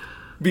can't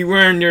be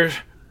wearing your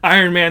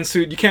Iron Man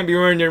suit, you can't be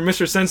wearing your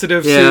Mr.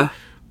 Sensitive suit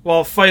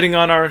while fighting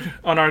on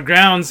our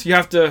grounds. You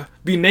have to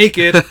be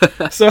naked.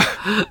 so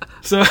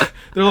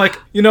they're like,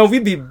 you know,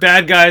 we'd be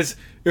bad guys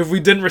if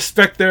we didn't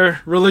respect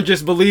their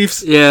religious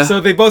beliefs. Yeah. So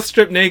they both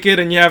strip naked,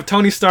 and you have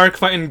Tony Stark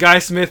fighting Guy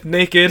Smith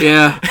naked.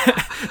 Yeah.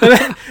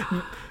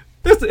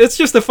 It's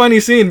just a funny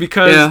scene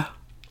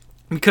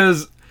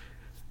because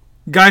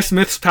Guy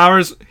Smith's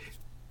powers,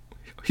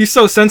 he's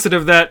so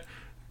sensitive that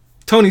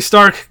Tony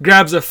Stark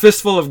grabs a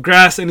fistful of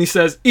grass and he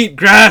says, "Eat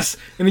grass,"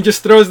 and he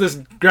just throws this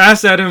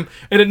grass at him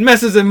and it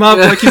messes him up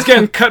like he's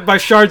getting cut by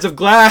shards of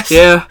glass.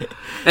 Yeah.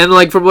 And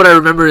like from what I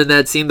remember in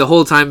that scene, the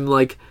whole time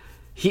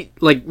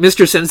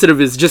Mr.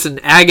 Sensitive is just in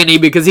agony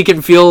because he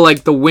can feel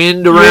like the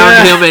wind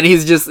around him, and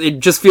it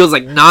just feels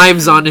like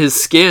knives on his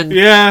skin.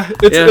 Yeah,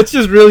 it's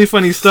just really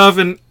funny stuff.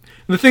 And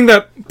the thing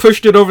that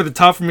pushed it over the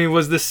top for me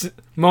was this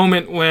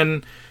moment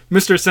when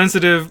Mr.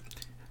 Sensitive,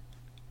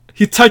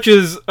 he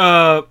touches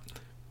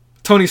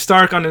Tony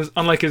Stark on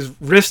his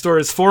wrist or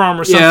his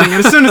forearm or something,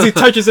 and as soon as he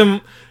touches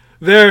him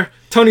there,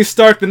 Tony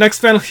Stark, the next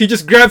panel, he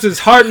just grabs his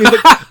heart and he's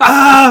like,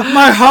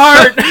 my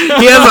heart!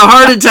 He has a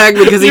heart attack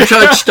because he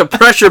touched a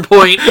pressure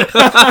point.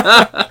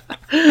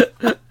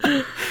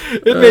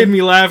 It made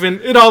me laugh,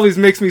 and it always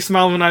makes me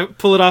smile when I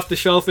pull it off the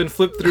shelf and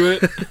flip through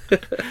it.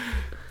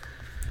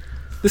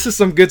 This is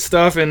some good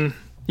stuff, and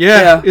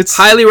it's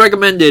highly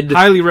recommended.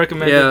 Highly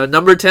recommended. Yeah,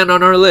 number 10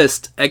 on our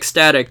list,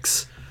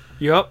 Ecstatics.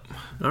 Yup.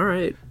 All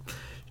right.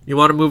 You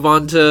want to move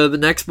on to the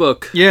next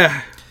book?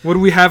 Yeah. What do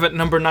we have at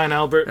number 9,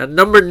 Albert? At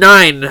number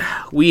 9,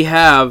 we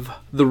have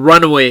The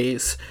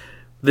Runaways.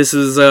 This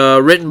is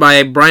written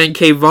by Brian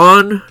K.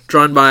 Vaughan,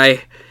 drawn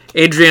by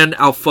Adrian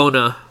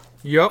Alfona.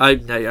 Yup.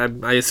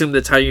 I assume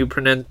that's how you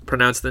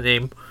pronounce the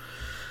name.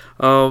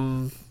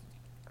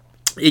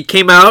 It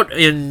came out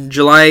in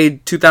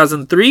July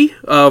 2003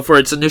 for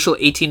its initial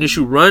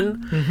 18-issue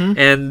run,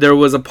 and there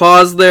was a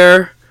pause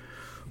there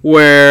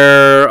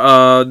where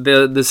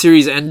the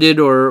series ended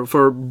or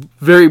for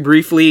very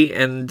briefly,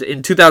 and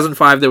in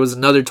 2005 there was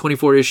another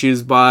 24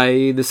 issues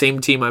by the same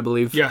team, I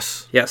believe.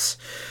 Yes.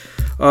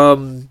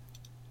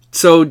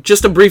 So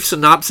just a brief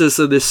synopsis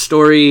of this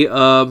story.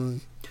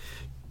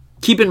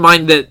 Keep in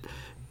mind that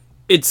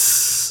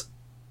it's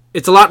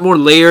a lot more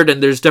layered,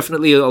 and there's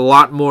definitely a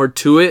lot more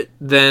to it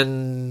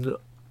than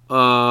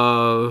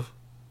the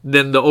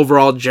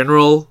overall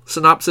general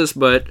synopsis,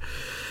 but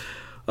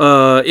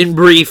in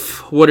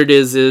brief, what it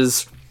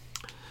is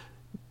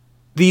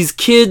these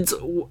kids.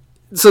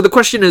 So the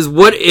question is,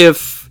 what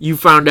if you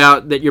found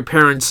out that your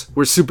parents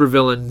were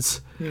supervillains?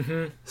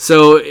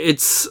 So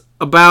it's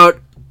about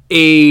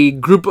a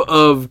group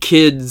of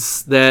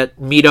kids that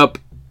meet up,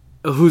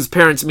 whose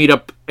parents meet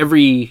up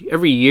every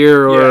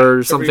year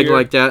or something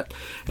like that,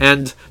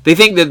 and they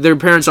think that their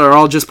parents are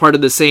all just part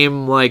of the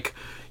same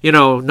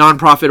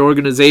non-profit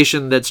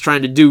organization that's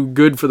trying to do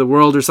good for the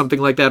world or something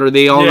like that, or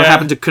they all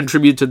happen to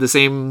contribute to the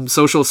same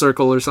social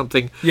circle or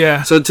something.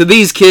 Yeah. So to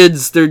these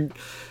kids, they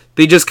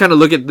just kind of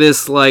look at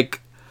this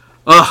like,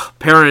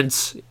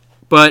 parents.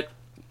 But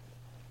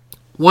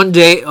one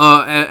day,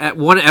 at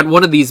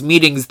one of these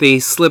meetings, they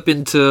slip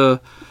into,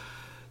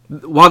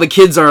 while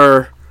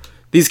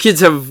these kids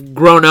have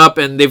grown up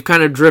and they've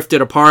kind of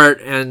drifted apart,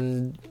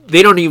 and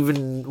they don't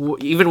even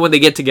when they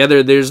get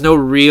together, there's no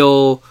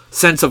real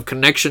sense of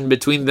connection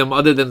between them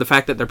other than the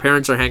fact that their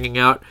parents are hanging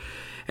out.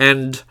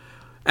 And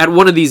at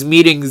one of these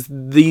meetings,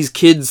 these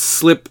kids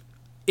slip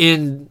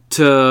in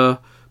to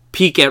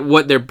peek at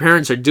what their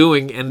parents are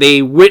doing, and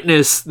they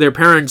witness their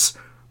parents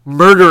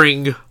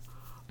murdering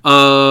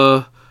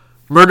an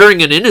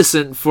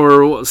innocent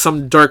for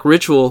some dark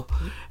ritual,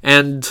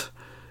 and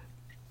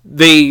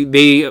they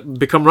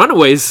become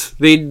runaways.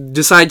 They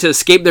decide to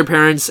escape their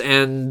parents,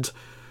 and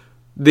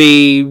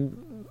they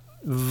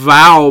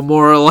vow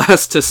more or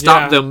less to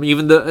stop them.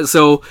 Even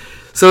so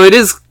it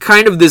is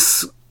kind of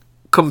this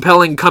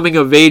compelling coming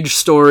of age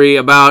story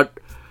about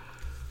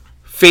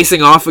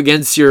facing off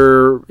against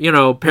your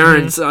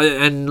parents.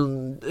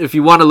 And if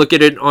you want to look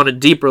at it on a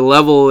deeper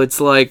level, it's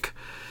like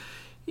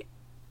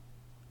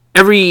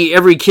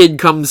every kid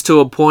comes to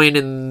a point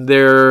in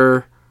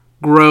their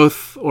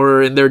growth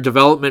or in their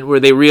development where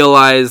they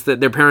realize that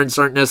their parents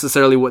aren't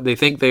necessarily what they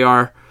think they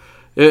are.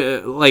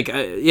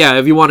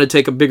 If you want to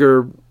take a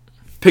bigger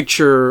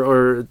picture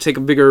of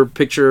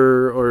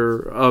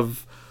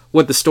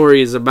what the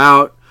story is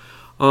about,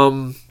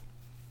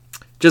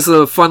 just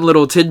a fun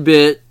little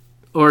tidbit,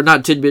 or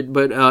not tidbit,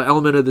 but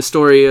element of the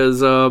story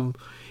is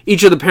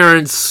each of the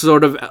parents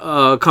sort of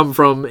come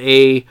from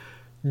a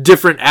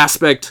different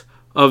aspect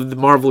of the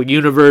Marvel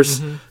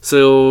Universe.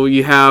 So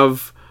you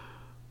have,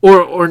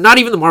 or not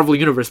even the Marvel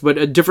Universe, but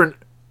a different.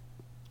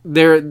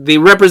 They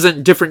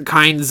represent different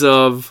kinds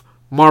of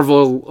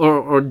Marvel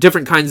or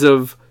different kinds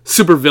of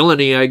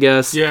supervillainy, I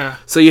guess. Yeah.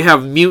 So you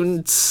have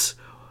mutants,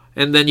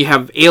 and then you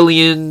have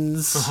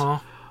aliens.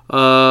 There's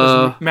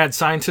a mad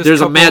scientist. There's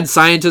couple. A mad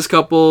scientist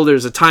couple.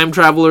 There's a time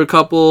traveler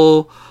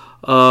couple.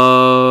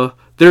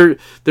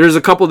 There's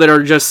a couple that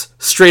are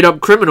just straight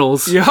up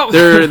criminals. Yep.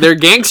 They're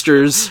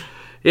gangsters.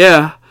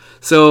 Yeah.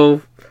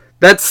 So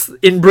that's,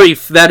 in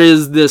brief, that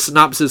is the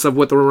synopsis of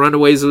what the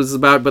Runaways was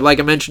about. But like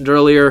I mentioned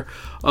earlier,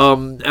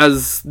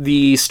 as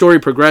the story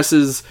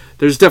progresses,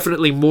 there's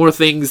definitely more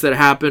things that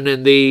happen,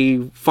 and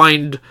they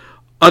find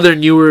other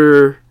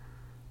newer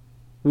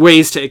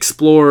ways to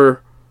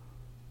explore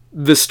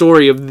the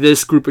story of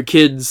this group of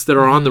kids that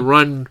are on the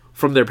run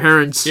from their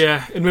parents.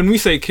 Yeah, and when we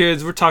say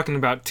kids, we're talking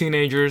about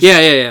teenagers.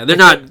 Yeah. They're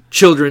not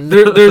children.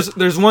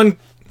 There's one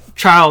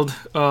child,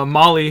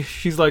 Molly.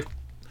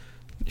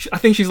 I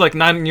think she's like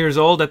 9 years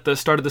old at the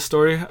start of the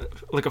story,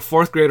 like a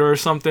fourth grader or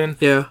something.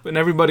 Yeah. And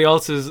everybody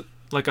else is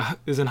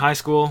in high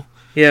school.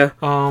 Yeah.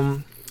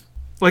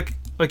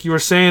 Like you were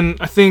saying,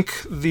 I think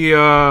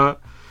the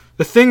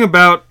thing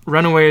about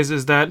Runaways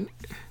is that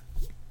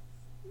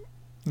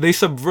they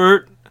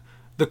subvert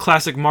the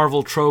classic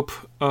Marvel trope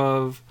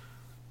of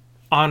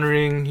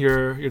honoring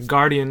your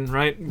guardian,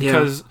 right?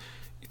 Because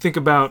you think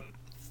about,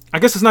 I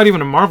guess it's not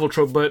even a Marvel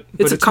trope, but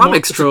it's a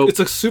comics trope. It's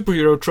a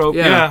superhero trope,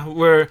 yeah,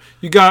 where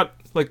you got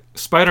like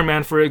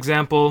Spider-Man, for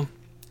example.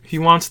 He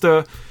wants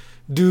to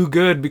do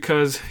good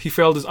because he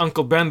failed his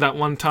Uncle Ben that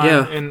one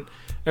time, and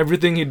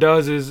everything he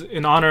does is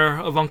in honor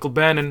of Uncle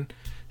Ben, and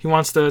he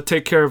wants to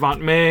take care of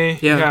Aunt May.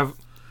 You have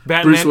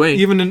Batman, Bruce Wayne.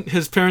 even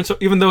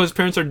though his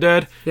parents are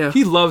dead,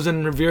 he loves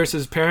and reveres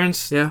his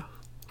parents. Yeah.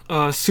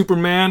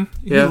 Superman,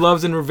 he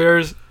loves and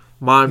reveres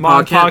Ma and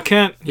Pa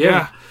Kent.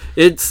 Yeah.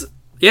 It's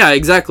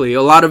exactly.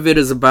 A lot of it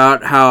is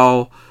about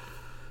how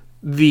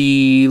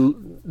the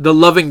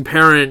loving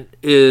parent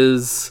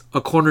is a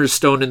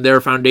cornerstone in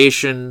their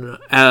foundation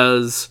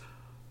as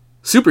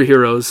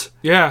superheroes.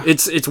 Yeah.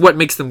 It's what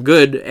makes them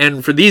good.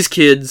 And for these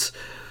kids,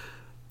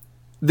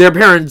 their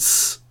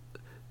parents,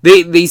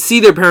 they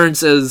see their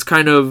parents as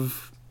kind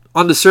of,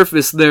 on the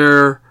surface,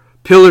 they're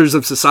pillars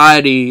of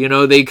society.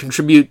 They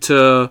contribute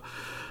to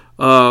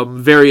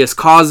various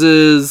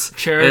causes,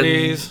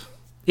 charities.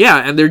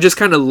 And they're just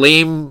kind of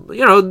lame,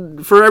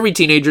 for every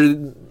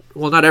teenager.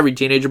 Well, not every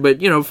teenager,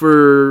 but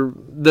for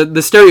the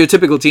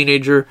stereotypical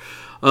teenager,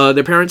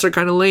 their parents are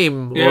kind of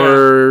lame,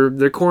 or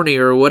they're corny,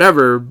 or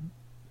whatever.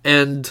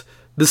 And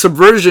the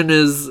subversion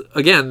is,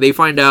 again, they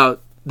find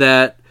out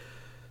that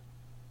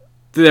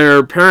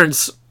their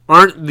parents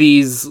aren't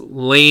these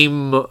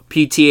lame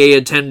PTA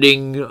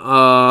attending,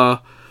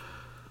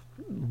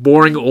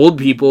 boring old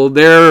people.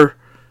 They're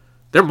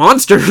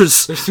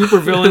monsters. They're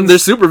supervillains. They're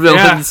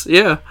supervillains.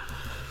 Yeah.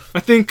 I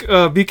think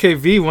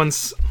BKV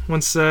once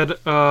said,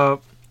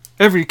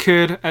 every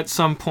kid at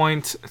some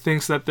point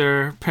thinks that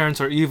their parents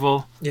are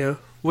evil. Yeah.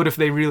 What if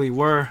they really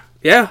were?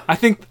 Yeah. I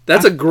think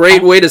that's a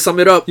great way to sum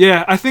it up.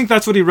 Yeah, I think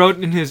that's what he wrote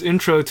in his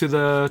intro to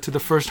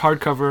the first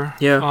hardcover.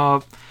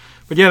 Yeah.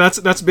 But yeah,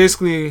 that's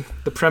basically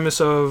the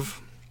premise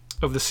of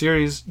the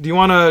series. Do you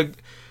want to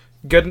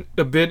get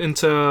a bit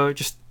into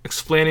just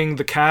explaining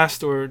the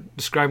cast or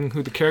describing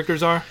who the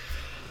characters are?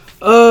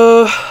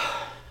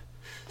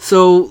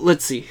 So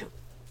let's see.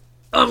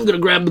 I'm gonna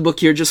grab the book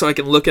here just so I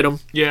can look at them.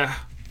 Yeah.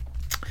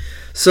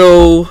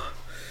 So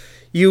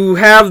you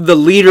have the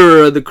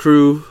leader of the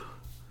crew.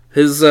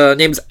 His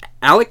name's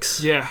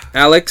Alex. Yeah.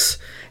 Alex,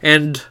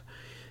 and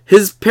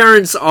his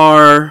parents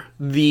are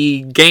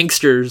the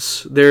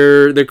gangsters.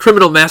 They're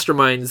criminal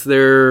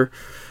masterminds.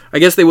 I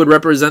guess they would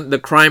represent the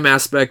crime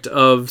aspect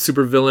of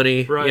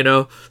supervillainy.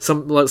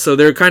 Right. So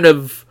they're kind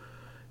of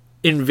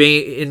in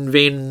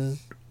vein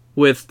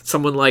with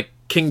someone like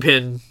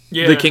Kingpin,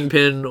 the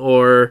Kingpin,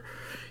 or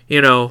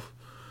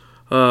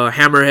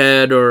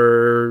Hammerhead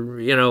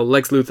or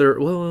Lex Luthor.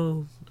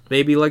 Well,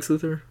 maybe Lex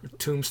Luthor.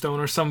 Tombstone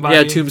or somebody.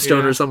 Yeah,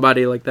 Tombstone or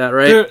somebody like that,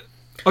 right?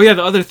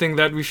 The other thing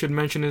that we should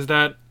mention is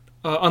that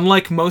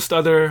unlike most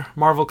other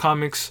Marvel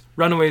comics,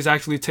 Runaways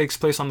actually takes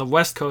place on the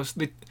West Coast.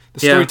 The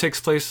story takes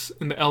place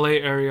in the LA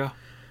area.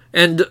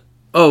 And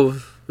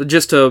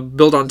just to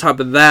build on top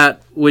of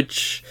that,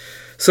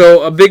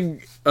 so a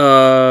big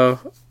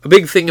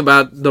thing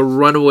about the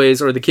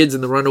Runaways or the kids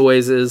in the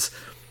Runaways is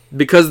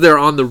because they're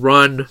on the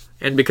run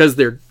and because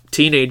they're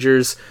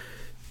teenagers,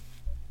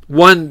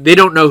 one, they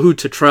don't know who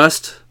to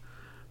trust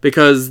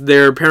because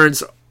their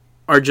parents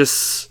are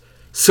just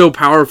so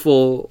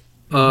powerful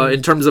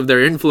in terms of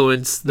their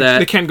influence that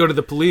they can't go to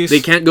the police. They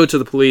can't go to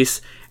the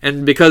police,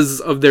 and because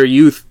of their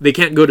youth, they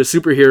can't go to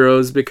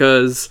superheroes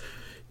because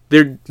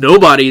they're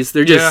nobodies.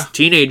 They're just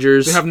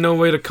teenagers. They have no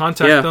way to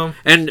contact them.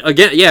 And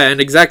again, and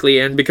exactly,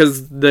 and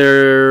because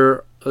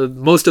they're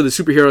most of the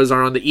superheroes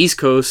are on the East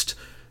Coast,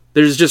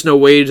 there's just no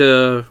way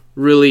to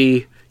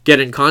really get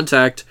in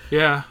contact.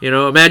 Yeah.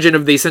 Imagine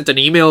if they sent an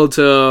email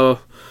to,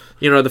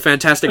 the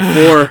Fantastic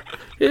Four.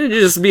 It'd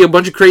just be a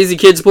bunch of crazy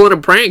kids pulling a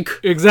prank.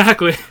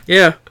 Exactly.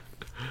 Yeah.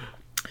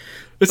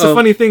 It's a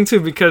funny thing, too,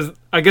 because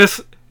I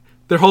guess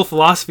their whole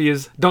philosophy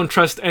is don't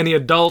trust any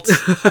adults.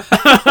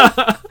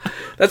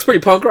 That's pretty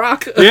punk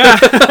rock.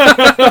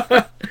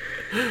 Yeah.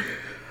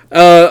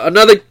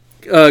 Another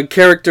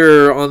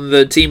character on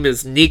the team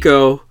is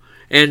Nico.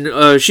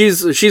 And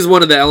she's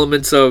one of the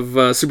elements of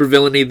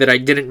supervillainy that I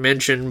didn't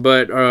mention,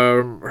 but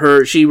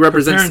she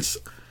represents.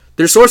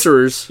 They're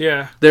sorcerers.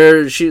 Yeah.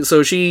 They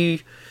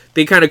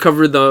kind of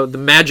cover the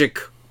magic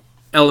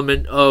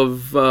element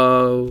of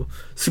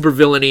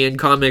supervillainy in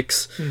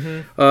comics.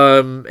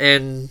 Mm-hmm.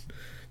 And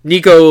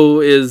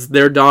Nico is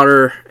their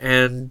daughter,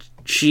 and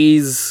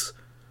she's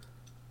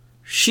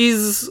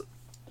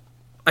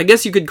I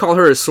guess you could call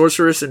her a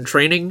sorceress in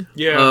training.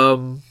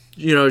 Yeah.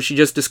 She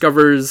just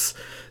discovers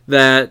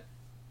that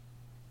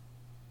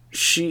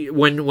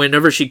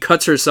whenever she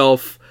cuts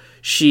herself,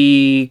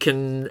 she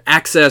can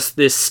access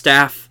this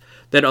staff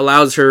that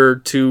allows her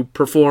to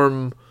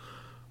perform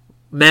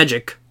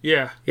magic.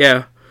 Yeah.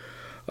 Yeah.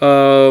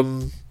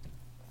 In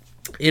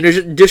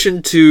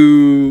addition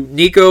to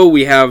Nico,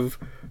 we have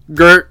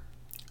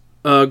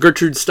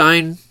Gertrude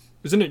Stein.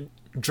 Isn't it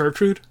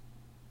Gertrude?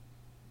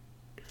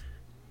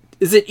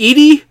 Is it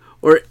Edie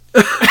or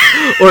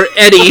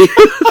Eddie?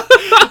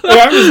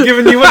 I'm just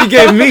giving you what you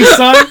gave me,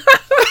 son.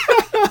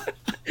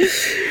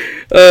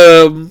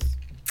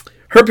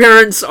 Her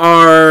parents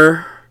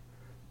were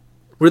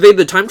they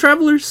the time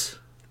travelers?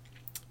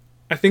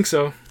 I think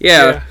so.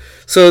 Yeah.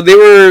 So they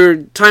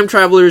were time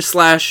travelers /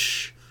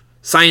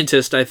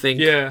 scientist, I think.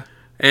 Yeah.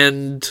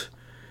 And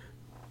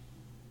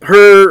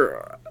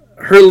her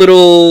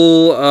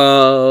little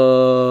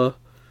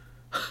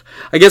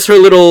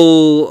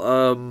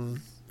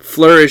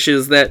flourish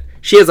is that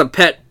she has a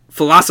pet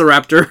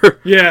velociraptor.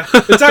 Yeah.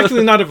 It's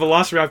actually not a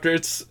velociraptor.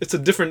 It's a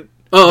different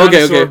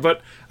dinosaur, okay.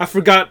 But I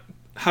forgot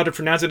how to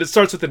pronounce it. It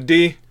starts with a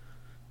D.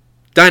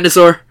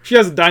 Dinosaur. She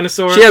has a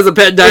dinosaur. She has a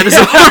pet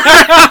dinosaur.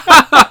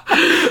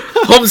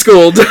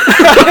 Homeschooled.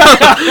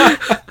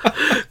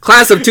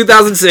 Class of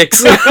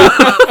 2006.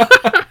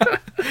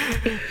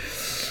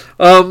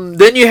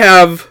 Then you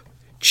have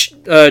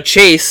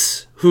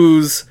Chase,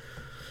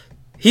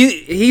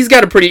 he's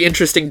got a pretty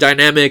interesting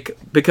dynamic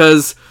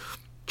because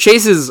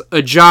Chase is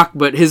a jock,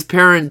 but his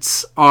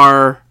parents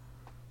are...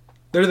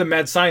 They're the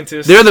mad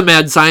scientists. They're the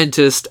mad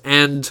scientist,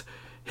 and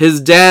his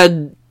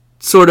dad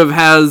sort of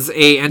has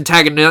a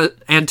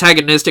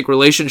antagonistic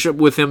relationship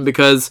with him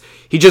because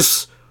he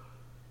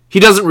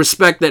doesn't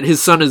respect that his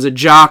son is a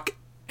jock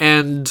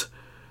and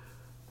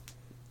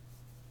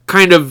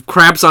kind of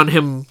craps on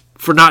him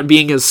for not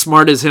being as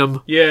smart as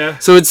him. Yeah.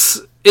 So it's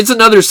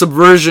another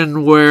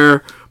subversion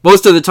where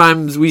most of the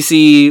times we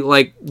see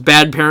like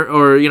bad parent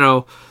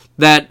or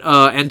that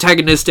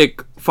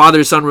antagonistic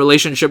father-son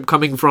relationship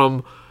coming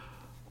from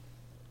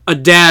a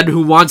dad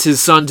who wants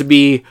his son to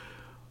be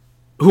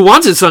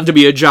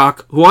a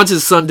jock, who wants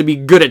his son to be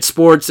good at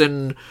sports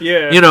and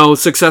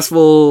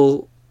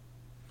successful,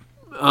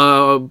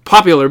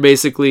 popular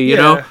basically, you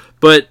know.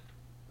 But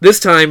this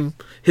time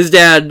his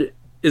dad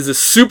is a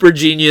super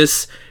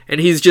genius and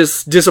he's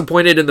just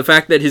disappointed in the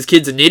fact that his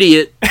kid's an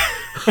idiot.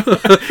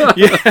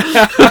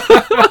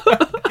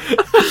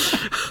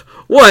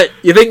 What?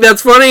 You think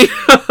that's funny?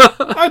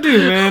 I do,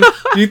 man.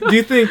 Do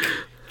you think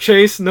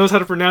Chase knows how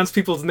to pronounce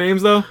people's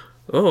names though?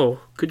 Oh,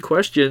 good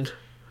question.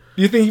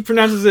 Do you think he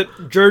pronounces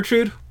it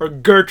Gertrude or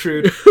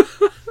Gertrude?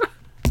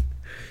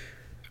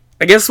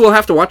 I guess we'll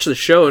have to watch the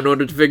show in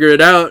order to figure it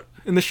out.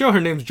 In the show,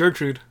 her name's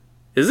Gertrude.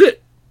 Is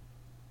it?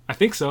 I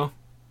think so.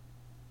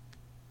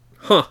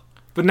 Huh.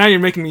 But now you're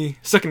making me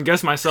second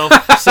guess myself.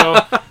 So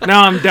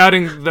now I'm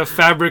doubting the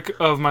fabric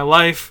of my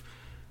life.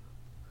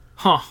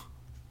 Huh.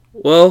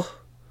 Well,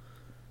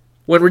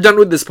 when we're done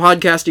with this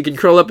podcast, you can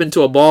curl up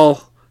into a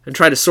ball and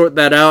try to sort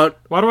that out.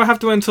 Why do I have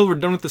to wait until we're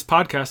done with this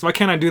podcast? Why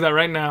can't I do that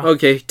right now?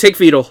 Okay, take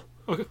fetal.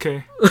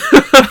 Okay.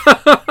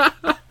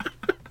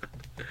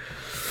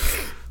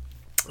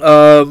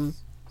 The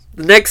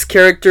next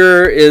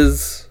character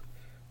is...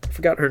 I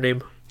forgot her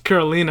name.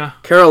 Carolina.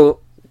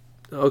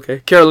 Okay,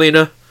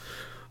 Carolina.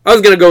 I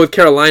was going to go with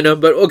Carolina,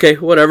 but okay,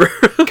 whatever.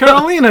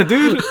 Carolina,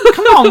 dude.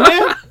 Come on,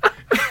 man.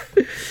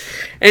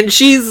 And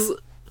she's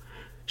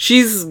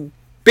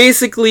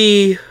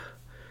basically...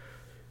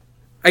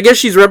 I guess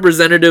she's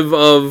representative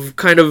of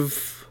kind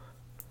of...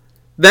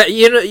 That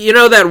you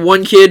know that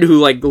one kid who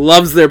like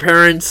loves their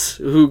parents,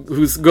 who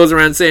goes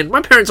around saying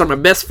my parents are my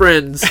best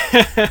friends.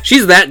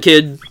 She's that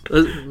kid,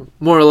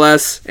 more or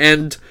less,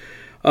 and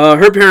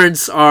her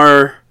parents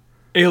are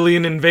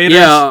alien invaders.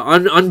 Yeah,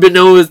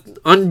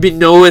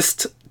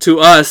 unbeknownst to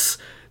us,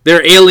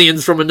 they're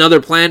aliens from another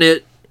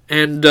planet.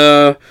 And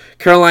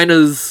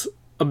Carolina's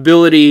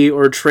ability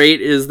or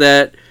trait is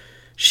that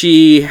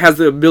she has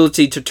the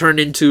ability to turn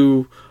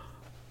into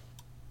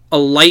a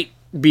light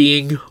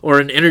being or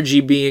an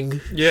energy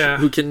being,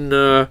 who can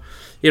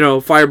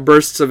fire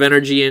bursts of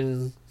energy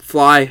and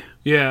fly.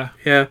 Yeah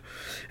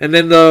And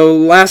then the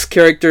last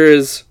character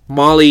is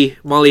Molly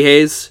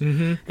Hayes,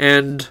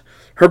 and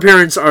her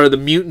parents are the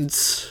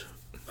mutants.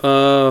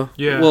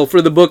 Well,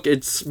 for the book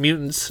it's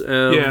mutants.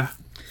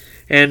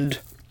 And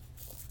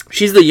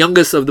she's the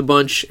youngest of the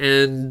bunch,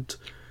 and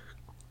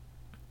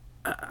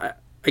I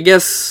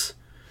guess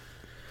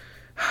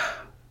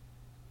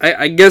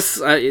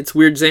it's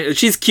weird saying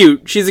she's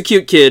cute. She's a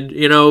cute kid,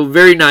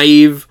 very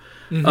naive.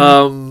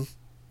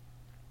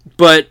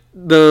 But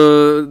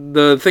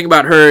the thing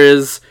about her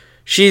is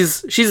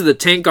she's the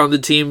tank on the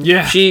team.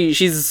 Yeah.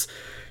 She's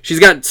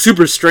got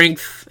super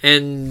strength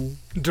and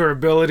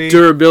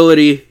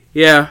durability.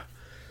 Yeah.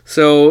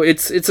 So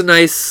it's a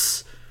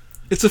nice.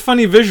 It's a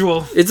funny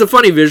visual.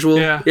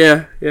 Yeah.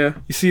 Yeah.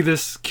 You see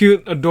this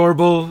cute,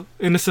 adorable,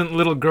 innocent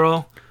little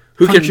girl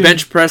who can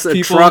bench press a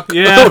people. truck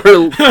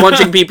or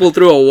punching people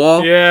through a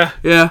wall.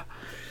 Yeah.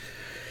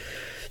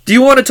 Do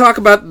you want to talk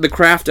about the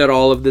craft at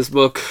all of this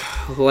book?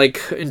 Like,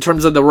 in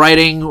terms of the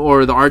writing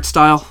or the art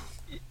style?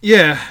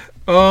 Yeah.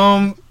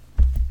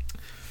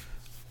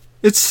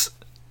 It's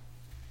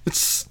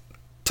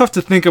tough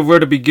to think of where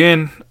to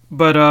begin,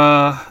 but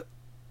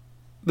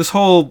this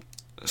whole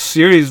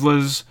series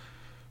was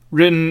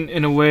written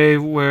in a way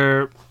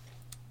where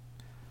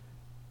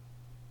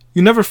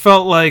you never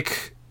felt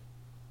like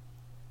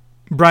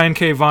Brian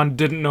K. Vaughan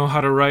didn't know how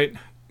to write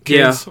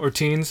kids or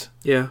teens.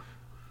 Yeah.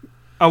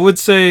 I would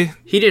say...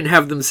 He didn't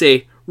have them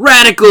say,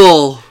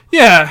 radical!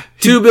 Yeah.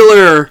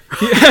 Tubular!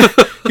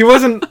 He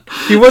wasn't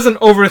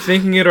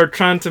overthinking it or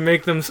trying to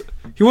make them...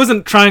 He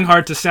wasn't trying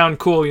hard to sound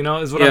cool,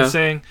 is what I'm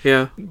saying.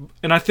 Yeah.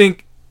 And I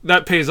think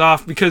that pays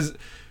off because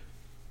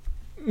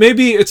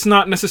maybe it's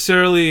not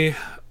necessarily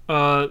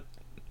the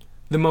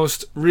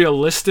most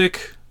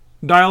realistic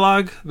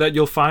dialogue that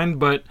you'll find,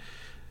 but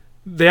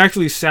they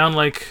actually sound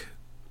like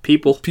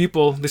people.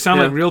 They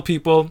sound like real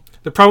people.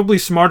 They're probably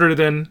smarter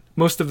than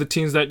most of the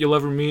teens that you'll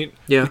ever meet.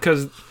 Yeah.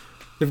 Because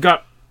they've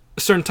got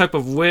a certain type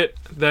of wit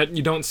that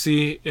you don't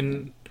see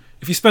in...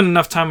 If you spend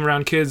enough time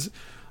around kids,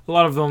 a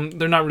lot of them,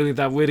 they're not really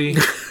that witty.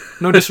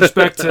 No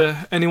disrespect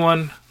to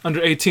anyone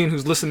under 18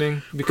 who's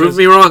listening. Prove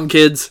me wrong,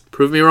 kids.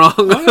 Prove me wrong.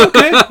 Oh,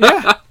 okay,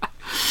 yeah.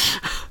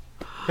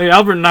 Hey,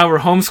 Albert and I were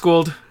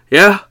homeschooled.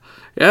 Yeah.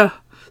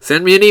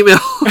 Send me an email.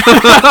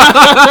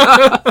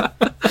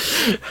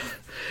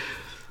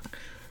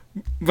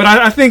 But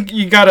I think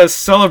you gotta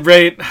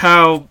celebrate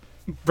how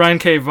Brian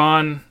K.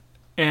 Vaughan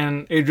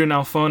and Adrian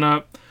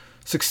Alphona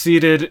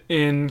succeeded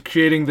in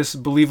creating this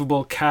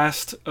believable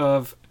cast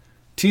of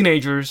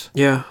teenagers.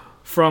 Yeah.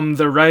 From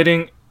the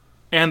writing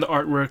and the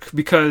artwork,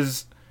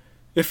 because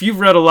if you've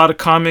read a lot of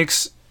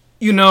comics,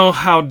 you know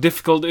how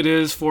difficult it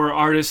is for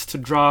artists to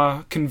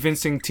draw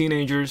convincing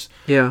teenagers.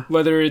 Yeah.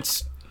 Whether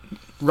it's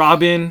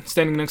Robin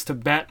standing next to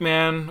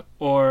Batman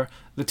or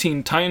the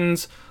Teen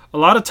Titans, a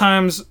lot of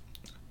times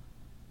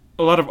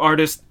a lot of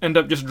artists end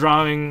up just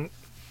drawing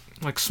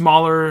like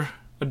smaller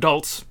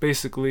adults,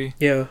 basically.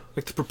 Yeah.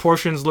 Like the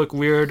proportions look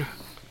weird,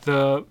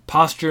 the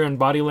posture and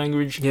body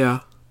language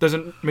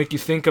doesn't make you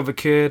think of a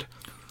kid.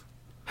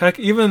 Heck,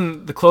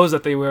 even the clothes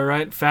that they wear,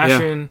 right?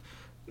 Fashion.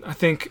 Yeah. I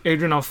think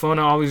Adrian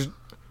Alphona always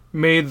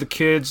made the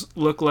kids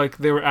look like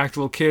they were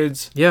actual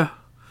kids. Yeah.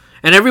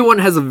 And everyone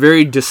has a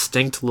very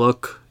distinct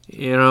look.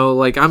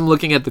 Like I'm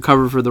looking at the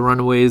cover for the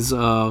Runaways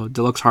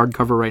deluxe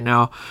hardcover right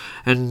now,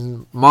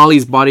 and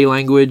Molly's body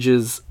language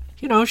is,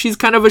 she's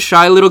kind of a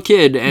shy little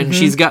kid, and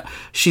she's got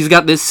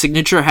this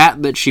signature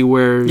hat that she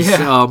wears.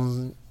 Yeah.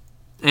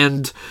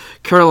 And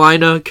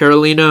Carolina,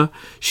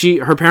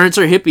 her parents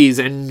are hippies,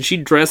 and she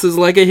dresses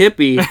like a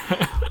hippie.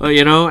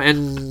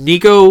 And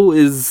Nico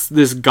is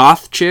this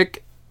goth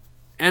chick,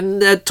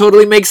 and that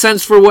totally makes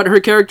sense for what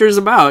her character is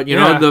about.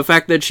 The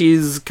fact that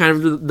she's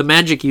kind of the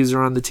magic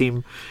user on the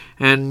team.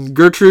 And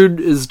Gertrude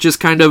is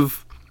just kind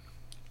of,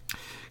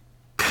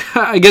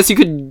 I guess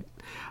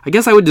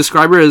I would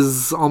describe her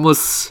as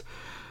almost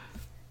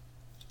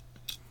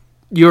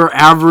your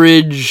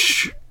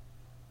average,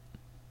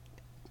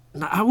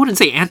 I wouldn't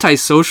say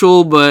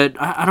antisocial, but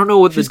I don't know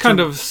what she's kind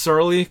of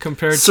surly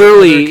compared to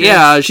surly.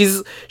 Yeah,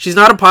 she's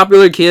not a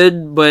popular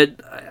kid, but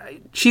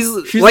she's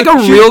like a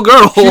real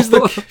girl.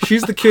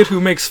 She's the kid who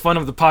makes fun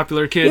of the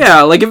popular kids.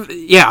 Yeah, like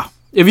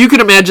if you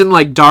could imagine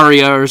like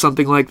Daria or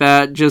something like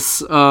that,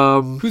 just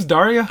Who's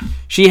Daria?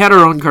 she had her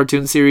own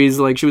cartoon series.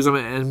 Like she was an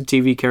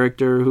MTV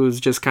character who was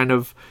just kind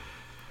of.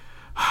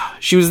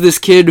 She was this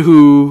kid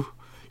who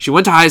she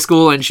went to high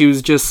school and she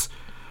was just.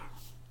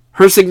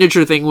 Her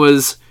signature thing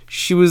was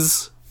she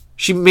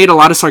made a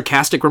lot of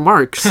sarcastic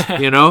remarks.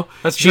 You know,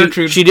 That's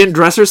Gertrude. She didn't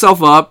dress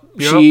herself up.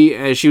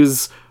 Yep. She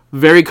was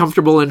very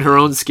comfortable in her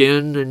own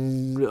skin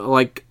and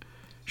like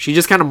she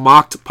just kind of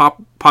mocked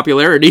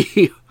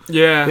popularity.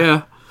 Yeah.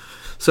 Yeah.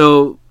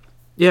 So,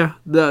 yeah,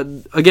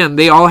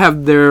 they all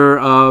have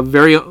their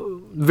very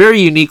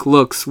very unique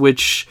looks,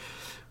 which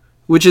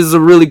is a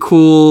really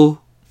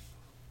cool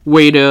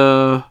way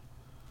to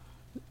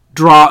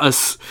draw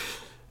us.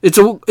 It's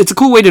a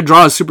cool way to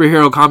draw a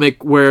superhero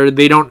comic where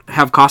they don't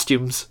have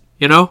costumes,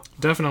 you know?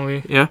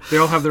 Definitely. Yeah. They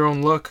all have their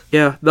own look.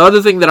 Yeah. The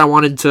other thing that I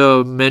wanted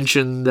to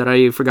mention that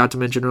I forgot to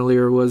mention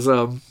earlier was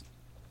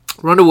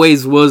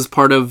Runaways was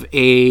part of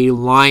a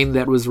line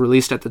that was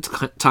released at the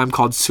time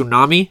called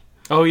Tsunami.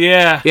 Oh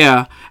yeah.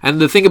 Yeah, and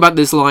the thing about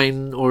this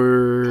line,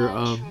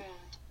 or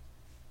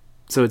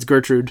so it's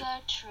Gertrude.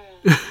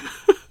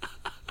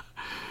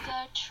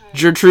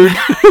 Gertrude.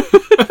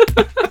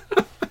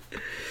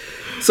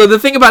 So the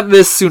thing about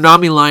this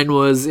Tsunami line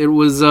was it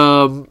was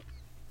I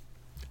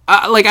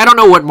don't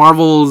know what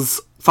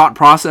Marvel's thought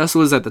process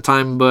was at the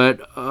time,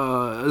 but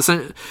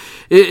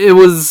it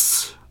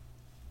was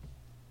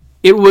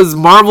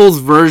Marvel's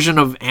version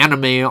of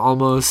anime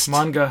almost.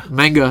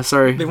 Manga,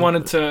 sorry. They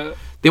wanted to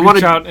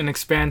reach out and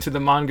expand to the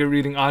manga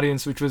reading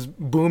audience, which was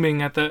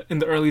booming in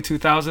the early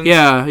 2000s.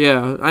 Yeah.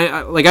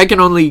 I can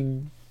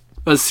only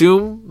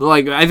assume,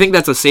 like, I think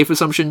that's a safe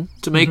assumption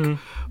to make.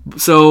 Mm-hmm.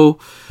 So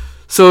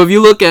if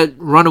you look at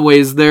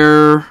Runaways,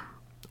 their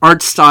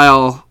art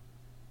style,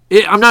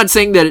 I'm not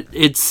saying that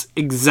it's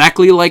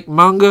exactly like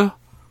manga,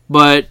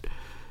 but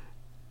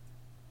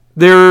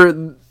there's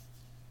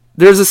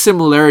a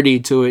similarity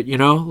to it, you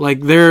know?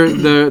 Like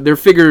their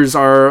figures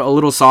are a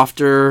little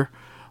softer.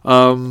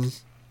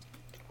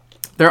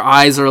 Their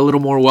eyes are a little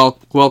more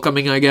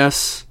welcoming, I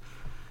guess.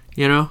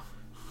 You know?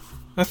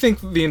 I think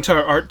the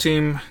entire art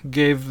team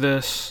gave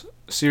this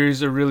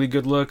series a really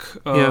good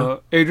look.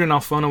 Adrian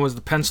Alphona was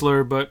the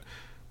penciler, but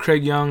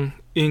Craig Young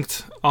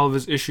inked all of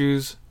his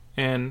issues,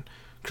 and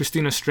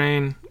Christina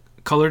Strain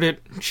colored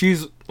it.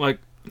 She's like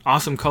an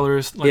awesome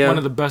colorist, one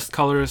of the best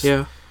colorists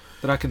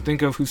that I can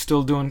think of, who's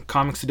still doing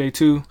comics today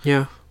too.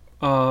 Yeah.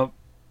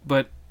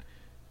 But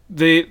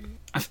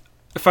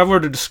if I were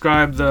to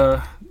describe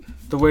the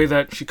way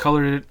that she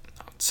colored it,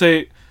 I'd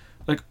say,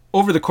 like,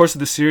 over the course of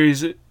the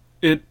series,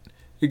 it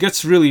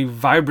gets really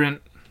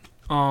vibrant,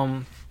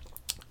 and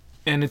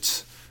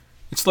it's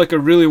like a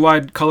really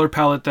wide color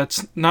palette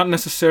that's not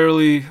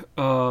necessarily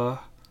the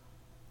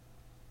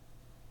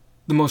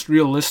most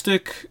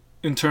realistic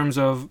in terms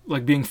of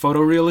like being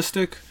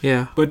photorealistic.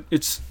 Yeah. But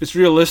it's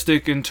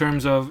realistic in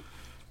terms of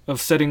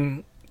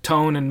setting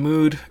tone and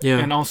mood,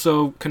 and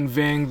also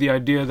conveying the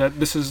idea that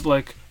this is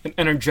like an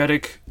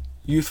energetic,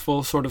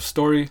 youthful sort of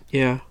story.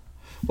 Yeah.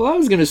 Well, I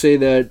was gonna say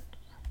that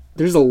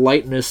there's a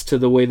lightness to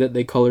the way that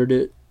they colored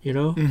it. You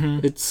know,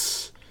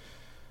 It's,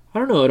 I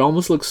don't know, it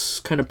almost looks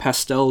kind of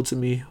pastel to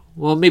me.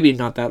 Well, maybe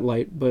not that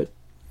light, but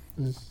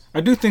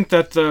I do think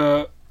that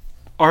the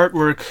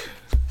artwork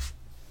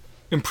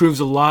improves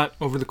a lot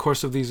over the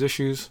course of these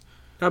issues.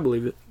 I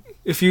believe it.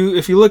 If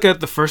you look at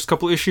the first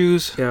couple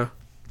issues,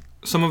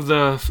 some of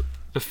the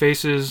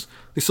faces,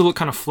 they still look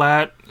kind of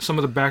flat. Some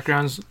of the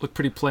backgrounds look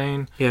pretty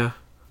plain. Yeah.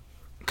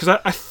 Because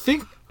I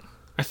think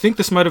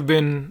this might have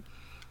been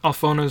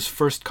Alphona's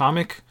first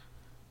comic,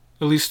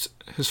 at least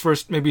his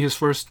first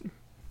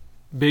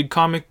big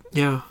comic.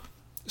 Yeah.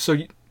 So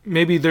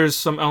maybe there's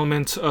some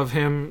element of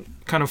him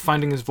kind of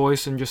finding his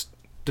voice and just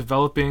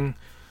developing,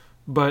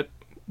 but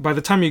by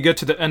the time you get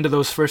to the end of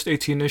those first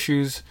 18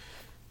 issues,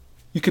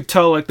 you could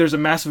tell like there's a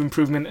massive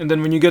improvement. And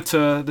then when you get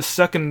to the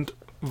second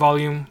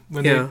volume,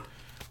 when you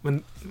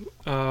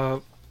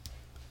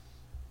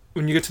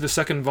get to the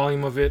second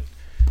volume of it,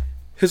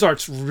 his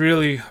art's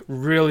really,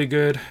 really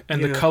good,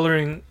 and the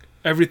coloring,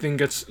 everything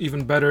gets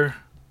even better.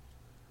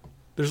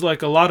 There's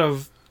like a lot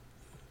of,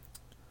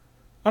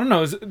 I don't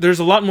know, there's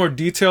a lot more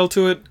detail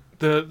to it.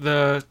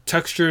 The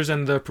textures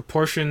and the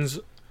proportions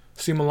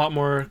seem a lot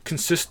more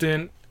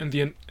consistent, and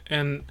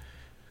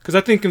because I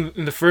think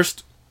in the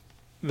first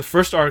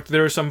arc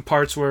there were some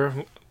parts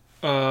where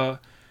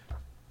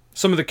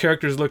some of the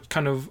characters looked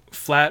kind of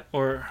flat,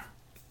 or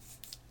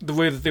the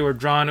way that they were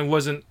drawn,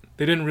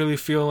 they didn't really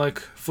feel like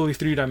fully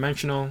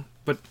three-dimensional.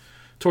 But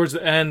towards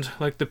the end,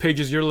 like the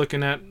pages you're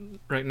looking at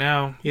right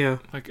now,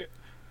 like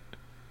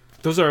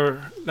that's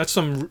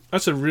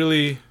a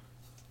really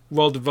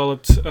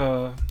well-developed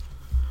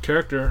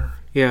character.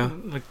 Yeah.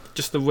 Like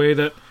just the way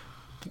that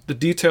the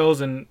details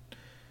and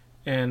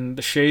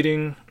the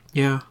shading,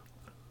 they're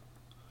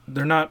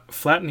not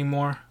flat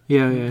anymore.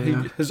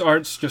 His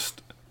art's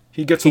just,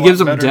 he gives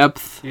them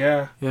depth.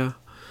 Yeah.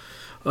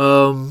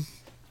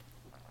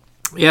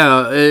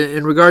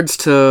 In regards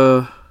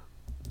to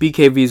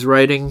BKV's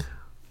writing.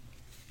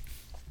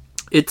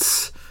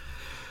 It's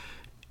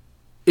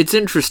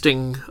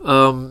interesting.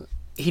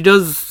 He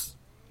does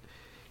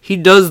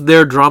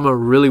their drama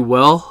really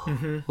well.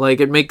 Mm-hmm.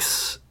 Like, it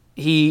makes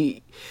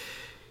he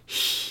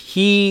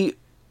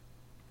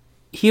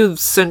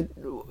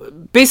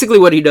sent. Basically,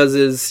 what he does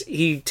is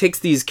he takes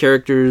these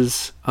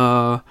characters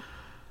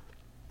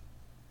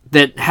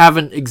that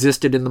haven't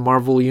existed in the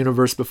Marvel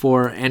universe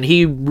before, and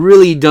he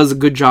really does a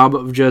good job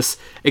of just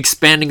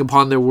expanding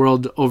upon their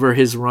world over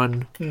his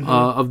run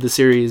of the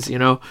series, you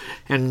know.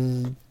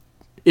 And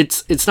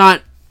it's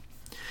not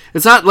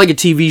like a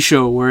TV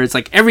show where it's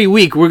like every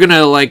week we're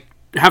gonna like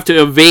have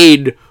to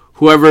evade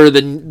whoever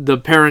the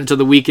parent of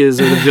the week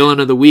is or the villain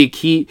of the week.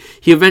 He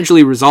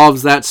eventually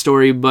resolves that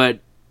story, but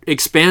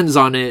expands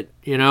on it,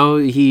 you know.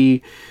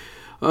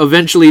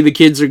 Eventually the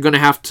kids are going to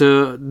have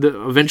to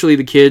eventually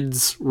the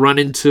kids run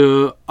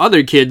into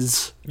other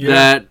kids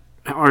that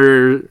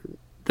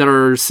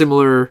are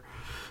similar,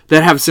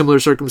 that have similar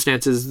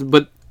circumstances,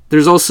 but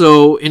there's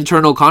also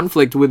internal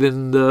conflict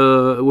within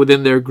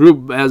their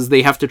group as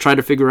they have to try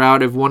to figure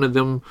out if one of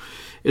them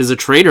is a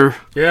traitor.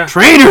 Yeah.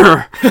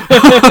 Traitor.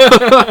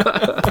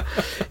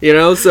 You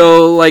know,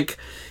 so like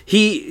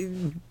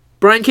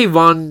Brian K.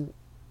 Vaughan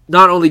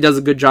not only does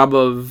a good job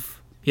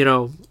of, you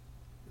know,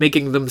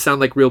 making them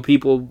sound like real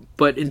people,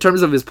 but in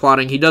terms of his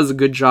plotting, he does a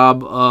good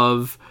job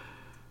of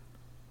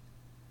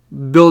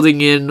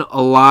building in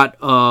a lot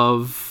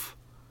of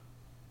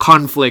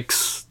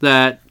conflicts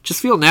that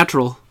just feel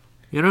natural,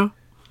 you know?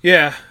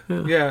 Yeah.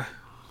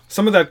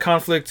 Some of that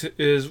conflict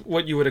is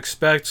what you would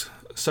expect,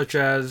 such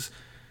as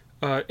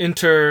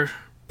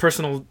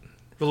interpersonal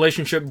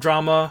relationship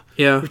drama,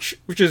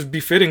 which is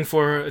befitting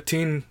for a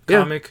teen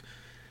comic.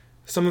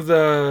 Some of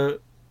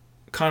the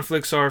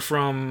conflicts are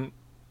from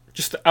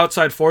just the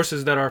outside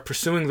forces that are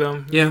pursuing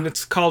them. Yeah. I mean,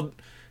 it's called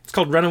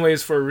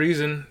Runaways for a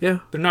reason. Yeah.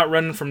 They're not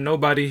running from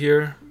nobody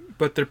here,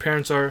 but their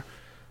parents are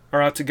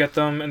out to get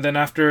them. And then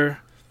after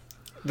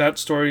that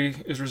story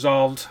is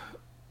resolved,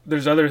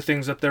 there's other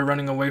things that they're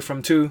running away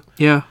from too.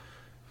 Yeah.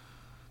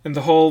 And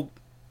the whole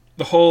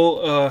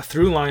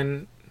through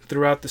line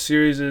throughout the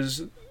series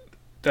is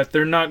that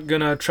they're not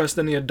gonna trust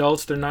any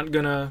adults. They're not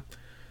gonna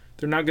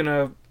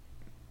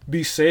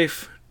be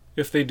safe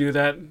if they do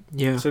that.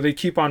 Yeah. So they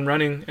keep on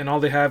running, and all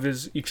they have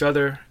is each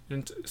other.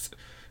 And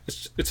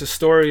it's a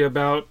story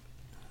about.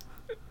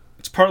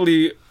 It's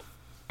partly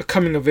a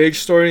coming of age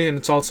story, and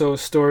it's also a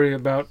story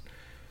about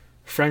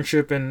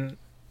friendship and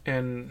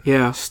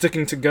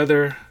sticking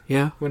together.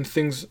 Yeah. When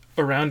things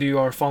around you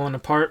are falling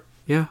apart.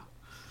 Yeah.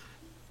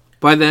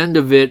 By the end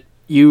of it,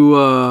 you.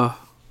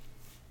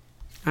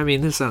 I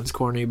mean, this sounds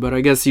corny, but I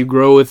guess you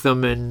grow with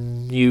them,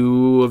 and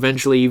you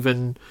eventually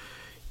even.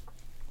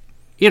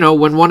 You know,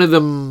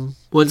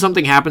 when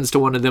something happens to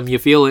one of them, you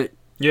feel it.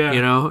 Yeah.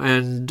 You know,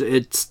 and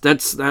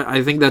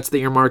I think that's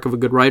the earmark of a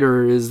good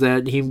writer, is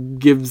that he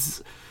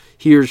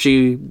or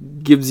she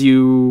gives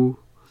you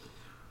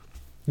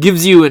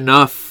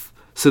enough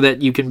so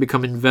that you can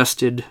become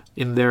invested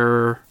in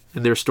their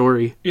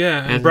story.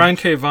 Yeah, and Brian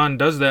K. Vaughan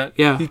does that.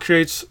 Yeah. He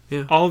creates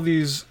all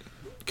these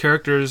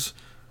characters.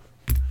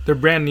 They're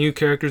brand new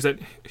characters that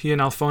he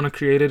and Alfona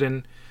created,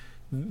 and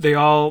they're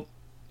all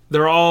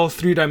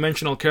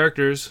 3-dimensional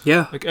characters.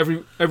 Yeah. Like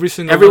every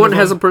single everyone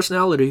has a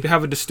personality. They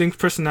have a distinct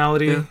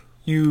personality. Yeah.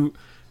 You,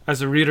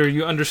 as a reader,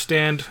 you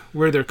understand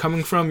where they're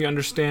coming from. You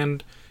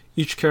understand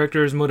each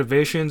character's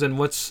motivations and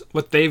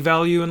what they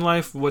value in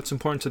life, what's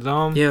important to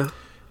them. Yeah.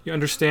 You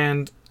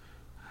understand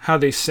how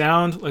they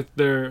sound, like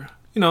they're,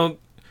 you know,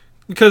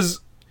 because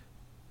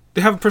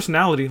they have a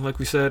personality, like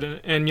we said,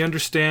 and you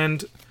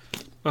understand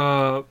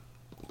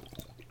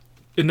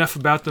enough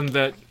about them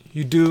that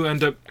you do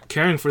end up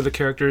caring for the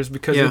characters,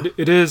 because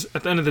it is,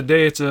 at the end of the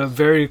day, it's a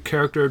very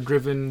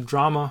character-driven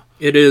drama.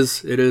 It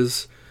is.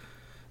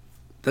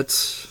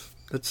 That's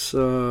it's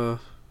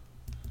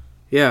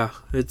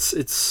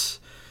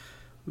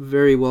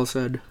very well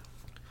said.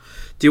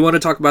 Do you want to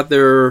talk about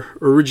their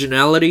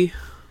originality?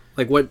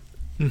 Like what,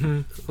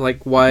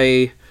 like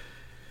why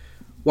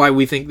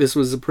we think this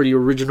was a pretty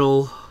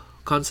original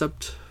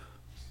concept?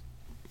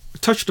 I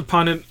touched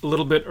upon it a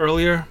little bit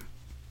earlier,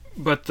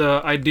 but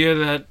the idea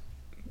that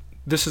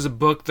this is a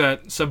book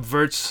that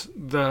subverts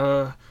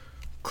the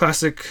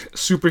classic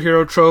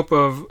superhero trope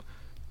of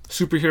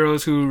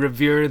superheroes who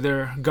revere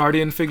their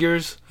guardian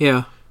figures.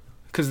 Yeah.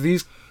 Because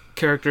these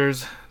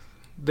characters,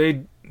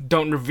 they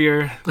don't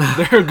revere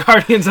their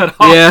guardians at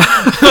all.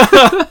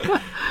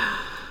 Yeah.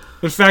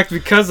 In fact,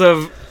 because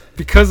of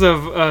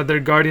their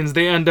guardians,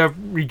 they end up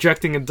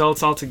rejecting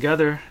adults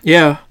altogether.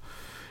 Yeah.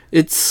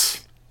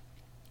 It's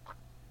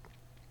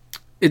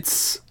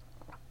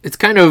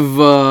kind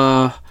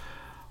of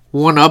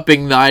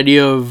one-upping the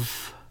idea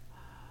of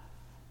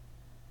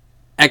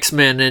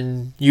X-Men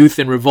and Youth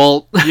in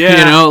Revolt. Yeah,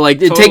 you know, like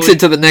totally. It takes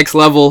it to the next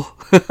level.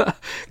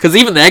 Because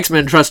even the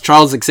X-Men trust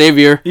Charles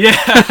Xavier.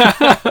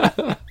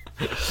 Yeah.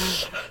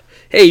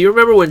 Hey, you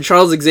remember when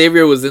Charles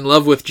Xavier was in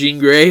love with Jean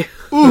Grey?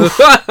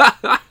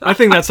 I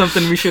think that's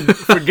something we should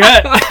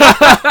forget.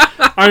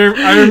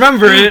 I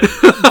remember it,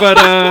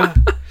 but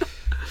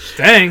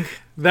Dang.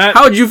 That.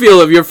 How would you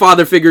feel if your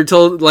father figure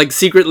told, like,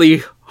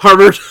 secretly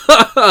harbored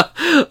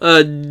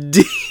a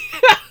D?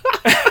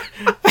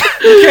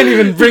 You can't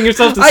even bring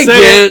yourself to say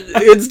can't.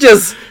 It's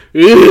just...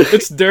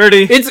 It's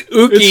dirty. It's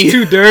ooky. It's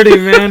too dirty,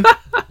 man.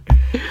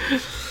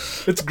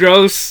 It's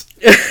gross.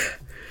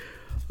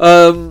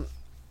 The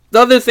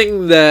other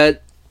thing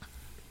that...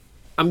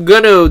 I'm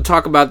going to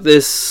talk about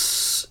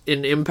this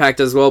in Impact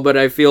as well, but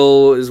I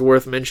feel is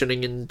worth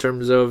mentioning in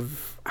terms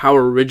of how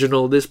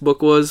original this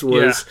book was.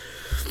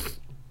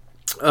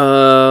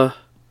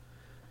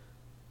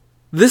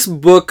 This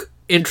book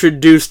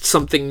introduced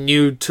something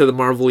new to the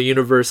Marvel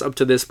Universe up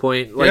to this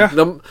point. Like,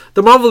 the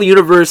Marvel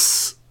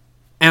Universe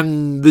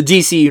and the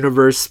DC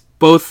Universe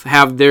both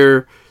have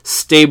their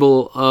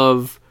stable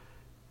of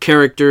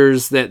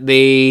characters that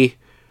they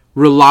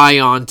rely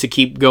on to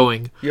keep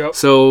going. Yep.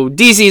 So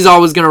DC's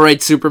always going to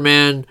write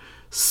Superman,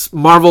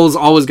 Marvel's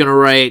always going to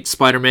write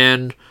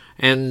Spider-Man,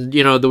 and,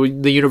 you know,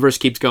 the universe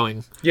keeps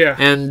going. Yeah.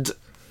 And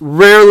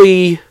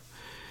rarely...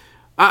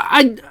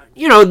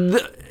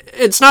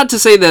 it's not to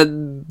say that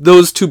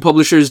those two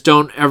publishers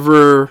don't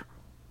ever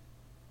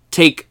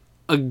take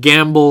a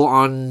gamble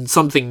on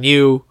something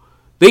new.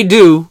 They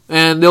do,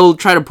 and they'll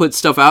try to put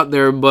stuff out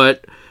there,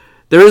 but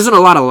there isn't a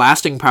lot of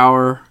lasting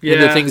power in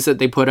the things that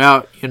they put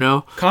out, you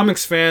know?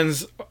 Comics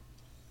fans,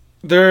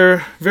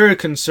 they're very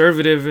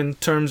conservative in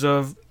terms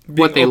of being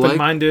what they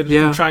open-minded like.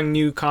 and trying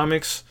new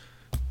comics.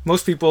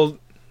 Most people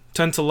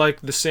tend to like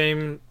the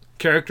same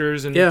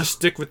characters and just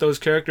stick with those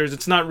characters.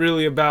 It's not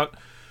really about...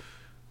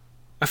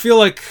 I feel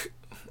like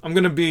I'm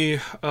going to be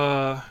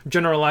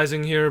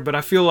generalizing here, but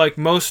I feel like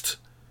most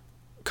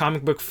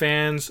comic book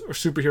fans, or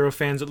superhero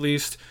fans at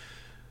least,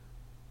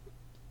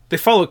 they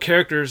follow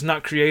characters,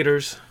 not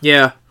creators.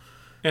 Yeah.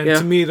 And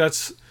to me,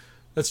 that's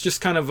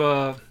just kind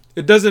of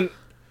it doesn't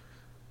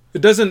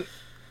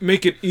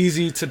make it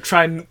easy to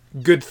try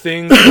good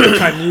things, or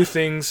try new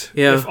things.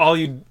 Yeah. If all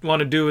you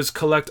want to do is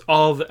collect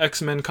all the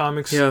X-Men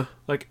comics,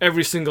 like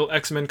every single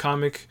X-Men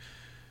comic,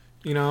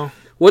 you know.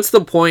 What's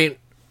the point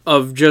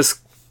of just...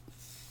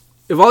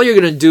 If all you're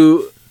going to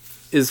do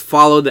is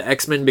follow the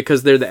X-Men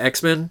because they're the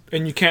X-Men...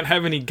 And you can't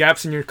have any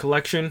gaps in your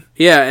collection.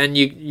 Yeah, and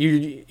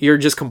you're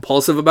just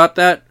compulsive about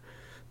that,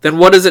 then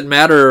what does it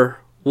matter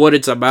what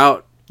it's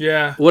about?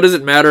 Yeah. What does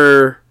it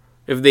matter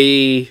if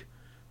they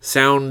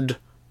sound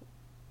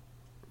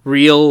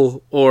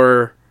real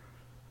or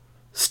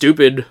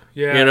stupid?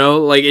 Yeah. You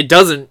know? Like, it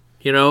doesn't,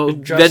 you know?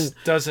 It just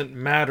doesn't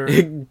matter.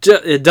 It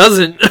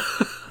doesn't.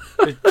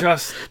 It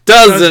just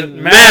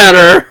doesn't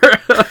matter.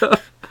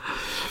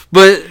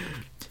 But...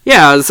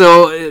 Yeah,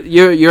 so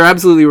you're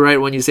absolutely right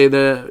when you say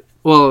that.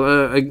 Well,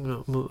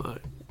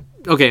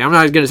 okay, I'm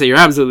not going to say you're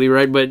absolutely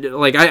right, but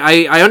like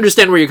I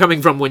understand where you're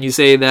coming from when you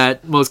say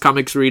that most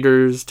comics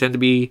readers tend to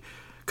be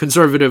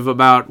conservative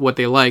about what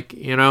they like,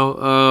 you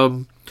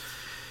know?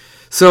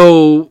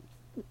 So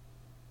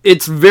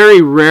it's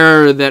very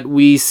rare that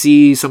we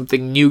see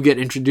something new get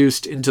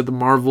introduced into the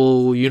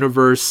Marvel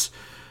universe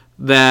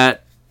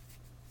that...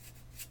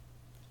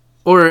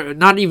 Or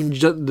not even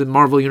just the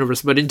Marvel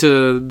Universe, but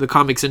into the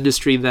comics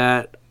industry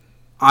that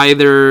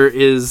either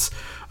is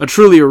a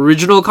truly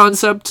original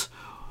concept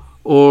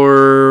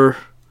or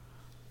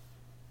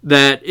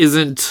that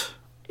isn't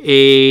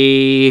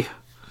a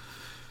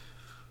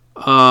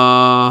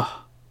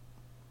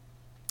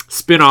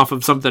spin-off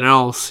of something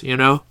else, you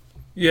know?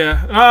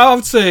 Yeah, I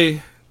would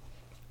say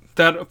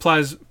that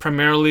applies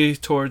primarily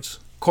towards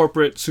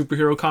corporate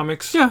superhero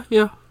comics. Yeah.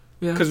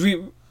 Because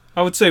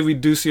I would say we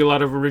do see a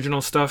lot of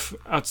original stuff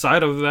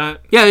outside of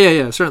that.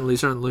 Yeah, certainly.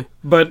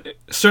 But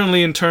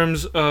certainly in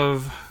terms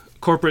of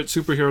corporate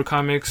superhero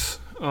comics,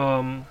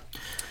 Brian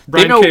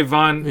K.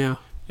 Vaughan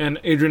and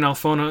Adrian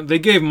Alphona, they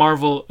gave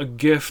Marvel a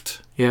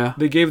gift. Yeah.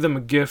 They gave them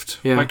a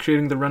gift by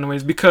creating the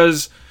Runaways,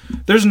 because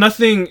there's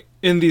nothing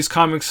in these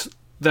comics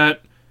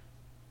that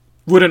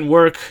wouldn't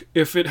work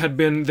if it had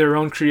been their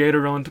own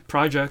creator-owned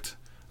project.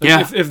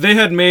 Like if they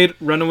had made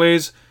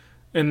Runaways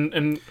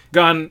and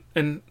gone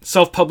and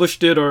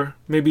self-published it, or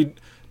maybe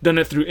done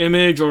it through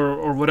Image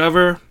or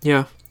whatever,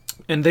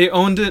 and they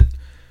owned it,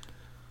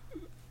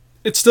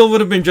 it still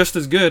would have been just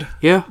as good.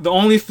 Yeah. The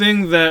only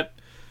thing that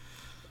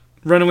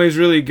Runaways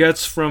really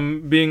gets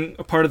from being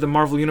a part of the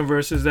Marvel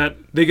Universe is that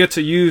they get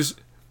to use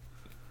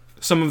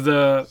some of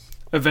the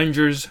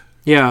Avengers.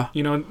 Yeah.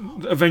 You know,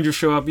 the Avengers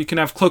show up. You can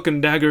have Cloak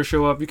and Dagger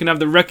show up. You can have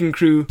the Wrecking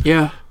Crew.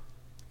 Yeah.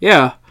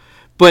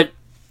 But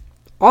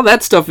all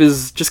that stuff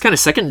is just kind of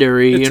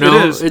secondary, you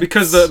know? It is,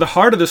 because the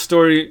heart of the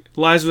story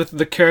lies with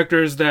the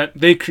characters that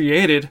they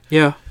created.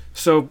 Yeah.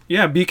 So,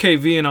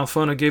 BKV and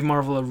Alphona gave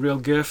Marvel a real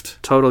gift.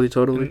 Totally.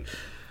 And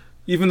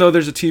even though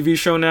there's a TV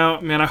show now,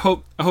 man, I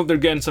hope they're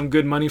getting some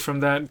good money from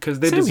that, because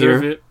they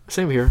deserve it.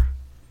 Same here.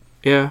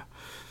 Yeah.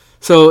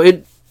 So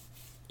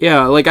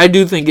like, I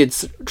do think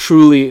it's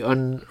truly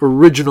an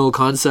original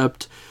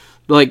concept.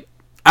 Like,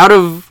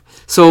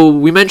 so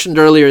we mentioned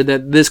earlier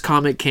that this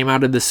comic came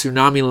out of the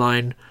Tsunami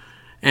line,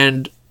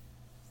 and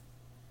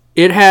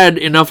it had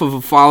enough of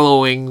a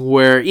following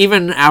where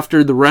even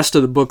after the rest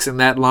of the books in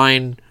that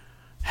line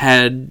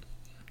had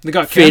They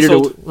got faded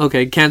canceled.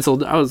 Okay,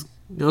 canceled.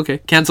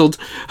 Canceled.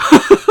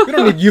 We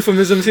don't need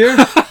euphemisms here.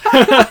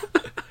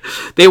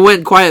 They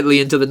went quietly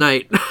into the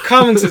night.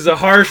 Comics is a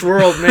harsh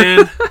world,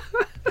 man.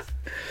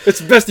 It's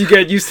best you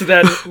get used to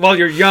that while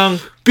you're young.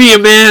 Be a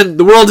man.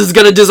 The world is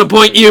gonna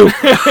disappoint you.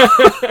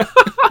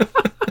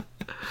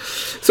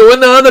 So when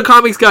the other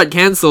comics got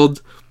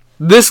canceled,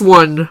 this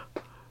one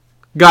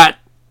got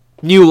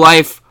new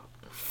life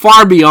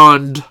far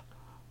beyond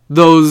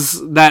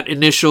that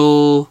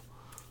initial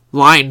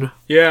line.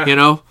 Yeah. You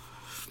know?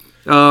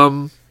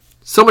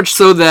 So much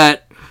so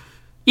that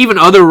even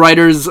other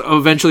writers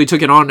eventually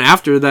took it on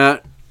after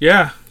that.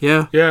 Yeah.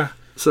 Yeah. Yeah.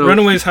 So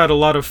Runaways had a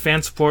lot of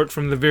fan support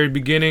from the very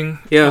beginning.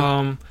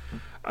 Yeah.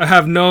 I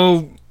haven't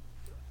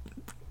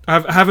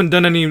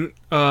done any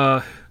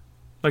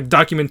like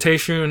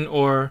documentation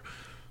or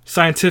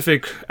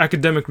scientific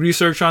academic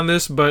research on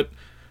this, but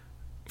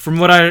from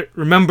what I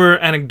remember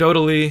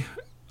anecdotally,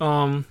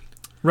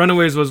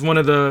 Runaways was one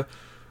of the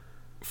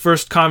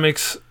first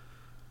comics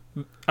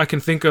I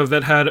can think of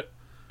that had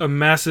a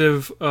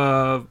massive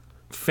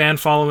fan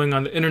following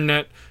on the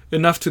internet,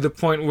 enough to the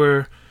point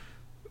where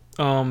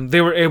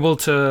they were able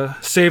to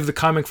save the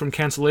comic from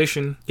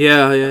cancellation.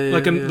 Yeah.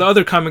 The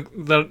other comic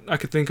that I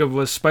could think of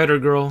was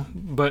Spider-Girl,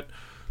 but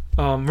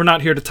we're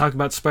not here to talk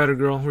about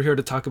Spider-Girl. We're here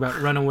to talk about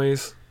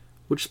Runaways.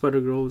 Which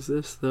Spider-Girl was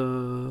this?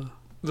 The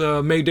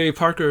Mayday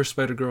Parker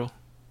Spider-Girl.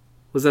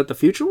 Was that the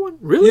future one?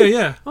 Really?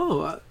 Yeah.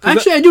 Oh,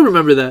 actually, I do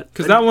remember that.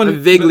 Because that one, I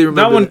vaguely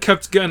remember that one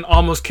kept getting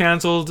almost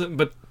canceled,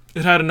 but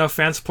it had enough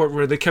fan support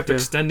where they kept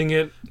extending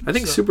it. I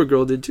think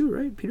Supergirl did too,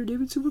 right? Peter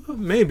David Supergirl?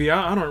 Maybe.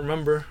 I don't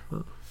remember. Oh,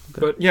 okay.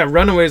 But yeah,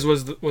 Runaways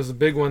was the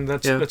big one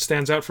that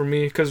stands out for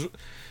me. Because,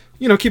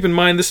 keep in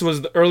mind, this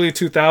was the early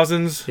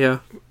 2000s. Yeah.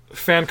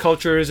 Fan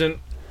culture it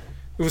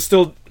was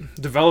still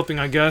developing,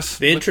 I guess.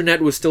 The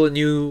internet was still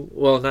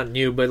not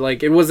new, but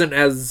like it wasn't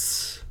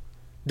as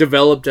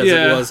developed as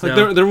it was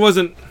now. There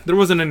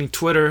wasn't any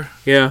Twitter.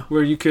 Yeah.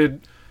 Where you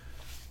could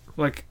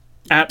like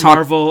at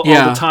Marvel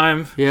all the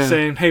time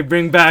saying, "Hey,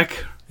 bring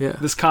back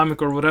this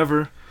comic or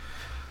whatever."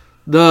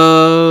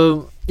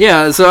 So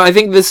I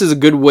think this is a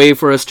good way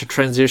for us to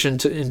transition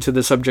into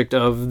the subject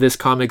of this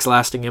comic's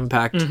lasting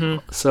impact.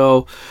 Mm-hmm.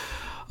 So,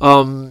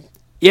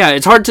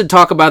 it's hard to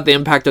talk about the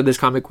impact of this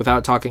comic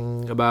without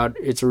talking about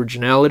its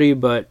originality,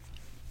 but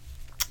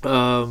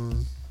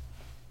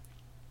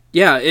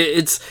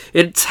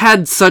it's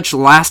had such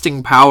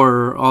lasting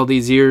power all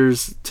these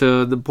years,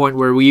 to the point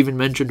where we even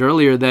mentioned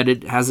earlier that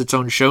it has its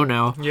own show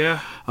now.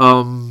 Yeah.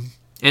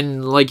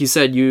 And like you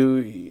said,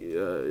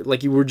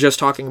 like you were just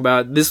talking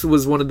about, this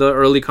was one of the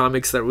early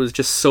comics that was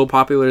just so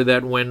popular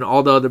that when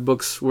all the other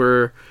books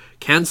were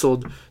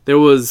canceled, there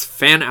was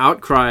fan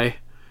outcry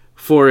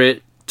for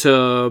it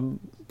to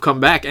come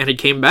back, and it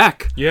came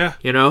back. Yeah.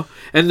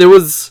 And there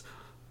was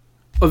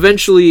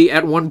eventually,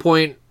 at one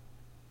point,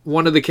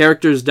 one of the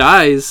characters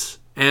dies,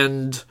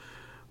 and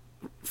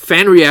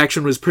fan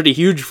reaction was pretty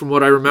huge from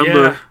what I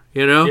remember.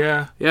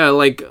 Yeah.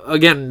 Like,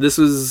 again, this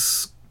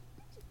was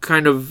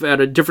kind of at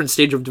a different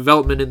stage of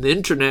development in the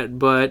internet,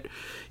 but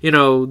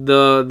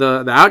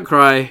the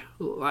outcry,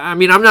 I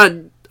mean,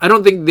 I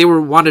don't think they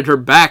wanted her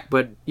back,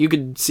 but you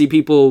could see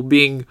people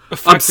being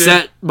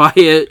upset by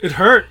it. It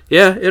hurt.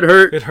 Yeah, it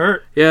hurt. It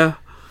hurt. Yeah.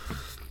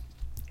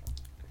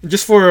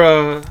 Just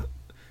for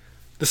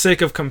the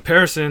sake of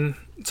comparison,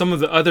 some of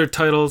the other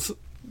titles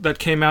that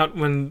came out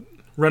when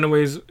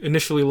Runaways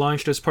initially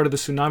launched as part of the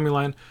Tsunami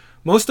line,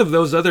 most of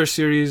those other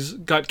series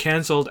got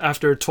canceled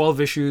after 12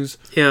 issues.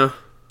 Yeah.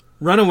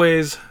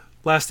 Runaways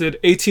lasted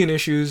 18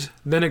 issues,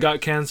 then it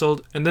got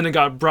canceled, and then it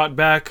got brought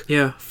back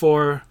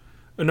for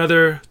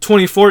another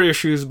 24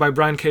 issues by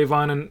Brian K.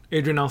 Vaughan and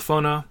Adrian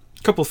Alfona,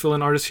 a couple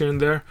fill-in artists here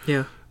and there.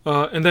 Yeah.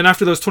 And then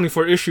after those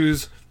 24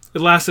 issues,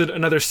 it lasted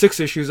another 6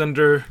 issues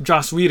under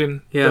Joss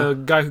Whedon, the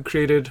guy who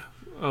created,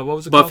 what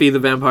was it Buffy called? the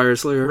Vampire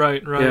Slayer.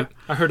 Right. Yeah.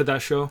 I heard of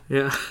that show.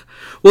 Yeah.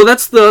 Well,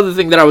 that's the other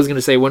thing that I was going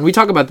to say. When we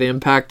talk about the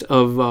impact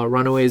of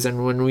Runaways,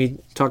 and when we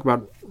talk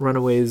about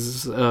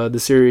Runaways, the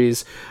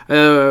series,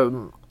 I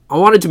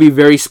wanted to be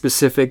very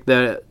specific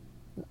that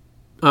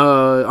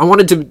I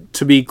wanted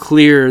to be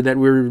clear that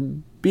we're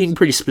being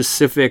pretty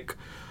specific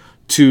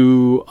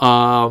to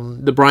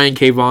the Brian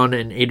K. Vaughan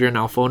and Adrian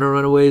Alfona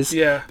Runaways.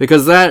 Yeah.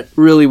 Because that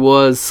really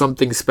was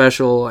something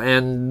special,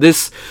 and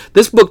this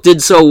book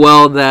did so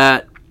well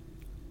that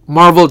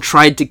Marvel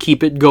tried to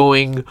keep it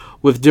going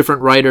with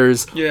different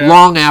writers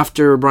long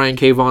after Brian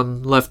K.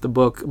 Vaughan left the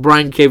book.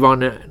 Brian K.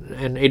 Vaughan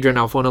and Adrian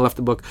Alfona left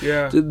the book.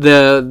 Yeah.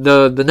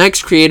 The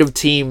next creative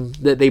team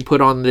that they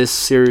put on this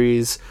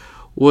series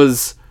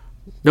was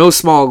no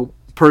small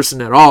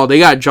person at all. They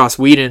got Joss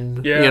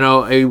Whedon,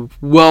 a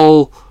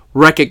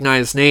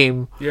well-recognized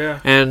name.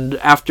 Yeah. And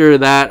after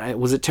that,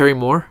 was it Terry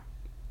Moore?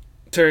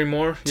 Terry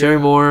Moore. Terry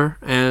Moore,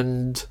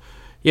 and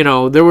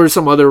there were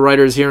some other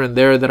writers here and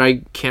there that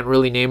I can't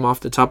really name off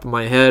the top of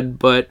my head,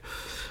 but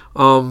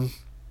and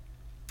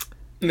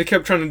they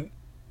kept trying to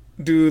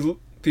do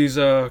these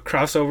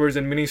crossovers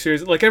and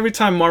miniseries. Like every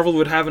time Marvel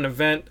would have an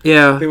event,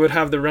 Yeah. they would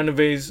have the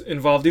Runaways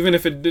involved, even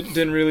if it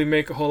didn't really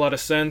make a whole lot of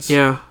sense.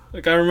 Yeah.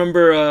 Like I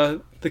remember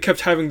they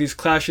kept having these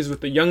clashes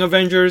with the Young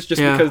Avengers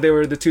just Yeah. because they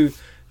were the two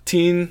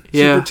teen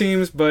Yeah. super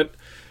teams, but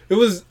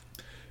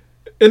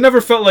it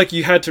never felt like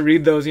you had to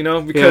read those, you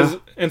know, because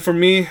and for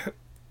me,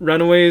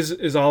 Runaways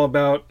is all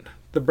about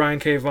the Brian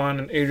K. Vaughan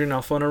and Adrian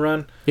Alphona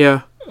run.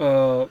 Yeah.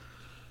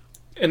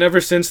 And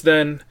ever since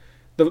then,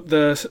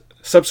 the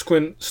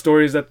subsequent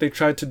stories that they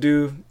tried to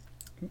do,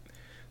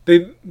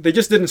 they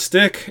just didn't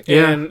stick.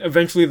 Yeah. And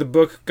eventually the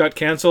book got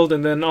canceled,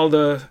 and then all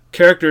the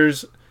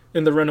characters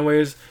in the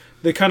Runaways,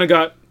 they kind of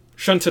got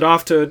shunted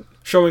off to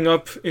showing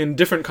up in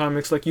different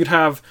comics. Like you'd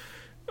have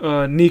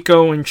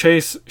Nico and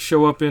Chase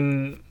show up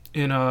in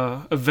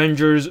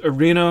Avengers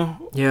Arena.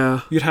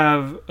 Yeah. You'd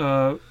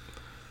have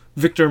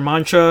Victor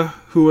Mancha,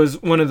 who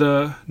was one of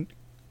the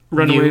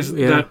Runaways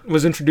that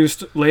was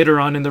introduced later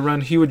on in the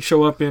run. He would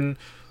show up in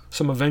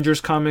some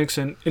Avengers comics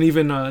and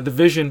even The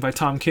Vision by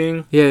Tom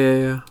King.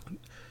 Yeah.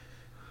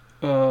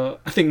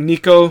 I think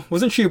Nico,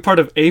 wasn't she a part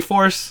of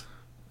A-Force?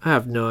 I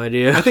have no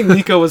idea. I think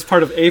Nico was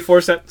part of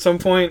A-Force at some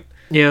point.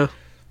 Yeah.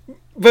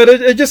 But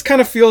it just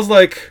kind of feels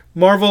like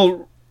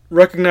Marvel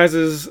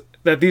recognizes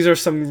that these are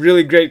some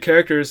really great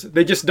characters.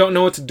 They just don't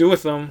know what to do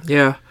with them.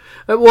 Yeah.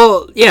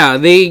 Well, yeah,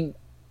 they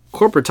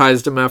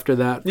corporatized them after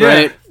that,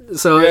 right?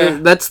 So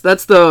that's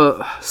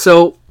the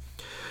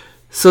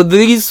so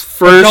these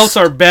first adults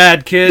are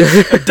bad,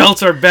 kids.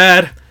 Adults are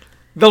bad.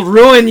 They'll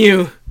ruin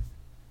you.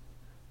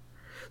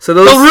 So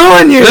they'll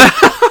ruin you.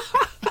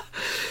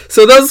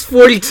 So those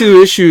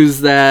 42 issues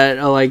that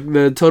like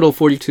the total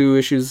 42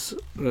 issues,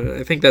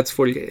 I think that's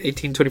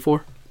 18,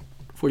 24,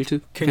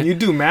 42. Can you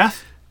do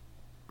math?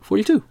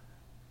 42.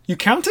 You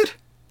counted?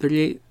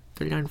 38,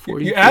 39,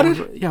 40. You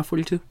added? Yeah,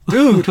 42.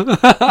 Dude,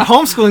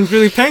 homeschooling's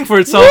really paying for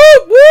itself.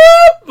 Whoop,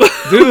 whoop.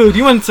 Dude,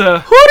 you went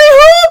to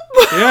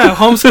yeah,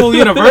 homeschool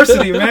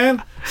university,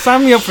 man.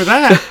 Sign me up for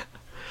that.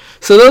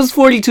 So those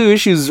 42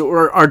 issues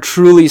are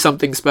truly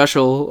something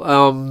special.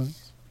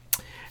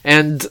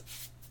 And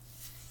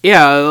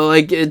yeah,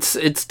 like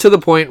it's to the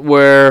point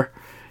where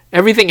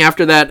everything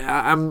after that,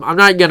 I'm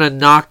not gonna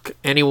knock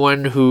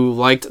anyone who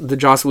liked the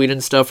Joss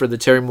Whedon stuff or the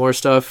Terry Moore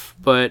stuff,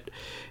 but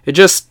it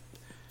just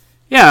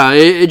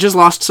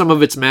lost some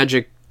of its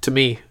magic to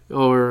me,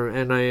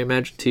 and I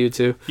imagine to you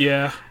too.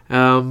 Yeah.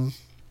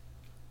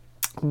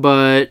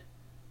 But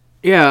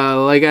yeah,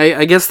 like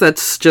I guess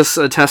that's just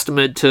a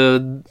testament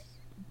to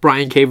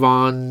Brian K.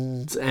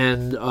 Vaughan's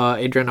and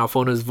Adrian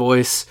Alphona's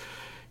voice,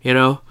 you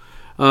know.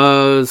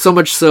 So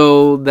much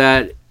so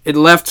that it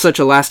left such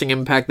a lasting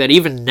impact that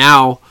even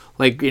now,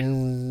 like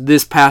in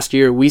this past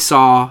year, we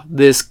saw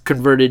this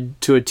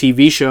converted to a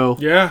TV show.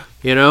 Yeah.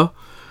 You know?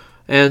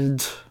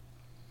 And,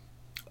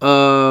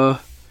 I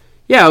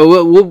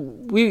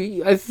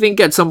think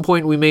at some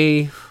point we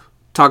may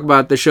talk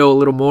about the show a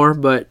little more,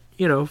 but,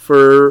 you know,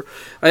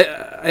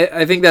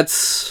 I think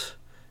that's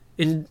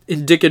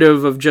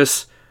indicative of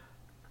just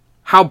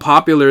how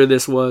popular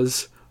this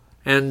was.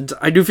 And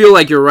I do feel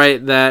like you're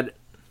right that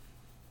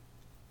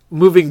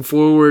moving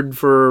forward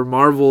for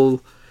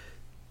Marvel,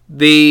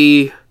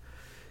 they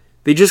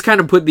just kind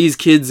of put these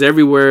kids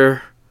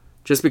everywhere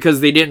just because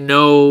they didn't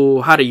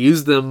know how to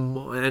use them,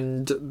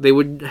 and they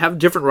would have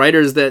different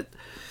writers that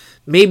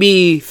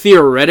maybe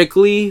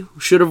theoretically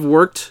should have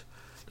worked,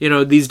 you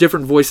know, these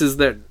different voices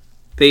that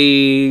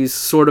they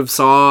sort of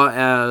saw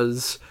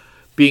as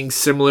being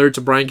similar to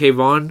Brian K.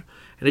 Vaughan,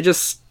 and it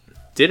just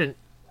didn't.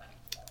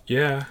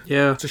 Yeah.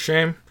 Yeah. It's a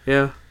shame.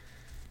 Yeah.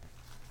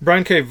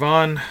 Brian K.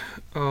 Vaughan,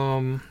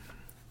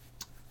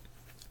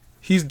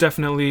 he's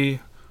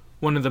definitely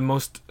one of the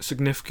most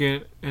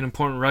significant and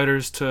important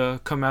writers to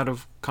come out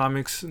of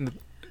comics,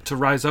 to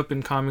rise up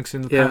in comics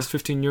in the past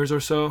 15 years or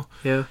so.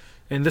 Yeah.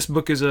 And this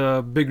book is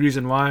a big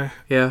reason why.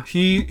 Yeah.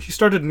 He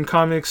started in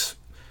comics.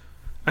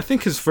 I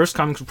think his first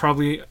comics were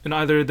probably in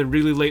either the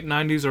really late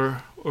 90s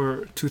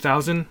or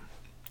 2000.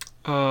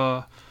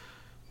 But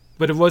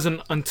it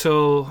wasn't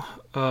until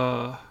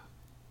Y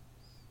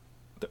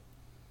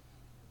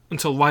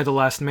the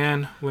Last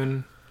Man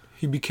when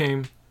he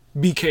became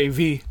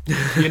BKV,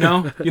 you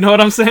know? You know what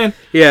I'm saying?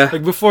 Yeah.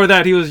 Like before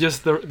that, he was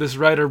just this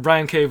writer,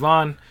 Brian K.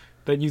 Vaughan,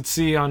 that you'd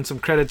see on some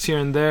credits here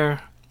and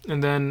there.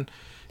 And then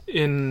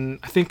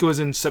I think it was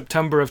in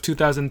September of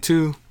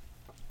 2002,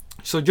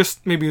 so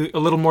just maybe a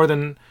little more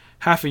than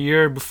half a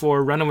year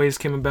before Runaways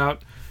came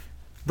about,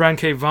 Brian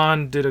K.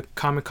 Vaughan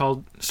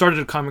started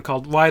a comic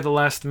called Y the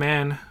Last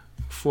Man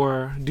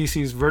for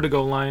DC's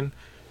Vertigo line.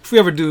 If we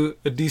ever do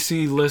a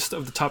DC list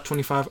of the top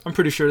 25, I'm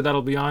pretty sure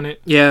that'll be on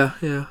it. Yeah,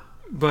 yeah.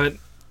 But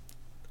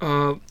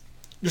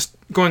just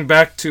going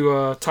back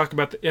to talk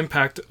about the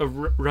impact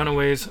of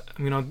Runaways,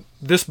 you know,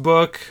 this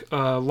book,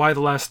 Y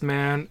the Last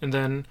Man, and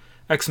then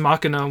Ex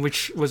Machina,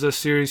 which was a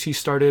series he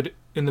started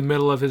in the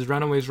middle of his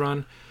Runaways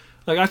run.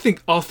 Like, I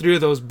think all three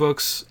of those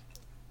books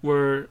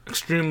were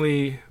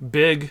extremely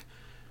big.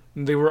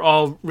 They were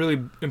all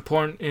really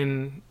important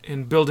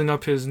in building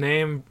up his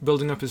name,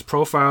 building up his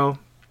profile.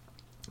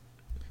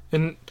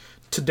 And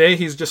today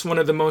he's just one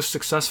of the most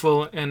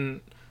successful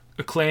and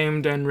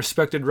acclaimed and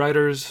respected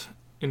writers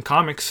in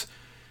comics.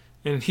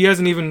 And he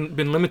hasn't even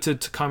been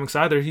limited to comics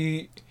either.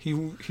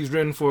 He's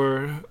written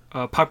for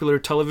popular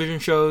television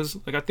shows.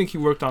 Like, I think he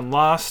worked on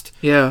Lost.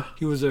 Yeah.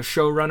 He was a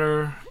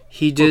showrunner.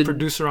 He did.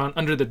 Producer on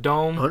Under the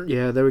Dome.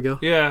 Yeah, there we go.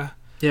 Yeah.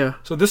 Yeah.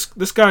 So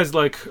this guy's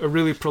like a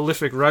really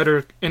prolific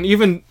writer. And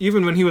even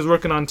when he was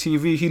working on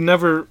TV,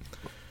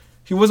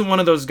 he wasn't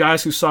one of those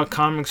guys who saw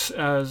comics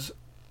as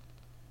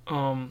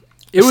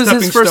it was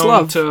his first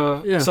love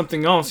to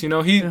something else. You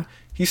know,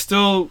 he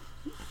still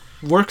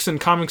works in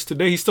comics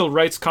today. He still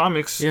writes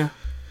comics. Yeah.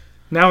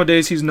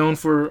 Nowadays, he's known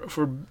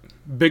for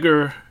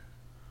bigger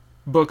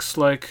books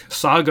like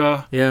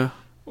Saga. Yeah.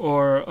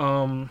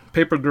 Or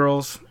Paper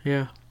Girls.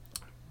 Yeah.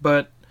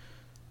 But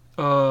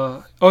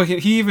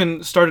he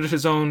even started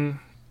his own.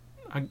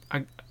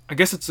 I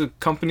guess it's a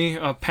company,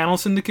 Panel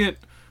Syndicate,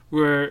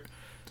 where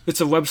it's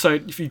a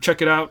website. If you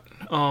check it out,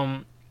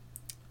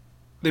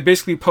 they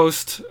basically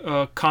post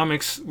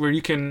comics where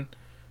you can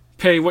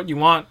pay what you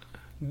want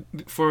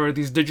for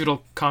these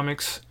digital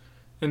comics,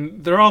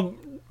 and they're all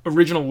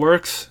original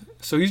works.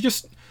 So he's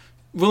just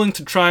willing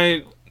to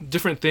try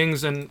different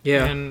things, and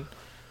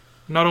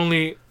not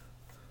only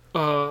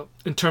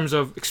in terms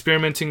of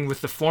experimenting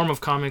with the form of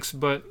comics,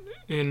 but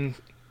in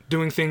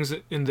doing things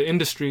in the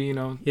industry. You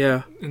know,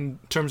 in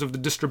terms of the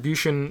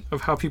distribution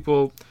of how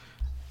people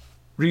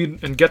read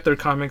and get their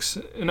comics.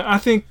 And I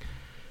think,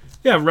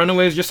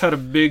 Runaways just had a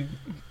big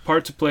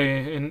part to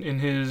play in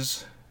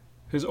his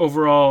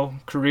overall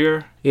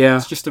career. Yeah.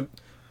 It's just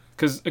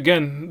because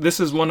again, this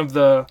is one of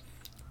the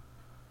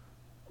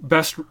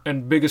best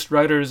and biggest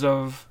writers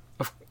of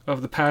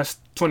the past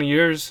 20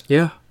 years.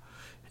 Yeah.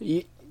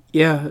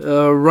 Yeah.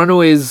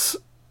 Runaways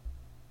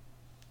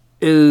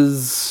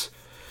is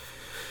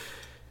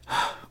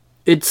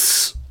it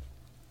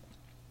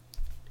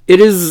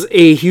is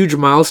a huge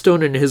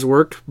milestone in his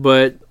work,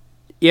 but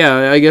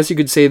I guess you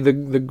could say the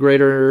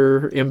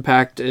greater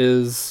impact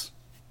is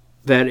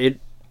that it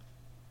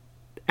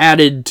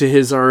added to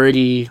his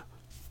already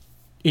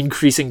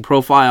increasing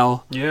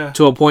profile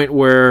to a point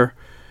where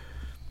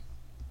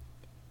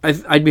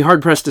I'd be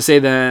hard pressed to say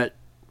that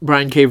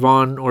Brian K.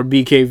 Vaughan or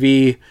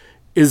BKV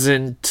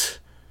isn't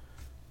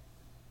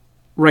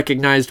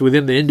recognized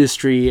within the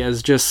industry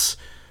as just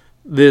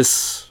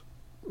this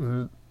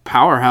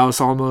powerhouse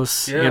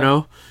almost, you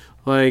know?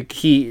 Like,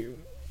 he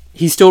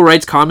still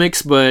writes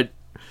comics, but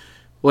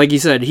like you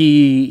said,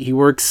 he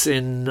works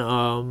in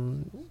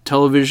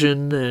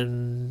television,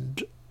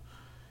 and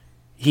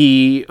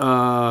his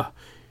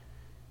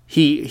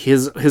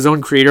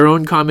own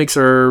creator-owned comics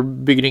are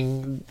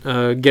getting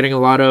a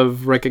lot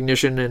of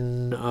recognition,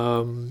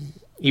 and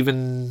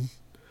even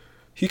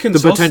he can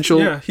potential.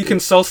 Yeah, he can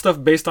sell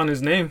stuff based on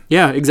his name.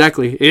 Yeah,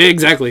 exactly.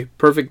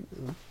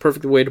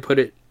 Perfect way to put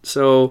it.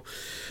 So,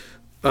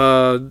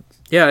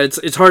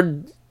 it's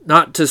hard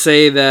not to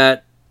say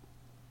that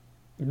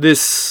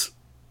this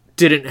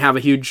didn't have a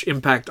huge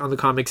impact on the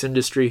comics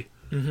industry.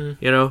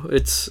 Mm-hmm. You know,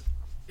 it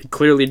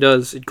clearly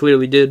does. It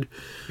clearly did.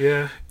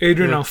 Yeah,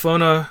 Adrian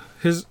Alphona.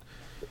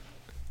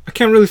 I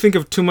can't really think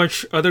of too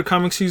much other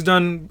comics he's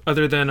done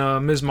other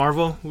than Ms.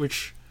 Marvel,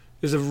 which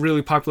is a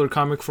really popular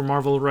comic for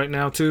Marvel right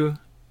now too.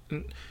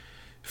 And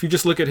if you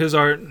just look at his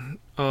art,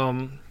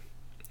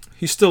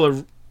 he's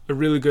still a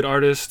really good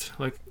artist.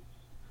 Like,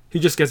 he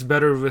just gets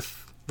better with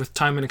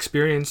time and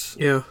experience.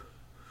 Yeah.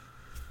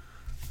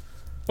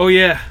 Oh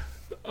yeah,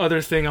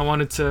 other thing I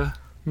wanted to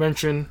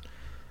mention,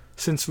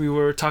 since we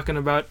were talking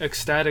about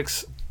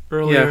Ecstatics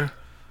earlier,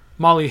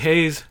 Molly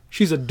Hayes,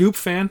 she's a Dupe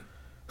fan.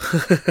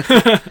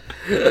 I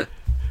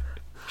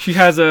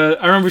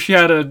remember she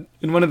had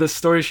in one of the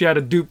stories, she had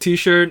a Dupe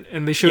t-shirt,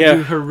 and they showed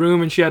you her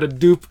room, and she had a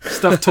Dupe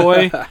stuffed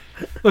toy.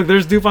 Look,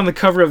 there's Dupe on the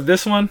cover of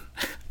this one.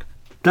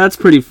 That's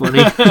pretty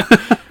funny.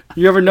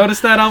 You ever notice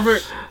that,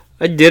 Albert?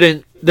 I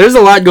didn't. There's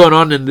a lot going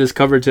on in this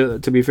cover,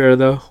 to be fair,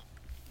 though.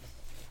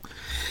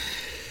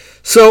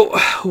 So,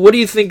 what do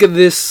you think of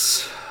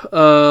this,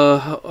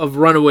 of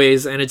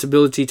Runaways and its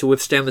ability to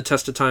withstand the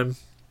test of time?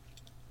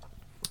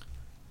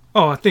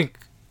 Oh, I think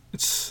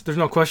there's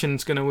no question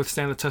it's going to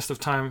withstand the test of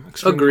time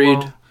extremely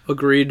well.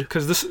 Agreed.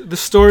 Because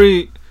this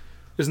story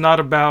is not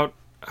about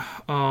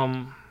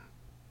a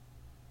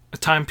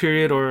time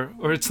period, or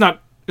it's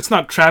not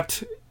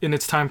trapped in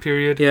its time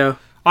period. Yeah.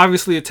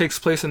 Obviously, it takes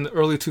place in the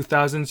early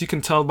 2000s. You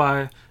can tell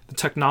by the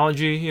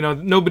technology. You know,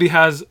 nobody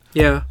has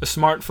a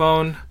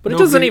smartphone. But it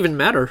doesn't even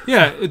matter.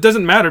 Yeah, it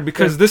doesn't matter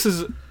because this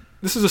is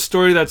a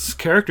story that's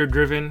character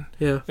driven.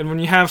 Yeah. And when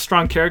you have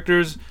strong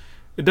characters,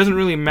 it doesn't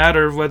really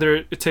matter whether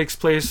it takes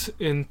place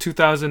in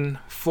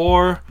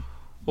 2004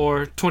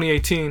 or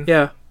 2018.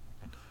 Yeah.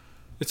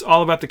 It's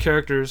all about the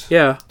characters.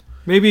 Yeah.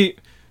 Maybe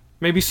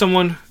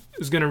someone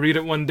is going to read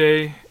it one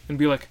day and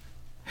be like,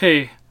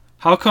 "Hey,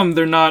 how come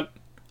they're not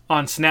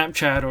on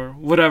Snapchat or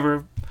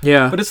whatever?"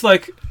 Yeah. But it's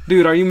like,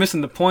 dude, are you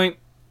missing the point?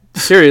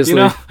 Seriously. You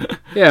know?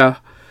 Yeah.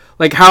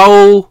 Like,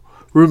 how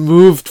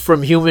removed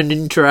from human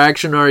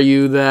interaction are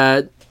you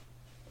that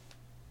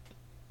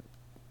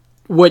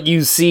what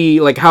you see,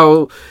 like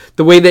how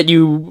the way that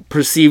you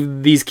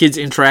perceive these kids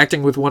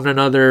interacting with one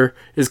another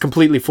is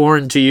completely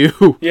foreign to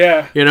you.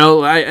 Yeah. You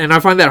know, I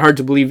find that hard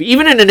to believe.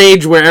 Even in an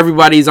age where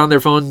everybody's on their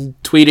phone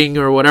tweeting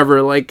or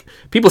whatever, like,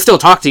 people still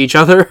talk to each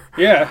other.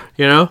 Yeah.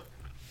 You know?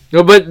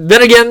 No, but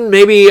then again,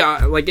 maybe,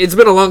 like, it's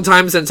been a long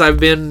time since I've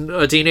been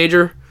a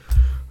teenager.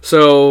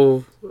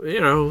 So,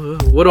 you know,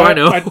 what do I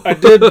know?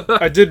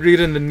 I did read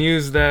in the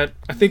news that,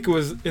 I think it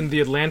was in The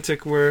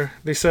Atlantic, where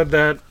they said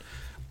that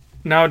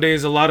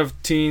nowadays a lot of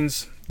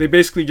teens, they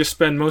basically just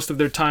spend most of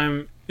their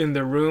time in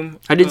their room.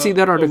 I did see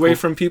that article. Away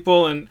from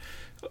people, and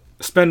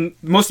spend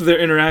most of their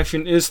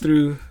interaction is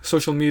through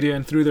social media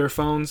and through their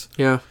phones.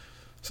 Yeah.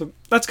 So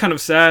that's kind of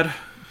sad,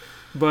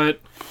 but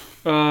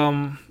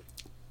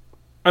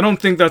I don't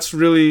think that's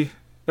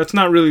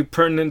not really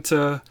pertinent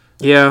to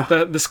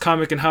this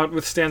comic and how it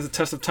withstands the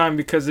test of time,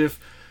 because if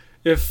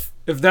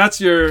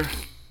that's your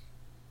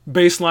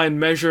baseline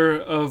measure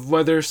of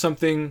whether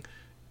something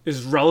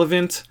is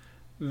relevant,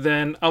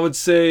 then I would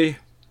say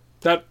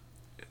that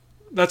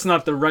that's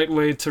not the right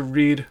way to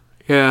read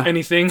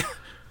anything.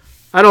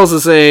 I'd also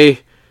say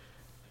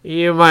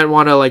you might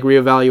want to, like,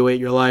 reevaluate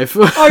your life.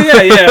 Oh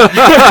yeah.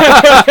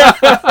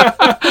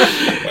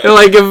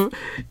 Like,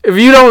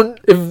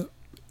 if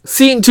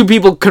seeing two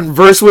people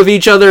converse with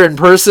each other in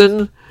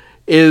person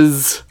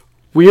is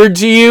weird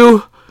to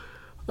you,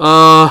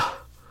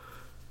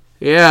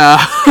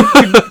 yeah.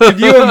 Could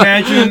you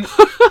imagine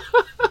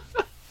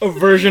a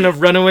version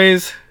of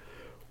Runaways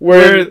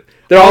where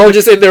they're all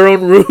just in their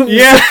own rooms,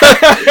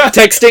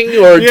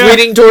 texting or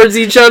tweeting towards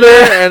each other,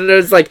 and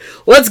it's like,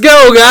 let's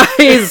go,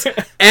 guys,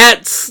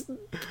 at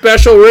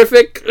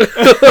Specialrific.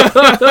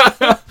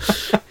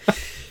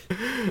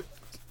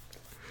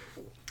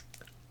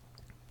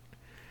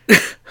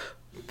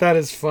 That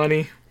is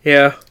funny.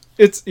 Yeah.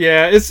 It's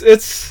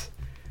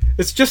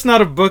just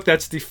not a book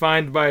that's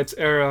defined by its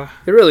era.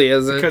 It really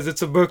isn't. Because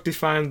it's a book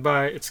defined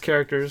by its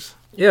characters.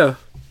 Yeah.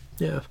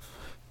 Yeah.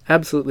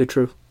 Absolutely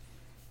true.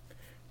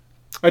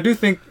 I do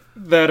think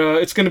that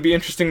it's going to be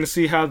interesting to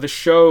see how the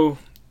show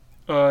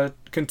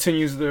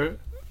continues on.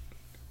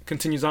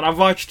 I've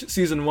watched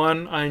season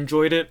 1. I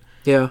enjoyed it.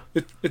 Yeah.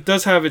 It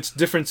does have its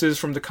differences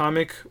from the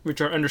comic,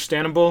 which are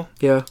understandable.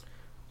 Yeah.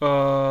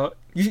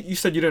 You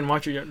said you didn't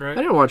watch it yet, right?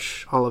 I didn't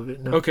watch all of it,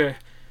 no. Okay.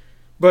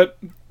 But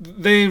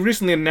they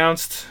recently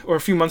announced, or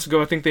a few months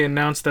ago, I think they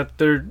announced that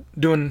they're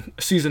doing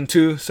season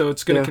 2, so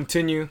it's going to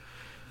continue.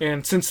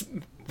 And since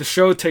the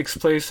show takes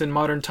place in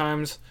modern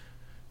times,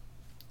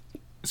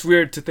 it's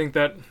weird to think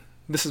that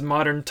this is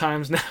modern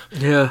times now.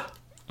 Yeah.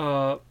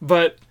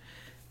 But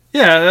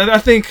yeah, I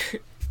think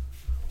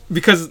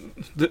because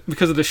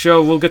of the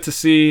show, we'll get to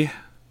see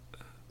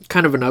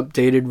kind of an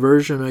updated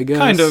version, I guess.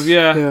 Kind of,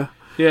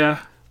 yeah.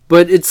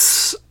 But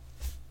it's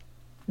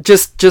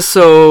just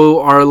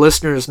so our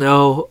listeners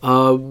know,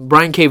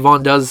 Brian K.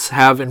 Vaughan does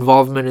have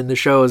involvement in the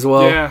show as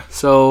well. Yeah.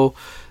 So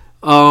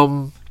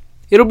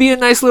it'll be a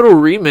nice little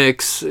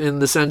remix in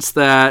the sense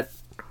that,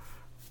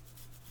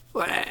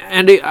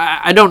 and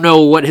I don't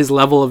know what his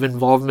level of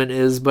involvement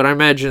is, but I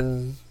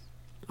imagine,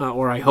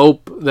 or I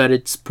hope that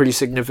it's pretty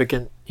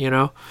significant, you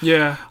know?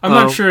 Yeah. I'm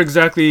not sure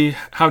exactly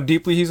how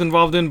deeply he's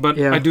involved in, but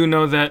I do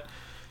know that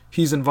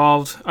he's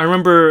involved. I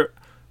remember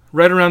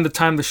right around the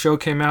time the show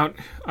came out,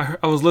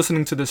 I was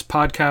listening to this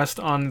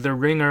podcast on The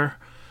Ringer,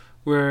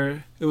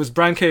 where it was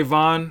Brian K.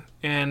 Vaughan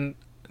and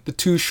the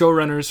 2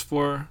 showrunners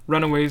for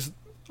Runaways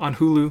on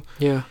Hulu.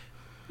 Yeah.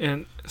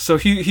 And so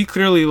he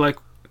clearly, like,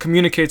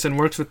 communicates and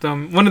works with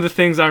them. One of the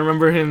things I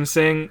remember him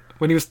saying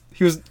when he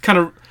was kind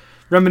of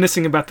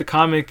reminiscing about the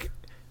comic.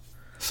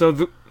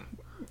 So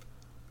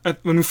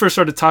when we first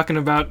started talking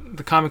about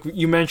the comic,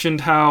 you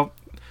mentioned how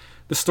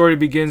the story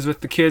begins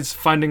with the kids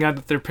finding out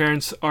that their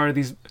parents are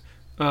these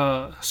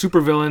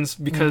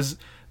supervillains because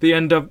they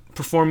end up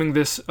performing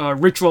this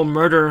ritual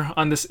murder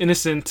on this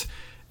innocent.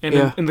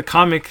 And in the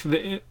comic,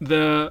 they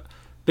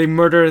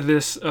murder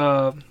this.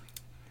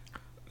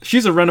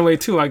 She's a runaway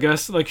too, I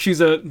guess. Like, she's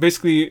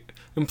basically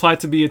implied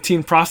to be a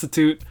teen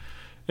prostitute.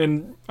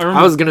 And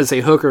I was gonna say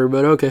hooker,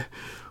 but okay.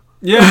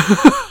 Yeah,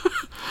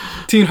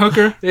 teen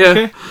hooker.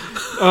 Yeah.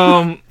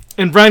 Okay.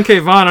 And Brian K.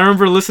 Vaughan, I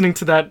remember listening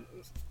to that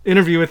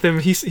interview with him.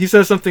 He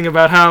says something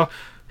about how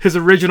his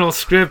original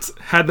script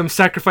had them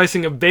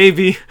sacrificing a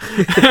baby,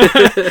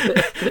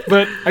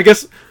 but I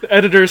guess the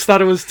editors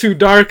thought it was too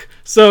dark.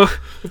 So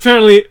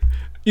apparently,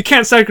 you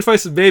can't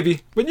sacrifice a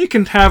baby, but you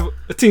can have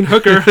a teen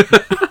hooker.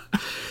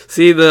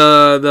 See,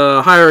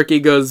 the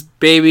hierarchy goes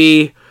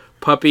baby,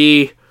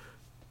 puppy,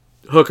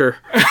 hooker.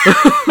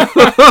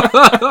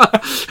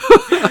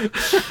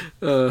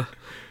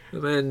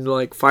 And then,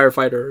 like,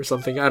 firefighter or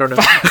something. I don't know.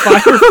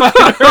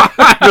 Firefighter?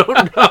 I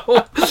don't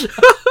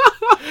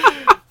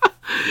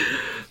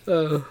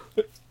know.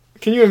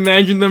 Can you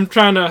imagine them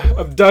trying to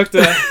abduct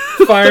a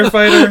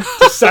firefighter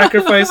to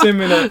sacrifice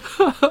him in a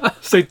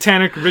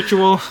satanic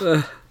ritual?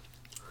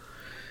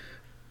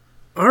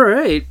 All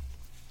right.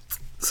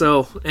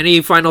 So,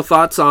 any final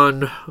thoughts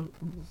on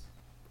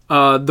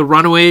The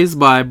Runaways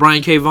by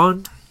Brian K.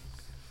 Vaughan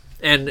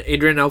and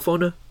Adrian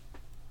Alfona?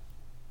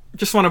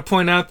 just want to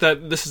point out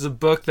that this is a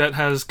book that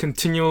has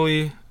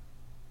continually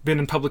been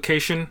in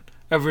publication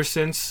ever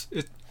since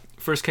it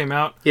first came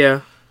out.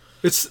 Yeah.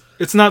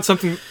 It's not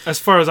something, as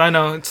far as I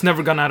know, it's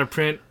never gone out of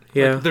print.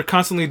 Yeah. Like, they're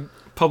constantly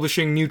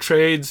publishing new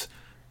trades,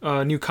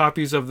 new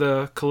copies of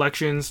the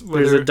collections.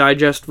 There's a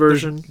digest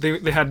version.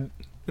 They had,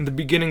 in the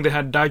beginning, they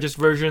had digest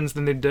versions.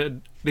 Then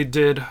they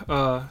did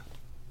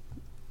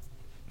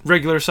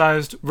regular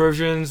sized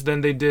versions.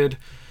 Then they did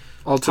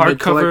Ultimate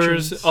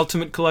hardcovers,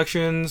 ultimate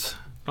collections.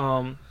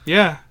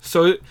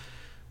 So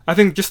I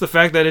think just the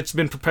fact that it's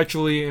been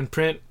perpetually in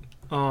print,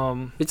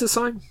 it's a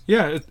sign.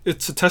 Yeah,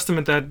 it's a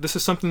testament that this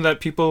is something that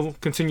people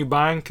continue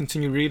buying,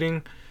 continue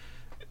reading.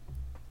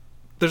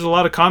 There's a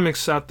lot of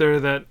comics out there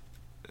that,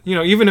 you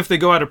know, even if they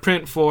go out of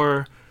print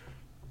for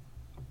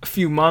a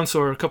few months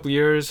or a couple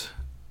years,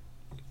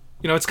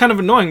 you know, it's kind of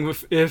annoying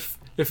if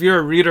you're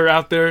a reader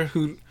out there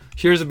who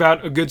hears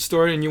about a good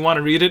story and you want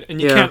to read it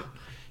and you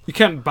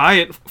can't buy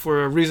it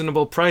for a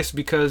reasonable price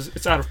because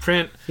it's out of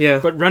print. Yeah.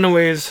 But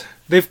Runaways,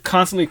 they've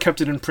constantly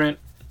kept it in print.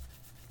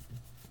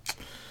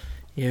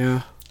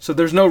 Yeah. So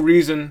there's no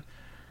reason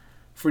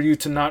for you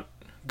to not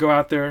go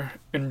out there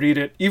and read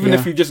it, even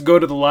if you just go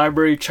to the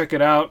library, check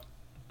it out.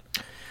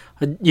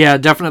 Yeah,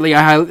 definitely.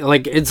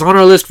 It's on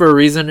our list for a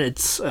reason.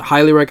 It's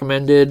highly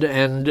recommended,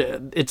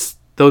 and it's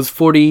those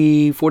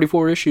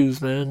 44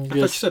 issues, man. I thought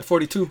you said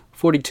 42.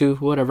 42,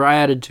 whatever. I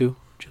added 2.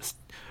 Just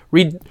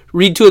read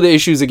 2 of the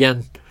issues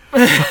again.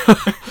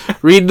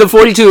 Read the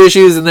 42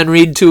 issues and then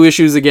read 2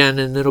 issues again,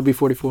 and it'll be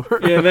 44.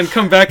 Yeah, and then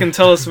come back and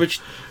tell us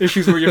which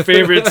issues were your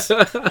favorites.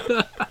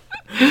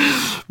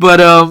 But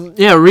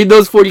read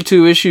those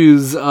 42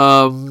 issues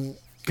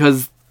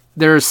because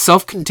they're a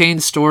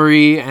self-contained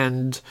story,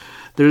 and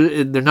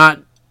they're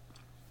not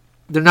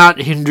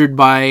hindered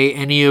by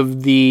any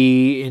of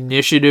the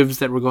initiatives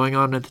that were going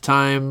on at the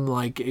time.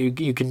 Like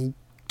you can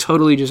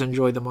totally just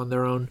enjoy them on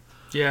their own.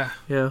 Yeah.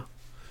 Yeah.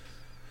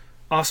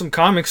 Awesome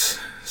comics.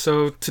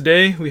 So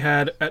today we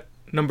had at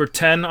number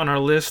 10 on our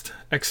list,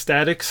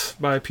 Ecstatics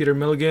by Peter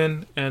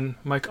Milligan and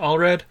Mike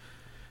Allred.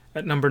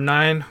 At number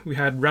 9 we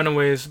had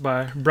Runaways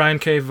by Brian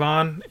K.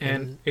 Vaughan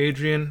and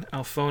Adrian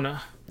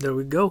Alfona. There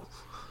we go.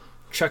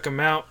 Check them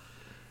out.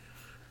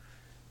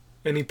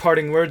 Any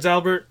parting words,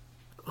 Albert?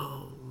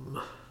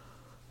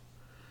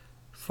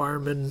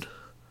 Firemen,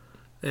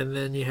 and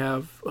then you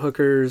have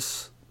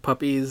hookers,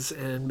 puppies,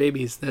 and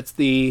babies. That's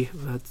the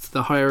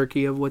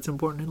hierarchy of what's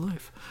important in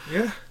life.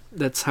 Yeah.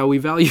 That's how we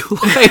value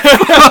life.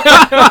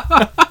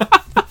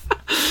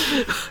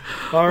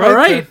 All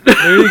right.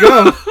 There you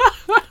go.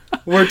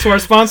 Word to our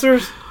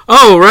sponsors.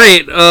 Oh,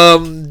 right.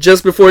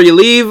 Just before you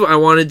leave, I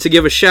wanted to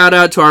give a shout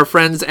out to our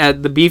friends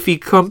at The Beefy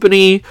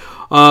Company.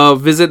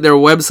 Visit their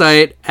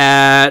website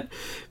at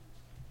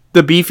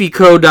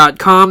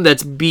thebeefyco.com.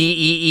 That's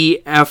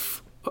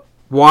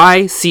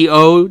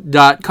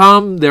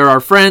BEEFYCO.com. They're our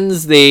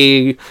friends.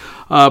 They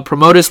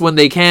promote us when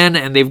they can,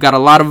 and they've got a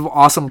lot of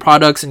awesome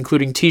products,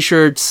 including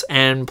t-shirts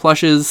and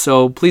plushes.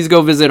 So please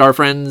go visit our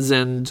friends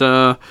and,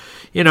 show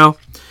them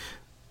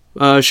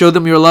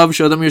your love,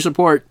 show them your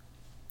support.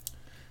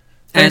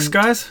 Thanks, And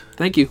guys.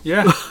 Thank you.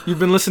 Yeah, you've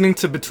been listening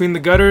to Between the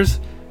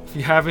Gutters. If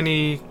you have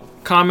any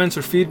comments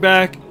or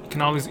feedback, you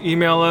can always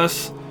email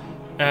us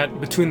at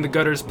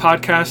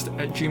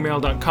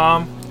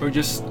betweengutterspodcast@gmail.com, or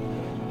just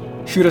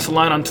shoot us a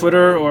line on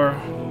Twitter or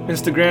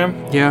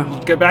Instagram. Yeah.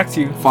 We'll get back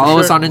to you. Follow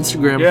us on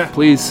Instagram,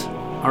 please.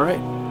 All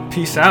right.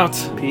 Peace out.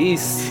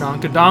 Peace.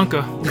 Shanka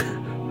Donka.